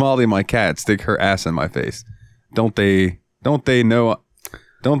 my cat, stick her ass in my face? Don't they know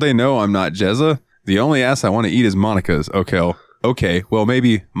I'm not Jezza? The only ass I want to eat is Monica's. Okay, well,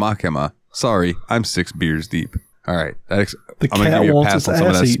 maybe Makema. Sorry, I'm 6 beers deep. All right. I'm going to give you a pass on some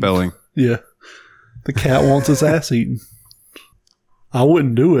of that spelling. Yeah. The cat wants its ass eaten. I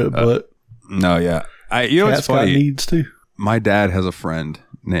wouldn't do it, but... No, yeah. You know what's funny? Got needs too. My dad has a friend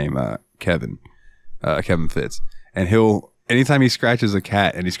named Kevin Fitz, and anytime he scratches a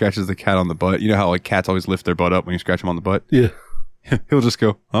cat and he scratches the cat on the butt, you know how like cats always lift their butt up when you scratch them on the butt? Yeah. He'll just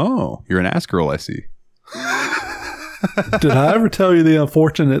go, "Oh, you're an ass girl, I see." Did I ever tell you the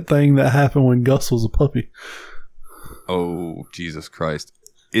unfortunate thing that happened when Gus was a puppy? Oh, Jesus Christ.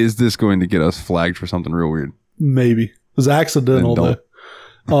 Is this going to get us flagged for something real weird? Maybe. It was accidental though.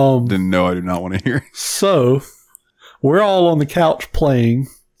 Then no, I do not want to hear. So, we're all on the couch playing.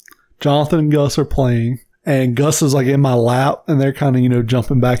 Jonathan and Gus are playing. And Gus is like in my lap. And they're kind of,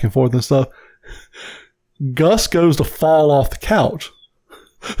 jumping back and forth and stuff. Gus goes to fall off the couch.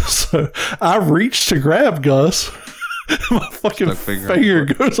 So I reached to grab Gus. My fucking finger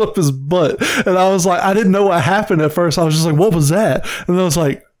goes up his butt. And I was like, I didn't know what happened at first. I was just like, what was that? And I was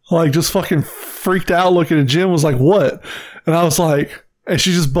like just fucking freaked out looking at Jim, was like, what? And I was like, and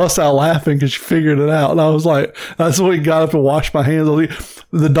she just bust out laughing because she figured it out. And I was like, that's when he got up and washed my hands.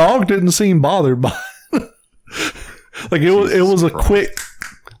 The dog didn't seem bothered by it. Like it was a quick,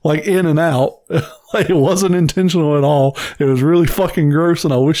 like, in and out. Like it wasn't intentional at all. It was really fucking gross,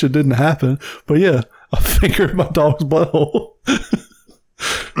 and I wish it didn't happen. But yeah, I fingered my dog's butthole.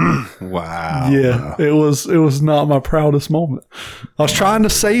 Wow. Yeah, it was not my proudest moment. I was trying to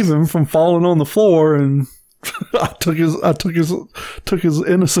save him from falling on the floor, and I took his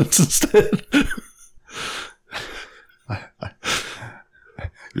innocence instead.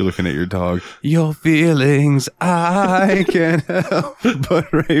 You're looking at your dog. Your feelings, I can't help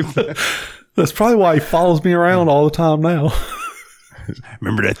but rape. That's probably why he follows me around all the time now.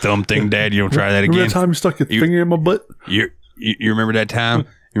 Remember that thumb thing, Dad? You don't try that again. Remember that time you stuck your finger in my butt? You remember that time?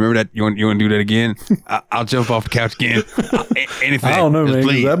 You remember that? You want to do that again? I'll jump off the couch again. Anything. I don't know, man.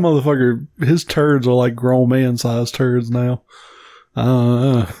 That motherfucker, his turds are like grown man sized turds now.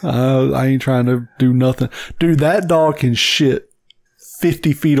 I ain't trying to do nothing. Dude, that dog can shit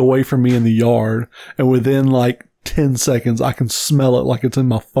 50 feet away from me in the yard, and within like 10 seconds, I can smell it like it's in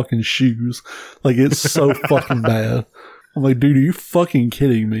my fucking shoes. Like, it's so fucking bad. I'm like, dude, are you fucking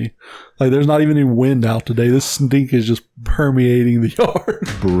kidding me? Like, there's not even any wind out today. This stink is just permeating the yard.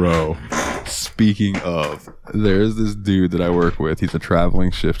 Bro, speaking of, there's this dude that I work with. He's a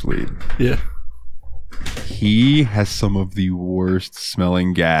traveling shift lead. Yeah. He has some of the worst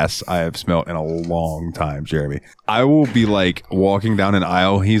smelling gas I have smelled in a long time, Jeremy. I will be like walking down an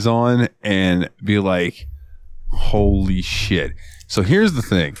aisle he's on and be like, holy shit. So here's the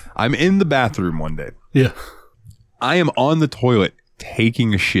thing. I'm in the bathroom one day. Yeah. I am on the toilet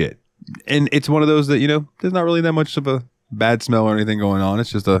taking a shit. And it's one of those that, there's not really that much of a bad smell or anything going on.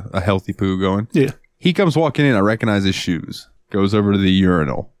 It's just a healthy poo going. Yeah. He comes walking in. I recognize his shoes. Goes over to the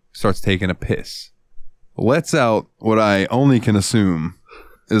urinal. Starts taking a piss. Lets out what I only can assume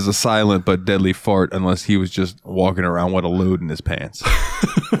is a silent but deadly fart, unless he was just walking around with a load in his pants.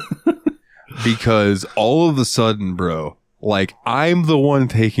 Because all of a sudden, bro, like, I'm the one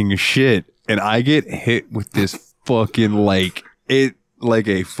taking a shit, and I get hit with this fucking, like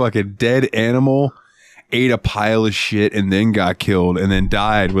a fucking dead animal ate a pile of shit and then got killed and then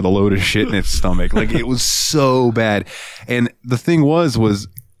died with a load of shit in its stomach. Like, it was so bad. And the thing was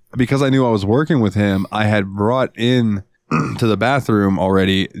because I knew I was working with him, I had brought in to the bathroom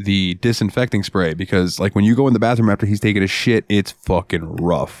already the disinfecting spray, because like when you go in the bathroom after he's taking a shit, it's fucking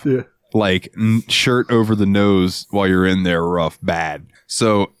rough. Yeah. Like shirt over the nose while you're in there, rough, bad.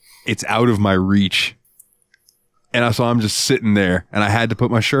 So it's out of my reach. And so I'm just sitting there, and I had to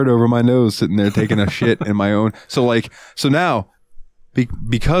put my shirt over my nose, sitting there taking a shit in my own. So now,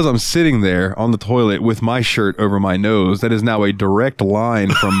 because I'm sitting there on the toilet with my shirt over my nose, that is now a direct line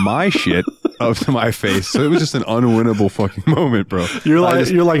from my shit up to my face. So it was just an unwinnable fucking moment, bro. You're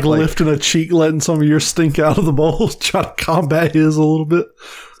like lifting a cheek, letting some of your stink out of the bowl, trying to combat his a little bit.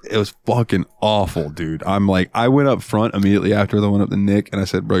 It was fucking awful, dude. I'm like, I went up front immediately after the one up to Nick, and I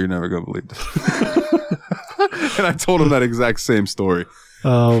said, bro, you're never going to believe this. And I told him that exact same story.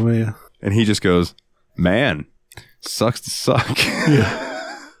 Oh, man. And he just goes, man, sucks to suck.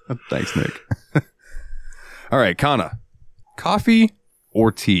 Yeah. Thanks, Nick. All right, Kana, coffee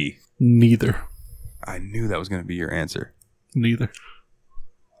or tea? Neither. I knew that was going to be your answer. Neither.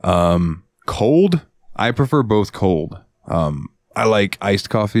 Cold? I prefer both cold. I like iced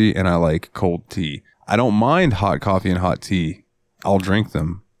coffee and I like cold tea. I don't mind hot coffee and hot tea. I'll drink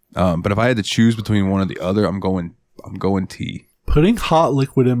them. But if I had to choose between one or the other, I'm going tea. Putting hot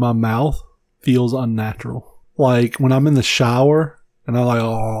liquid in my mouth feels unnatural. Like when I'm in the shower and I'm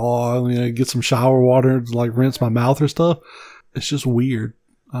like, get some shower water to like rinse my mouth or stuff. It's just weird.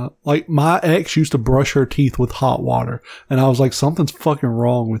 Like my ex used to brush her teeth with hot water, and I was like, something's fucking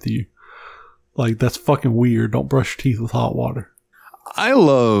wrong with you. Like, that's fucking weird. Don't brush your teeth with hot water. I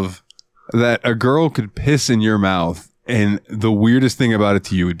love that a girl could piss in your mouth, and the weirdest thing about it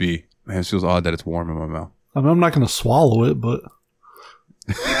to you would be, man, it feels odd that it's warm in my mouth. I mean, I'm not going to swallow it, but...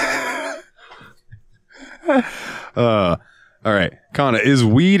 All right. Kana, is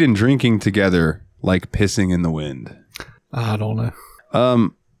weed and drinking together like pissing in the wind? I don't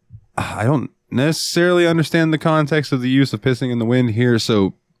know. I don't necessarily understand the context of the use of pissing in the wind here,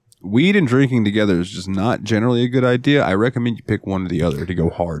 so weed and drinking together is just not generally a good idea. I recommend you pick one or the other to go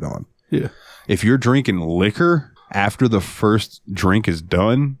hard on. Yeah. If you're drinking liquor after the first drink is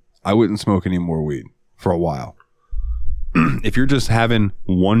done, I wouldn't smoke any more weed for a while. if you're just having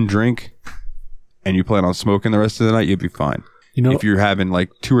one drink and you plan on smoking the rest of the night, you'd be fine. You know, if you're having like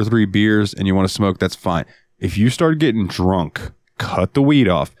 2 or 3 beers and you want to smoke, that's fine. If you start getting drunk, cut the weed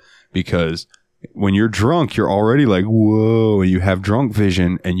off, because when you're drunk, you're already like, whoa, and you have drunk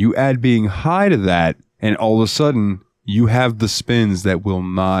vision, and you add being high to that, and all of a sudden you have the spins that will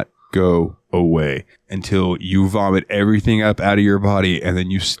not go away until you vomit everything up out of your body, and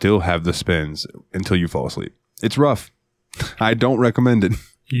then you still have the spins until you fall asleep. It's rough. I don't recommend it.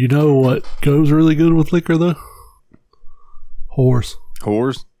 You know what goes really good with liquor, though? Whores.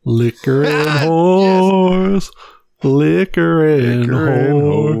 Liquor and whores. Yes. Liquor and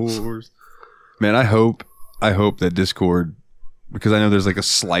whores. Man, I hope that Discord, because I know there's like a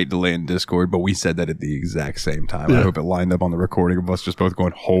slight delay in Discord, but we said that at the exact same time. Yeah. I hope it lined up on the recording of us just both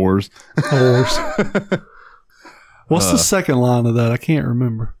going whores. What's the second line of that? I can't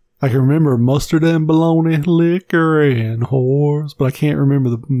remember. I can remember mustard and bologna, liquor and whores, but I can't remember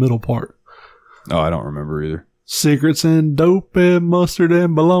the middle part. Oh, I don't remember either. Cigarettes and dope and mustard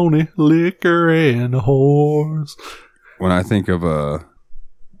and bologna, liquor and whores. When I think of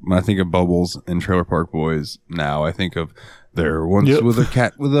Bubbles and Trailer Park Boys now, I think of there once was a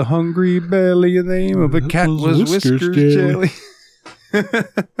cat with a hungry belly, and the name of a cat was Whiskers Jelly.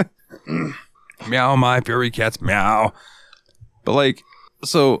 Meow, my furry cats, meow. But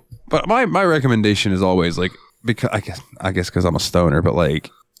my recommendation is always like, because I guess because I'm a stoner, but like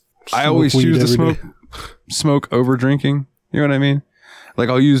I always choose to smoke over drinking. You know what I mean? Like,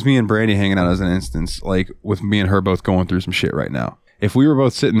 I'll use me and Brandy hanging out as an instance, like with me and her both going through some shit right now. If we were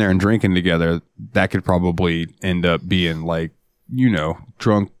both sitting there and drinking together, that could probably end up being like, you know,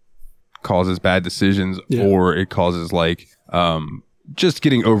 drunk causes bad decisions, or it causes like just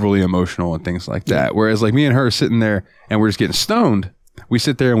getting overly emotional and things like that. Whereas like me and her sitting there and we're just getting stoned, we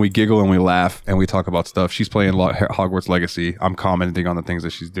sit there and we giggle and we laugh and we talk about stuff. She's playing Hogwarts Legacy. I'm commenting on the things that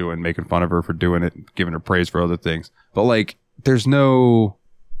she's doing, making fun of her for doing it, giving her praise for other things. But like, there's no,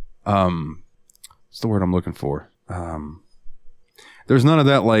 what's the word I'm looking for? There's none of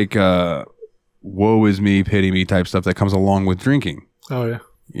that like, woe is me, pity me type stuff that comes along with drinking. Oh yeah.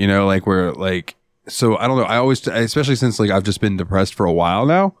 You know, like where like, so I don't know. I always, especially since like I've just been depressed for a while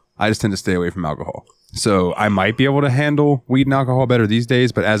now, I just tend to stay away from alcohol. So I might be able to handle weed and alcohol better these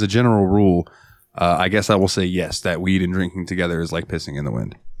days, but as a general rule, I guess I will say yes, that weed and drinking together is like pissing in the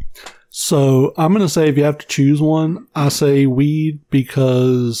wind. So I'm going to say if you have to choose one, I say weed,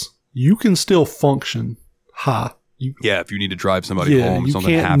 because you can still function high. If you need to drive somebody home, you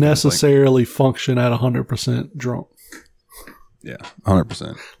something can't happens, necessarily function at 100% drunk. Yeah,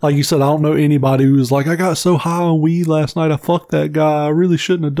 100%. Like you said, I don't know anybody who's like, I got so high on weed last night, I fucked that guy. I really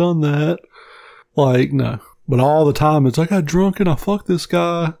shouldn't have done that. Like, no. But all the time, it's like, I got drunk and I fucked this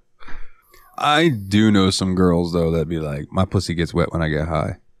guy. I do know some girls, though, that be like, my pussy gets wet when I get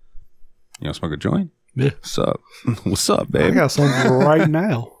high. You know, smoke a joint? Yeah. What's up? What's up, babe? I got something right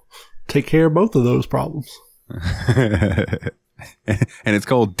now. Take care of both of those problems. And it's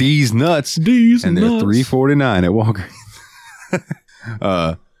called D's Nuts. D's and Nuts. They're $3.49 at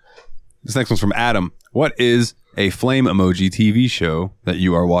Walgreens. This next one's from Adam. What is a flame emoji TV show that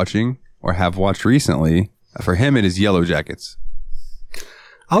you are watching or have watched recently? For him, it is Yellow Jackets.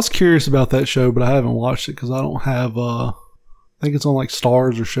 I was curious about that show, but I haven't watched it because I don't have, I think it's on like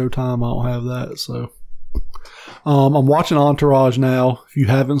Stars or Showtime. I don't have that. So I'm watching Entourage now. If you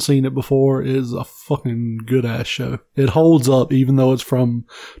haven't seen it before, it is a fucking good ass show. It holds up even though it's from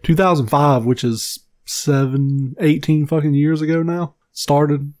 2005, which is 18 fucking years ago now.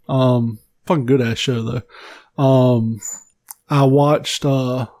 Started. Fucking good ass show though. I watched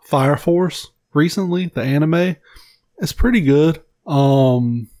Fire Force recently, the anime. It's pretty good.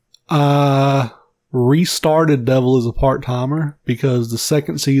 I restarted Devil is a Part-Timer because the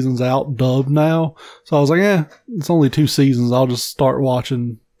second season's out dubbed now. So I was like, it's only 2 seasons. I'll just start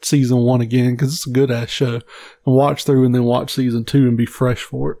watching season 1 again because it's a good ass show. And watch through and then watch season 2 and be fresh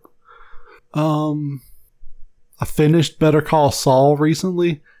for it. I finished Better Call Saul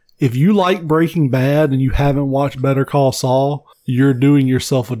recently. If you like Breaking Bad and you haven't watched Better Call Saul, you're doing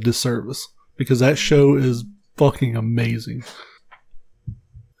yourself a disservice because that show is fucking amazing.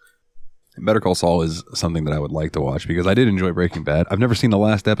 Better Call Saul is something that I would like to watch because I did enjoy Breaking Bad. I've never seen the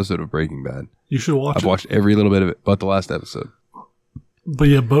last episode of Breaking Bad. You should watch it. I've watched every little bit of it, but the last episode. But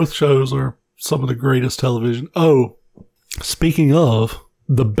yeah, both shows are some of the greatest television. Oh, speaking of,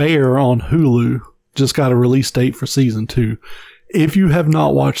 The Bear on Hulu just got a release date for season 2. If you have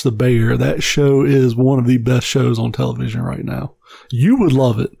not watched The Bear, that show is one of the best shows on television right now. You would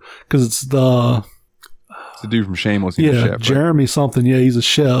love it because it's It's the dude from Shameless. He's a chef, right? Jeremy something. Yeah, he's a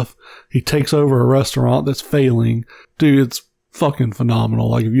chef. He takes over a restaurant that's failing. Dude, it's fucking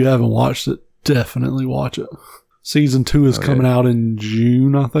phenomenal. Like, if you haven't watched it, definitely watch it. Season 2 is coming out in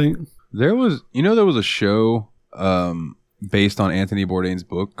June, I think. There was a show based on Anthony Bourdain's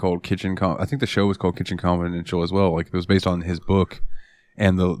book called I think the show was called Kitchen Confidential as well. Like, it was based on his book.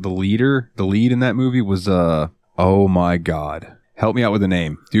 And the lead in that movie was, oh my God. Help me out with the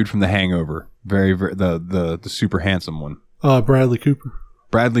name. Dude from The Hangover. Very, very, the super handsome one. Bradley Cooper.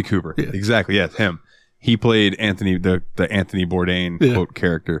 Bradley Cooper. Yeah. Exactly. Yes, him. He played Anthony, the Anthony Bourdain quote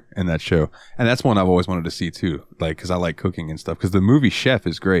character in that show. And that's one I've always wanted to see too. Like, cause I like cooking and stuff. Cause the movie Chef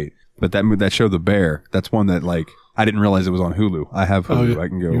is great. But that show, The Bear, that's one that, like, I didn't realize it was on Hulu. I have Hulu. I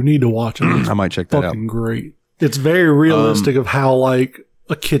can go. You need to watch it. I might check that out. Fucking great. It's very realistic of how, like,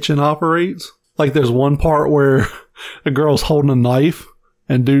 a kitchen operates. Like, there's one part where a girl's holding a knife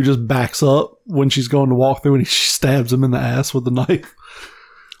and dude just backs up when she's going to walk through and she stabs him in the ass with the knife.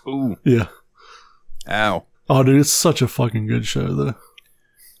 Ooh. Yeah. Ow. Oh, dude, it's such a fucking good show,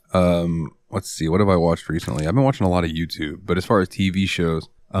 though. Let's see. What have I watched recently? I've been watching a lot of YouTube, but as far as TV shows,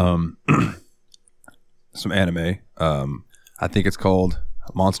 some anime. I think it's called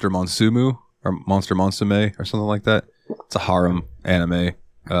Monster Monsumu or Monster Monsume or something like that. It's a harem anime.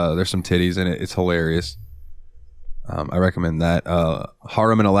 There's some titties in it. It's hilarious. I recommend that.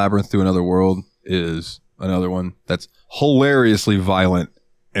 Harem in a Labyrinth to Another World is another one that's hilariously violent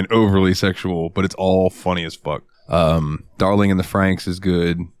and overly sexual, but it's all funny as fuck. Darling in the Franxx is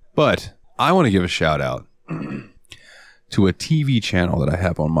good, but I want to give a shout out to a TV channel that I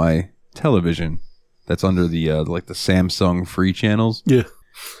have on my television that's under the the Samsung free channels. Yeah.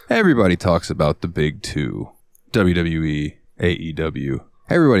 Everybody talks about the big two, WWE, AEW.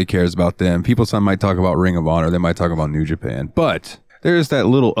 Everybody cares about them. People might talk about Ring of Honor. They might talk about New Japan. But there's that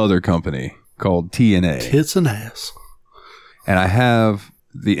little other company called TNA. Tits and ass. And I have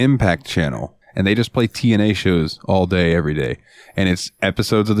the Impact channel. And they just play TNA shows all day, every day. And it's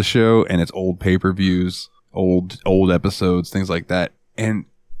episodes of the show, and it's old pay-per-views, old episodes, things like that. And,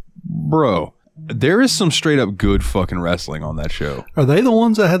 bro, there is some straight-up good fucking wrestling on that show. Are they the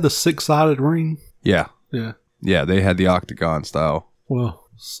ones that had the six-sided ring? Yeah. Yeah. Yeah, they had the octagon style. Well,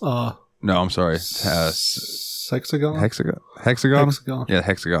 no, I'm sorry. Hexagon? Hexagon? Hexagon. Yeah,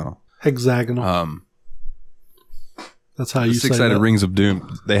 hexagonal. Hexagonal. That's how you say that. Six-sided rings of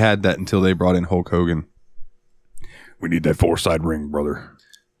doom. They had that until they brought in Hulk Hogan. We need that four-side ring, brother.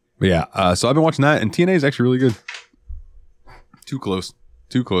 But yeah, so I've been watching that, and TNA is actually really good. Too close.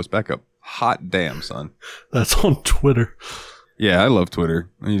 Back up. Hot damn, son. That's on Twitter. Yeah, I love Twitter.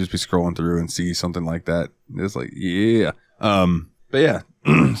 And you just be scrolling through and see something like that. It's like, yeah. But yeah.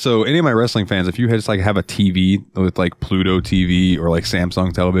 So any of my wrestling fans, if you just like have a TV with like Pluto TV or like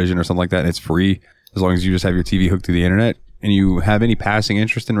Samsung television or something like that, and it's free, as long as you just have your TV hooked to the internet, and you have any passing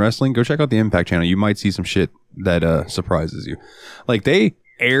interest in wrestling, go check out the Impact channel. You might see some shit that surprises you. Like, they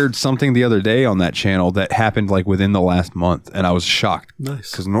aired something the other day on that channel that happened like within the last month, and I was shocked.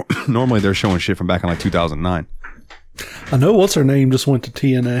 Nice. Because normally they're showing shit from back in like 2009. I know what's her name just went to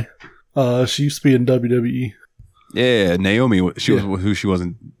TNA. She used to be in WWE. Yeah, Naomi. Was who she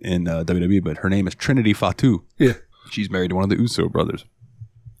wasn't in WWE, but her name is Trinity Fatu. Yeah, she's married to one of the Uso brothers.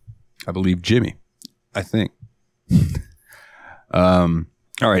 I believe Jimmy. I think. All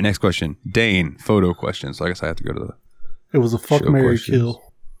right, next question. Dane, photo question. So I guess I have to go to the. It was a fuck, marry, kill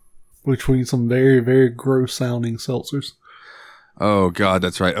between some very, very gross sounding seltzers. Oh God,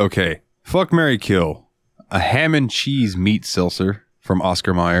 that's right. Okay, fuck, marry, kill. A ham and cheese meat seltzer from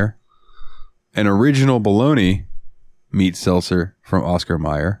Oscar Mayer. An original bologna meat seltzer from Oscar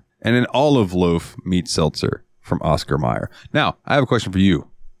Mayer. And an olive loaf meat seltzer from Oscar Mayer. Now, I have a question for you.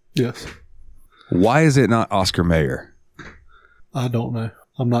 Yes. Why is it not Oscar Mayer? I don't know.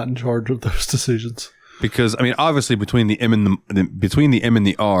 I'm not in charge of those decisions. Because, I mean, obviously between the M and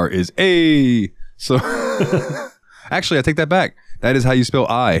the R is A. So, actually, I take that back. That is how you spell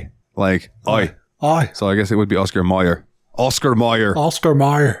I. Like, I. I. So I guess it would be Oscar Mayer. Oscar Mayer. Oscar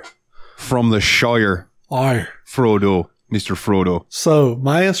Mayer. From the Shire. I. Frodo. Mr. Frodo. So,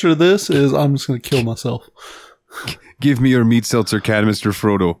 my answer to this is I'm just going to kill myself. Give me your meat seltzer can, Mr.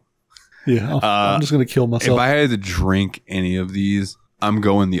 Frodo. Yeah, I'm just going to kill myself. If I had to drink any of these, I'm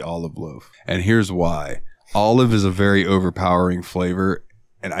going the olive loaf. And here's why. Olive is a very overpowering flavor,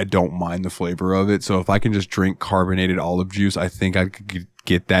 and I don't mind the flavor of it. So if I can just drink carbonated olive juice, I think I could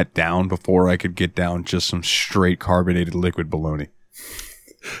get that down before I could get down just some straight carbonated liquid bologna.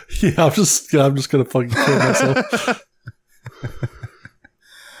 Yeah, I'm just going to fucking kill myself.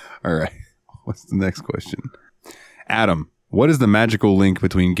 All right. What's the next question? Adam, what is the magical link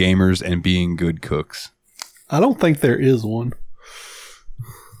between gamers and being good cooks? I don't think there is one.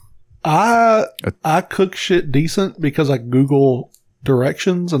 I cook shit decent because I Google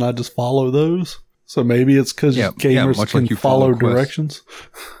directions and I just follow those. So maybe it's because gamers can like follow directions.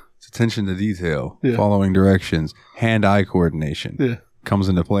 It's attention to detail, following directions, hand-eye coordination. Yeah. Comes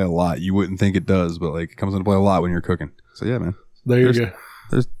into play a lot. You wouldn't think it does, but like it comes into play a lot when you're cooking. So yeah, man. There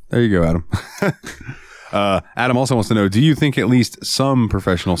you go, Adam. Adam also wants to know, do you think at least some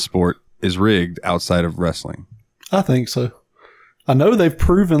professional sport is rigged outside of wrestling? I think so. I know they've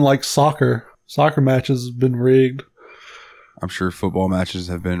proven like soccer matches have been rigged. I'm sure football matches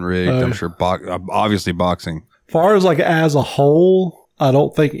have been rigged. I'm sure obviously boxing. As far as like as a whole, I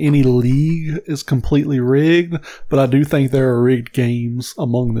don't think any league is completely rigged, but I do think there are rigged games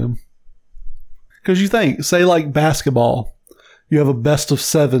among them. Because you think, say like basketball, you have a best of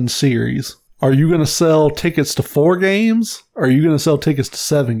 7 series. Are you going to sell tickets to 4 games? Or are you going to sell tickets to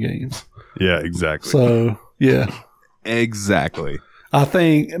 7 games? Yeah, exactly. So, yeah. Exactly. I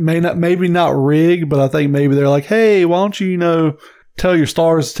think maybe not rigged, but I think maybe they're like, hey, why don't you, tell your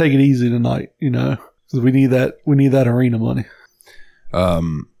stars to take it easy tonight, because we need that arena money.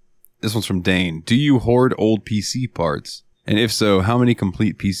 This one's from Dane. Do you hoard old PC parts? And if so, how many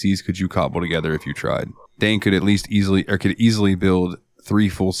complete PCs could you cobble together if you tried? Dane could easily build 3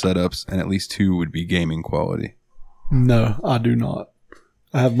 full setups, and at least 2 would be gaming quality. No, I do not.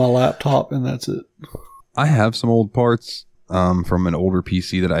 I have my laptop, and that's it. I have some old parts from an older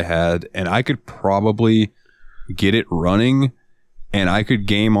PC that I had, and I could probably get it running, and I could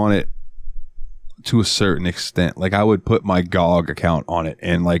game on it to a certain extent. Like I would put my GOG account on it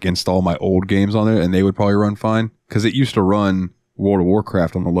and like install my old games on there, and they would probably run fine because it used to run World of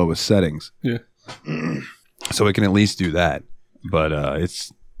Warcraft on the lowest settings. Yeah. So it can at least do that, but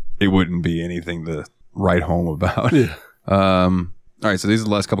it wouldn't be anything to write home about. Yeah. All right, so these are the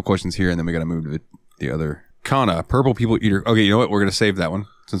last couple questions here, and then we got to move to the other. Kana, Purple People Eater. Okay, you know what? We're going to save that one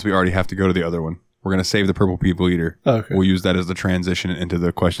since we already have to go to the other one. We're going to save the Purple People Eater. Okay. We'll use that as the transition into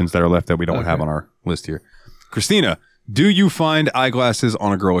the questions that are left that we don't have on our list here. Christina, do you find eyeglasses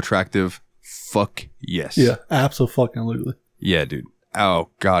on a girl attractive? Fuck yes. Yeah, absolutely. Yeah, dude. Oh,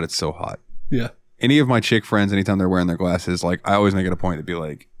 God, it's so hot. Yeah. Any of my chick friends, anytime they're wearing their glasses, like I always make it a point to be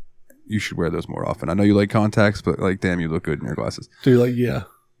like, you should wear those more often. I know you like contacts, but like, damn, you look good in your glasses. Dude, like, yeah.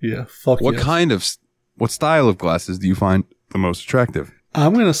 Fuck yes. What style of glasses do you find the most attractive?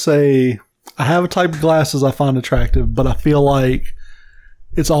 I'm going to say I have a type of glasses I find attractive, but I feel like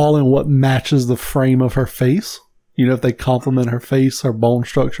it's all in what matches the frame of her face. If they complement her face, her bone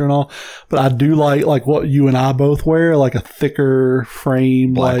structure and all. But I do like what you and I both wear, like a thicker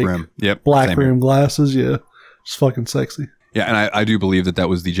frame, black rim. Yep. Black rim glasses. Yeah. It's fucking sexy. Yeah. And I do believe that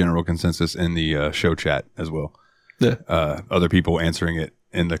was the general consensus in the show chat as well. Yeah. Other people answering it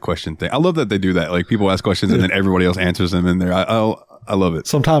in the question thing. I love that they do that. Like people ask questions and then everybody else answers them in there. I love it.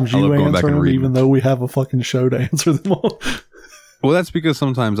 Sometimes you answer them even though we have a fucking show to answer them all. Well, that's because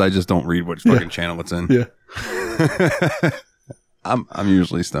sometimes I just don't read which fucking channel it's in. Yeah. I'm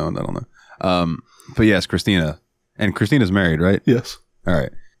usually stoned. I don't know. But yes, Christina. And Christina's married, right? Yes. All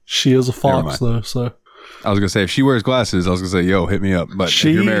right. She is a fox though, so. I was going to say, if she wears glasses, I was going to say, yo, hit me up. But if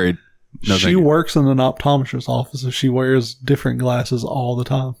you're married, no, she works in an optometrist's office, and she wears different glasses all the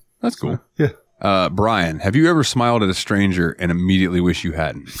time. That's cool. So, yeah. Brian, have you ever smiled at a stranger and immediately wish you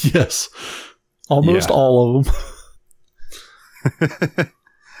hadn't? Yes. Almost all of them.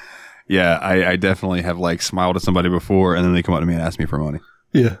 Yeah, I definitely have like smiled at somebody before, and then they come up to me and ask me for money.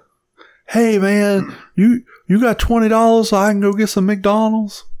 Yeah. Hey man, you got $20 so I can go get some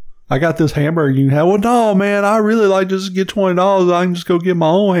McDonald's? I got this hamburger you can have. Well, no, man, I really like just get $20. I can just go get my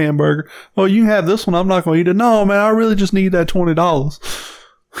own hamburger. Well, you can have this one. I'm not going to eat it. No, man, I really just need that $20.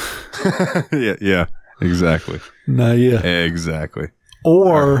 Yeah, exactly. No, yeah. Exactly.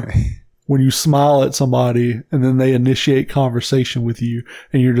 Or when you smile at somebody and then they initiate conversation with you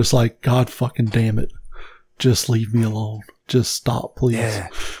and you're just like, God fucking damn it. Just leave me alone. Just stop, please. Yeah.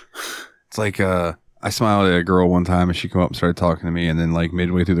 It's like, I smiled at a girl one time and she came up and started talking to me, and then like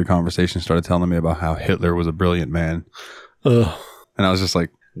midway through the conversation started telling me about how Hitler was a brilliant man. Ugh. And I was just like,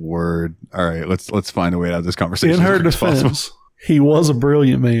 word. All right, let's find a way out of this conversation. In her defense, he was a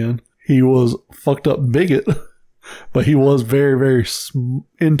brilliant man. He was fucked up bigot, but he was very, very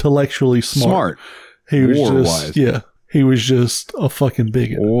intellectually smart. He was War-wise. He was just a fucking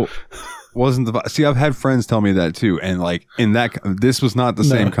bigot. See, I've had friends tell me that too, and like in that, this was not the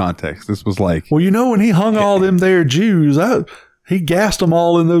same context. This was like, well, when he hung all them there Jews, he gassed them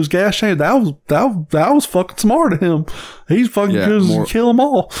all in those gas chambers. That was fucking smart of him. He's fucking good to kill them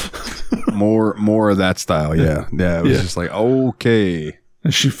all. more of that style. Yeah. It was just like, okay.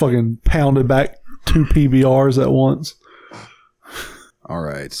 And she fucking pounded back 2 PBRs at once. All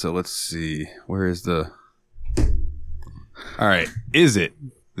right, so let's see. Where is the... All right, is it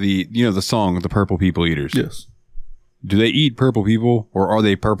the song, The Purple People Eaters? Yes. Do they eat purple people, or are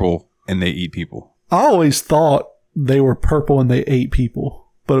they purple and they eat people? I always thought they were purple and they ate people.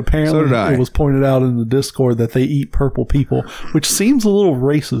 But apparently it was pointed out in the Discord that they eat purple people, which seems a little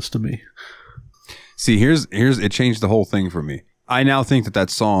racist to me. See, here's it changed the whole thing for me. I now think that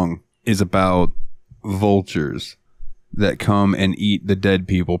song is about vultures that come and eat the dead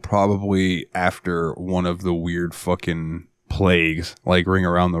people, probably after one of the weird fucking plagues, like Ring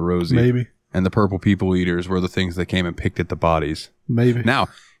Around the Rosie. Maybe. And the purple people eaters were the things that came and picked at the bodies. Maybe. Now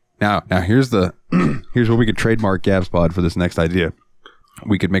here's where we could trademark Gabspod for this next idea.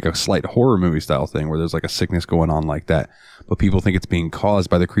 We could make a slight horror movie style thing where there's like a sickness going on like that, but people think it's being caused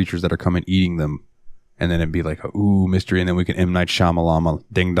by the creatures that are coming eating them. And then it'd be like, ooh, mystery. And then we can M. Night Shyamalama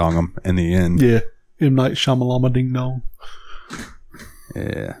ding dong them in the end. Yeah. M. Night Shyamalama ding dong.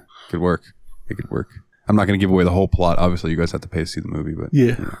 Yeah. Could work. It could work. I'm not going to give away the whole plot. Obviously, you guys have to pay to see the movie, but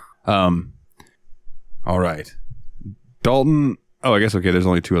yeah. All right. Dalton. Oh, I guess, okay, there's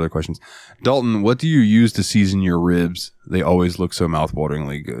only 2 other questions. Dalton, what do you use to season your ribs? They always look so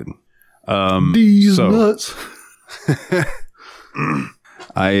mouthwateringly good. These nuts.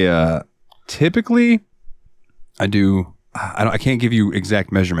 I typically, I can't give you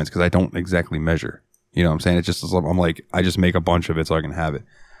exact measurements because I don't exactly measure. You know what I'm saying? It's just, I'm like, I just make a bunch of it so I can have it.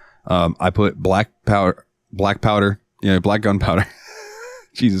 I put black gunpowder,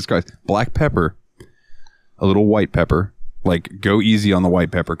 Jesus Christ, black pepper, a little white pepper. Like, go easy on the white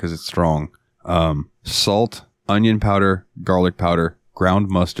pepper because it's strong. Salt, onion powder, garlic powder, ground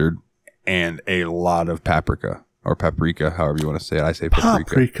mustard, and a lot of paprika. Or paprika, however you want to say it. I say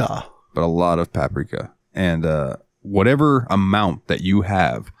paprika. But a lot of paprika. And whatever amount that you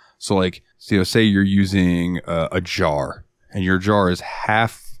have. So, like, say you're using a jar. And your jar is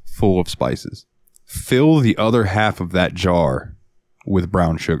half full of spices. Fill the other half of that jar with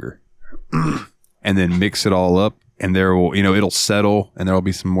brown sugar. And then mix it all up. And there will, it'll settle, and there will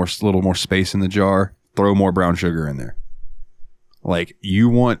be little more space in the jar. Throw more brown sugar in there. Like, you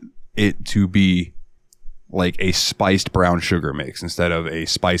want it to be like a spiced brown sugar mix instead of a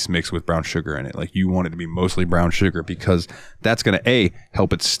spice mix with brown sugar in it. Like, you want it to be mostly brown sugar because that's going to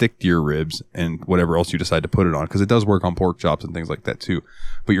help it stick to your ribs and whatever else you decide to put it on, because it does work on pork chops and things like that too.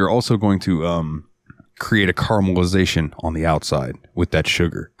 But you're also going to create a caramelization on the outside with that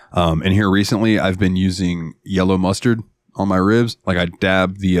sugar. And here recently, I've been using yellow mustard on my ribs. Like, I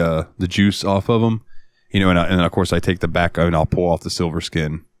dab the juice off of them, and of course I take the back and I'll pull off the silver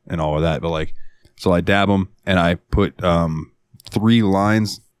skin and all of that. But like, so I dab them and I put 3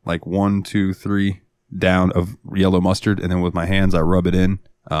 lines, like 1, 2, 3 down of yellow mustard, and then with my hands I rub it in,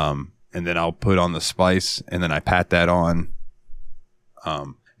 and then I'll put on the spice, and then I pat that on.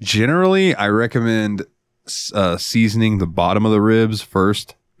 Generally, I recommend seasoning the bottom of the ribs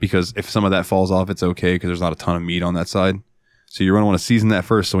first. Because if some of that falls off, it's okay because there's not a ton of meat on that side. So you're going to want to season that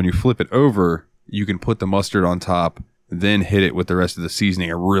first. So when you flip it over, you can put the mustard on top, then hit it with the rest of the seasoning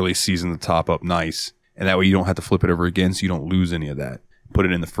and really season the top up nice. And that way you don't have to flip it over again so you don't lose any of that. Put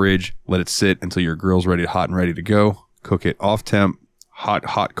it in the fridge, let it sit until your grill's hot and ready to go. Cook it off temp,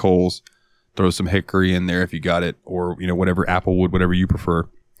 hot coals. Throw some hickory in there if you got it, or whatever, apple wood, whatever you prefer.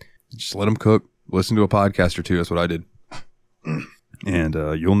 Just let them cook. Listen to a podcast or 2. That's what I did. And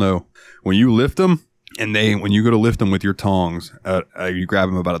you'll know when you lift them, and when you go to lift them with your tongs, you grab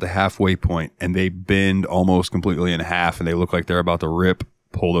them about at the halfway point, and they bend almost completely in half, and they look like they're about to rip.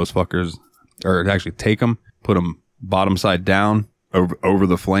 Pull those fuckers, or actually take them, put them bottom side down over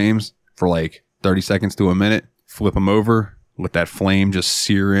the flames for like 30 seconds to a minute. Flip them over, let that flame just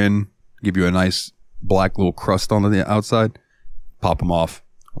sear in, give you a nice black little crust on the outside. Pop them off,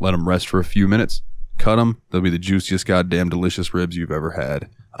 let them rest for a few minutes. Cut them. They'll be the juiciest goddamn delicious ribs you've ever had.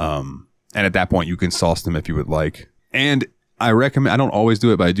 And at that point, you can sauce them if you would like. And I don't always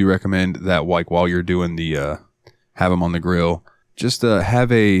do it, but I do recommend that, like, while you're doing have them on the grill, just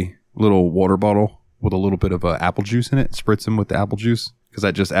have a little water bottle with a little bit of apple juice in it. Spritz them with the apple juice because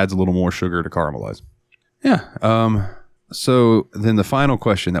that just adds a little more sugar to caramelize. Yeah. So then the final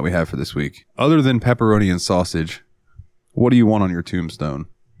question that we have for this week, other than pepperoni and sausage, what do you want on your tombstone?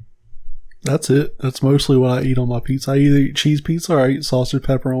 That's it. That's mostly what I eat on my pizza. I either eat cheese pizza or I eat sausage,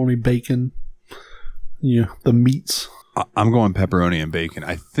 pepperoni, bacon. The meats. I'm going pepperoni and bacon.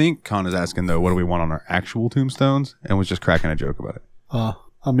 I think Con is asking, though, what do we want on our actual tombstones? And was just cracking a joke about it.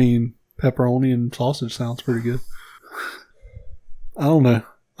 I mean, pepperoni and sausage sounds pretty good. I don't know.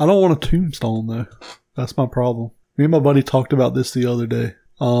 I don't want a tombstone, though. That's my problem. Me and my buddy talked about this the other day.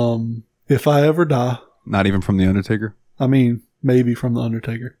 If I ever die. Not even from The Undertaker? I mean, maybe from The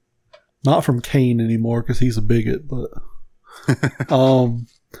Undertaker. Not from Kane anymore because he's a bigot, but...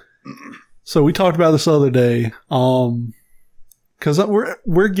 So we talked about this the other day. Because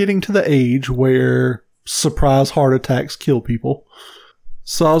we're getting to the age where surprise heart attacks kill people.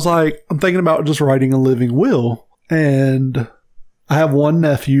 So I was like, I'm thinking about just writing a living will. And I have one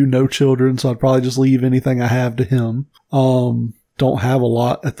nephew, no children, so I'd probably just leave anything I have to him. Don't have a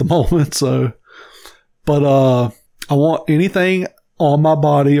lot at the moment, so... But I want anything on my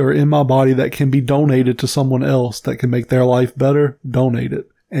body or in my body that can be donated to someone else that can make their life better, donate it.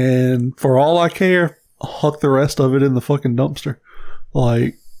 And for all I care, huck the rest of it in the fucking dumpster.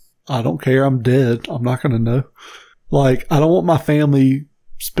 Like, I don't care. I'm dead. I'm not going to know. Like, I don't want my family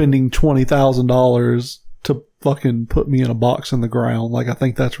spending $20,000 to fucking put me in a box in the ground. Like, I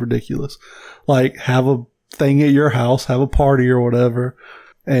think that's ridiculous. Like, have a thing at your house, have a party or whatever,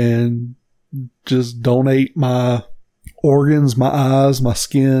 and just donate my organs, my eyes, my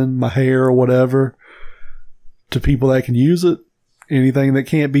skin, my hair, or whatever to people that can use it. Anything that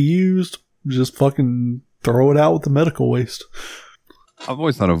can't be used, just fucking throw it out with the medical waste. I've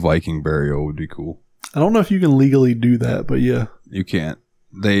always thought a Viking burial would be cool. I don't know if you can legally do that, but yeah. You can't.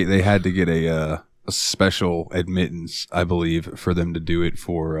 They had to get a special admittance, I believe, for them to do it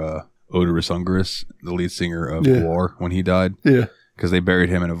for Oderus Ungerus, the lead singer of War, when he died. Yeah. Because they buried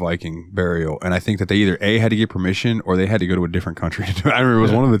him in a Viking burial. And I think that they either A, had to get permission, or they had to go to a different country to do it. I remember it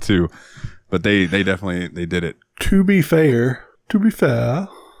was one of the two. But they definitely did it. To be fair,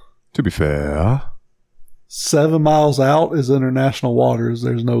 7 miles out is international waters.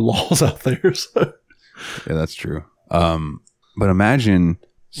 There's no laws out there. So. Yeah, that's true. But imagine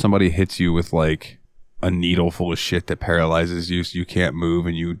somebody hits you with like a needle full of shit that paralyzes you so you can't move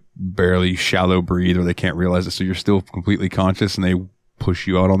and you barely shallow breathe, or they can't realize it, so you're still completely conscious, and they push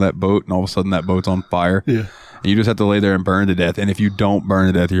you out on that boat, and all of a sudden that boat's on fire. Yeah. And you just have to lay there and burn to death. And if you don't burn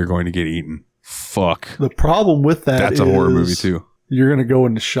to death, you're going to get eaten. Fuck. The problem with that's a horror movie too. You're going to go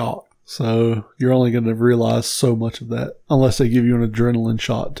into shock. So you're only going to realize so much of that unless they give you an adrenaline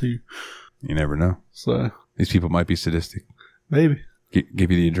shot too. You never know. So these people might be sadistic. Maybe.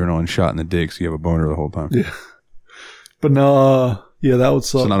 Give you the adrenaline shot in the dick so you have a boner the whole time. Yeah. But no, yeah, that would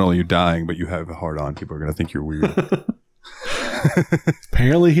suck. So not only are you dying, but you have a hard on. People are going to think you're weird.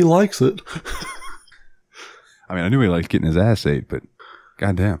 Apparently he likes it. I mean, I knew he liked getting his ass ate, but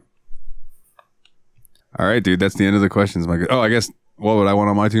goddamn. All right, dude, that's the end of the questions. I guess, what would I want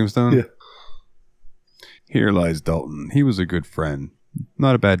on my tombstone? Yeah. Here lies Dalton. He was a good friend.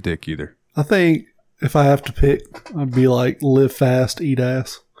 Not a bad dick either. I think if I have to pick, I'd be like, live fast, eat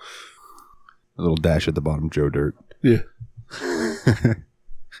ass. A little dash at the bottom, Joe Dirt. Yeah.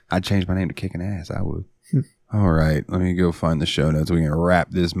 I'd change my name to Kicking Ass. I would. All right, let me go find the show notes. We can wrap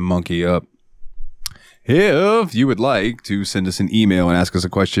this monkey up. If you would like to send us an email and ask us a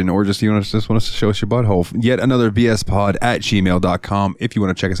question, or just want us to show us your butthole, yet another bspod@gmail.com. If you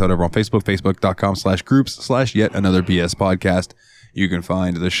want to check us out over on Facebook, facebook.com/groups/yet another BS podcast. You can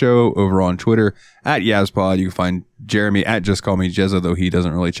find the show over on Twitter @YabsPod. You can find Jeremy Just Call Me Jezza, though he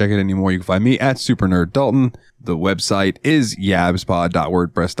doesn't really check it anymore. You can find me @SuperNerdDalton. The website is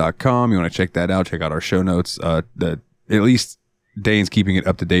yabspod.wordpress.com. You want to check that out? Check out our show notes. At least Dane's keeping it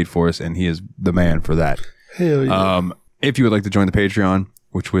up to date for us, and he is the man for that. Hell yeah. If you would like to join the Patreon,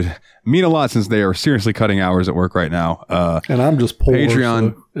 which would mean a lot since they are seriously cutting hours at work right now. And I'm just poor,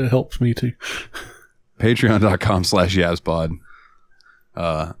 Patreon, so it helps me too. Patreon.com/YabsPod.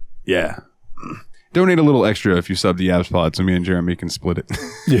 Yeah. Donate a little extra if you sub the YabsPod so me and Jeremy can split it.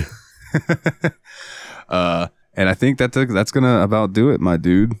 Yeah. And I think that's going to about do it, my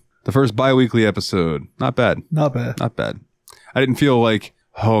dude. The first bi-weekly episode. Not bad. Not bad. Not bad. I didn't feel like,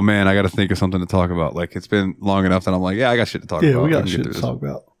 oh man, I got to think of something to talk about. Like, it's been long enough that I'm like, yeah, I got shit to talk about. Yeah, we got shit to talk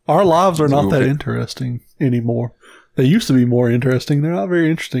about. Our lives are not that interesting anymore. They used to be more interesting. They're not very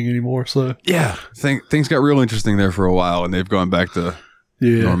interesting anymore. So yeah, things got real interesting there for a while, and they've gone back to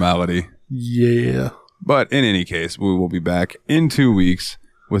normality. Yeah. But in any case, we will be back in 2 weeks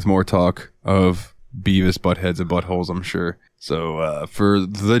with more talk of Beavis buttheads and buttholes, I'm sure. So for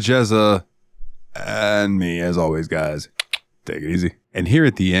the Jezza and me, as always, guys, take it easy. And here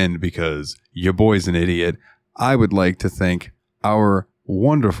at the end, because your boy's an idiot, I would like to thank our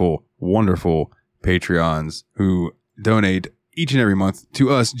wonderful, wonderful Patreons who donate each and every month to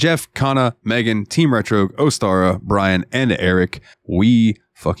us: Jeff, Kana, Megan, Team Retro, Ostara, Brian, and Eric. We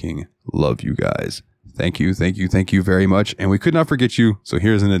fucking love you guys. Thank you, thank you, thank you very much. And we could not forget you, so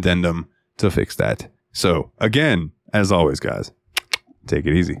here's an addendum to fix that. So again, as always, guys, take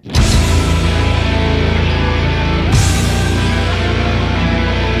it easy.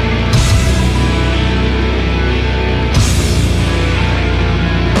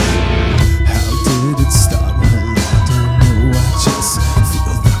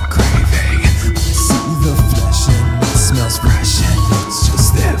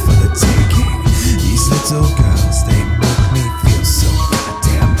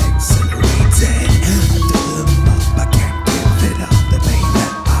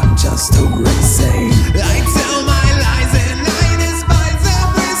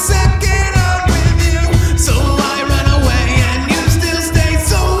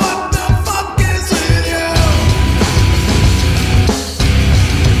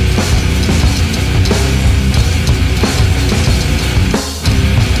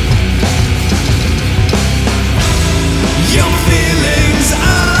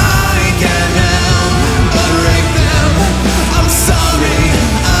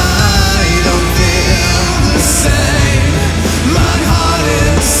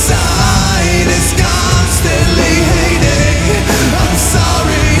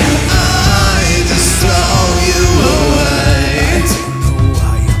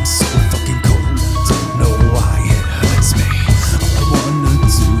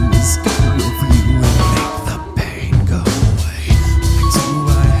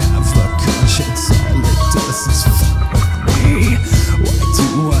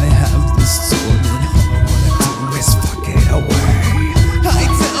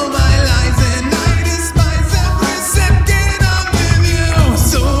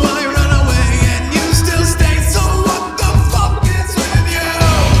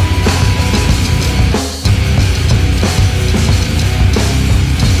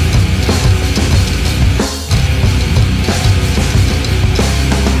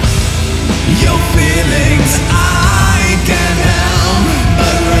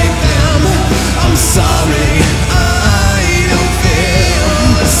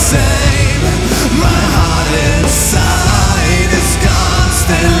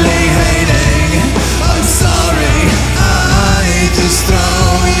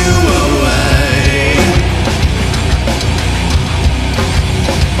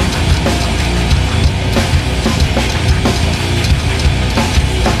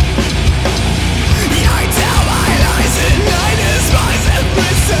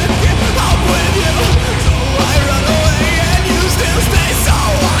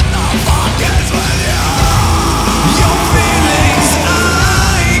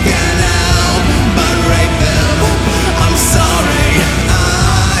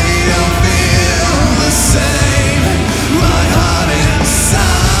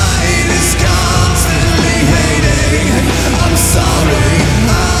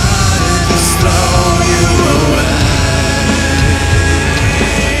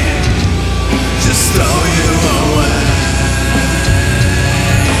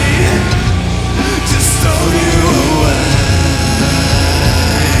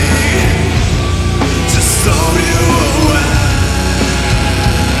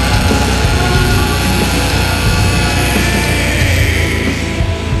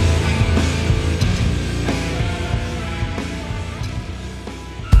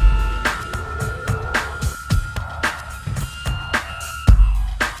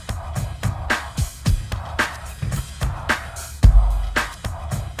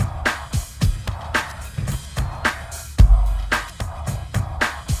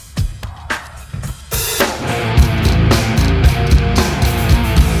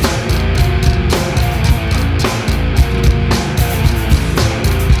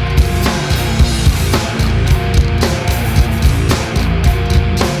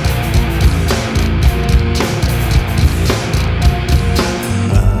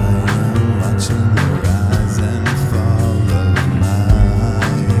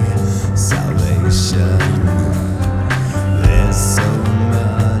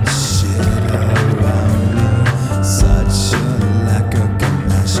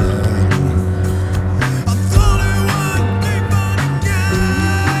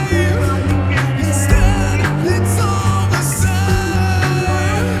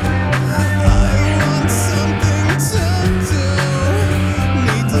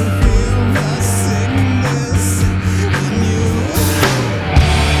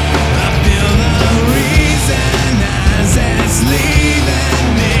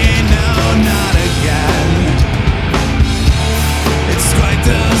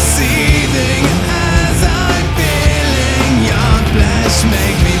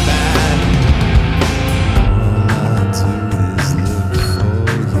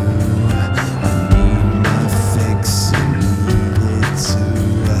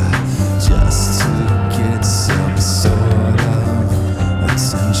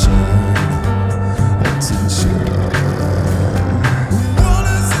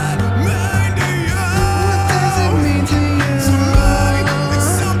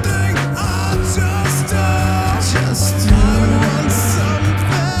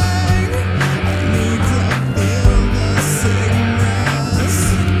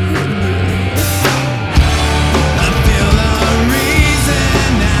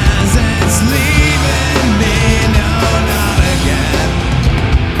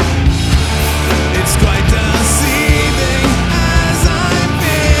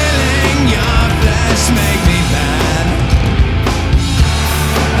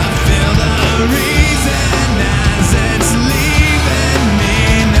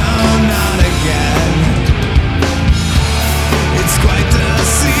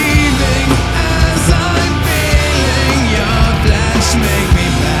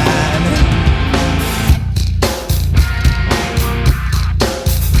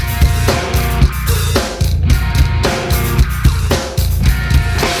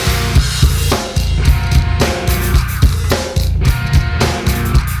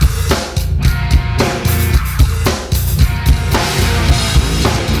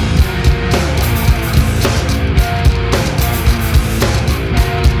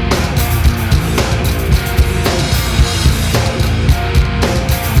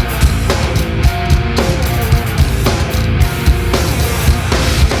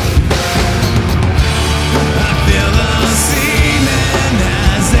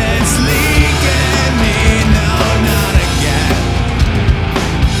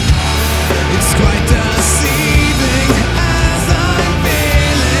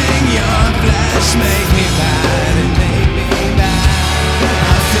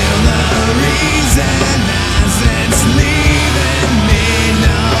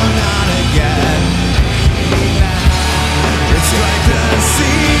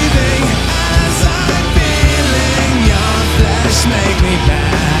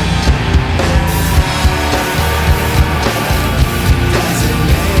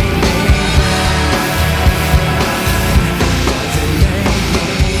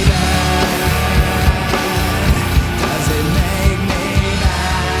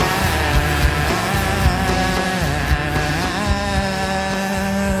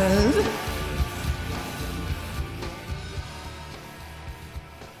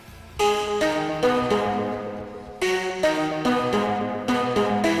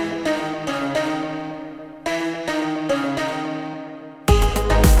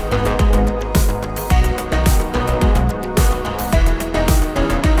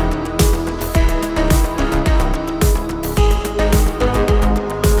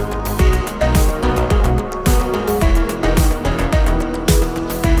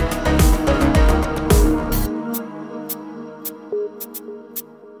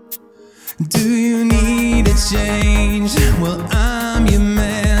 change. Well, I'm your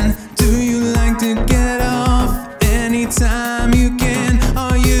man. Do you like to get off anytime you can?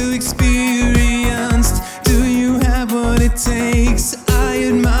 Are you experienced? Do you have what it takes? I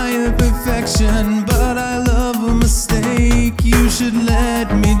admire perfection, but I love a mistake. You should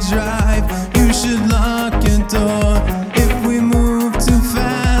let me drive. You should lock your door. If we move too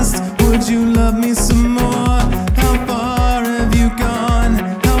fast, would you love me some more? How far have you gone?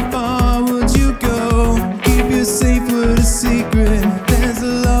 How far would you go? Keep your safe word a secret. There's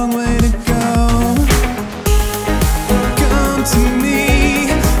a long way to go. Come to me,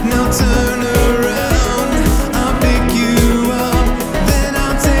 now turn around. I'll pick you up, then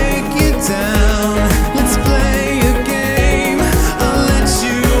I'll take you down. Let's play a game, I'll let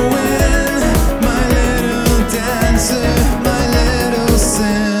you win. My little dancer, my little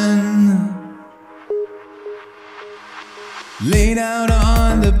sin. Laid out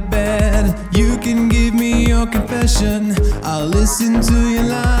on the bed, you can give me your confession. I'll listen to your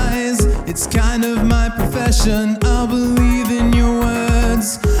lies, it's kind of my profession. I'll believe in your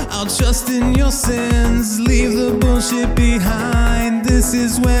words, I'll trust in your sins. Leave the bullshit behind, this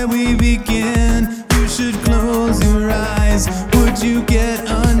is where we begin. You should close your eyes, would you get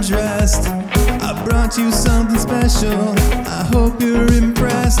undressed? I brought you something special, I hope you're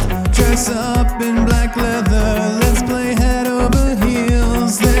impressed. Dress up in black leather, let's play head over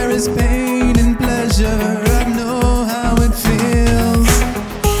heels. There is pain and pleasure, I know how it feels.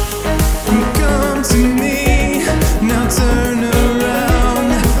 Come to me, now turn around.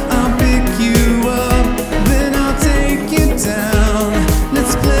 I'll pick you up, then I'll take you down.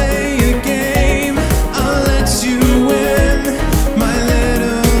 Let's play a game, I'll let you win. My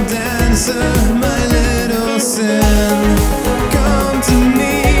little dancer, my little sin. Come to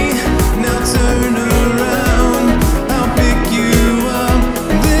me, now turn around. I'll pick you up,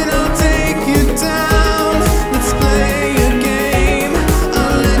 then I'll take you down. Let's play a game,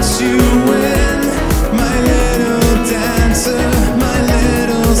 I'll let you win. My little dancer, my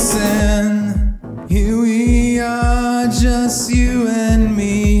little sin. Here we are, just you and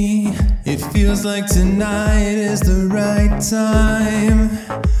me. It feels like tonight is the right time.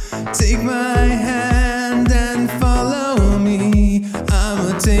 Take my hand and follow me.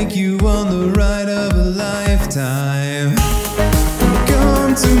 I'ma take you on the ride of a lifetime.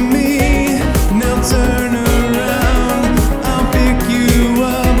 Come to me, now turn around. I'll pick you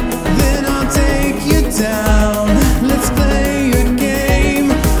up, then I'll take you down. Let's play a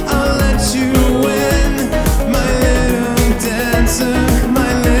game, I'll let you win. My little dancer,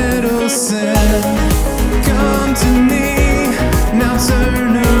 my little sin. Come to me, now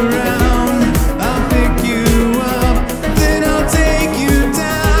turn around. I'll pick you up, then I'll take you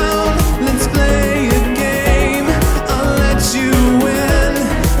down. Let's play a game, I'll let you win.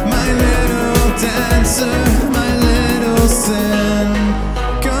 My little dancer, my little sin.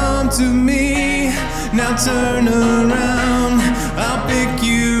 Come to me, now turn around. I'll pick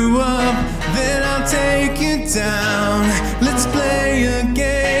you up, then I'll take you down. Let's play a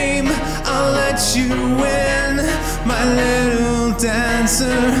game, I'll let you win. My little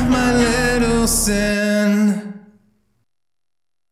dancer, my little sin.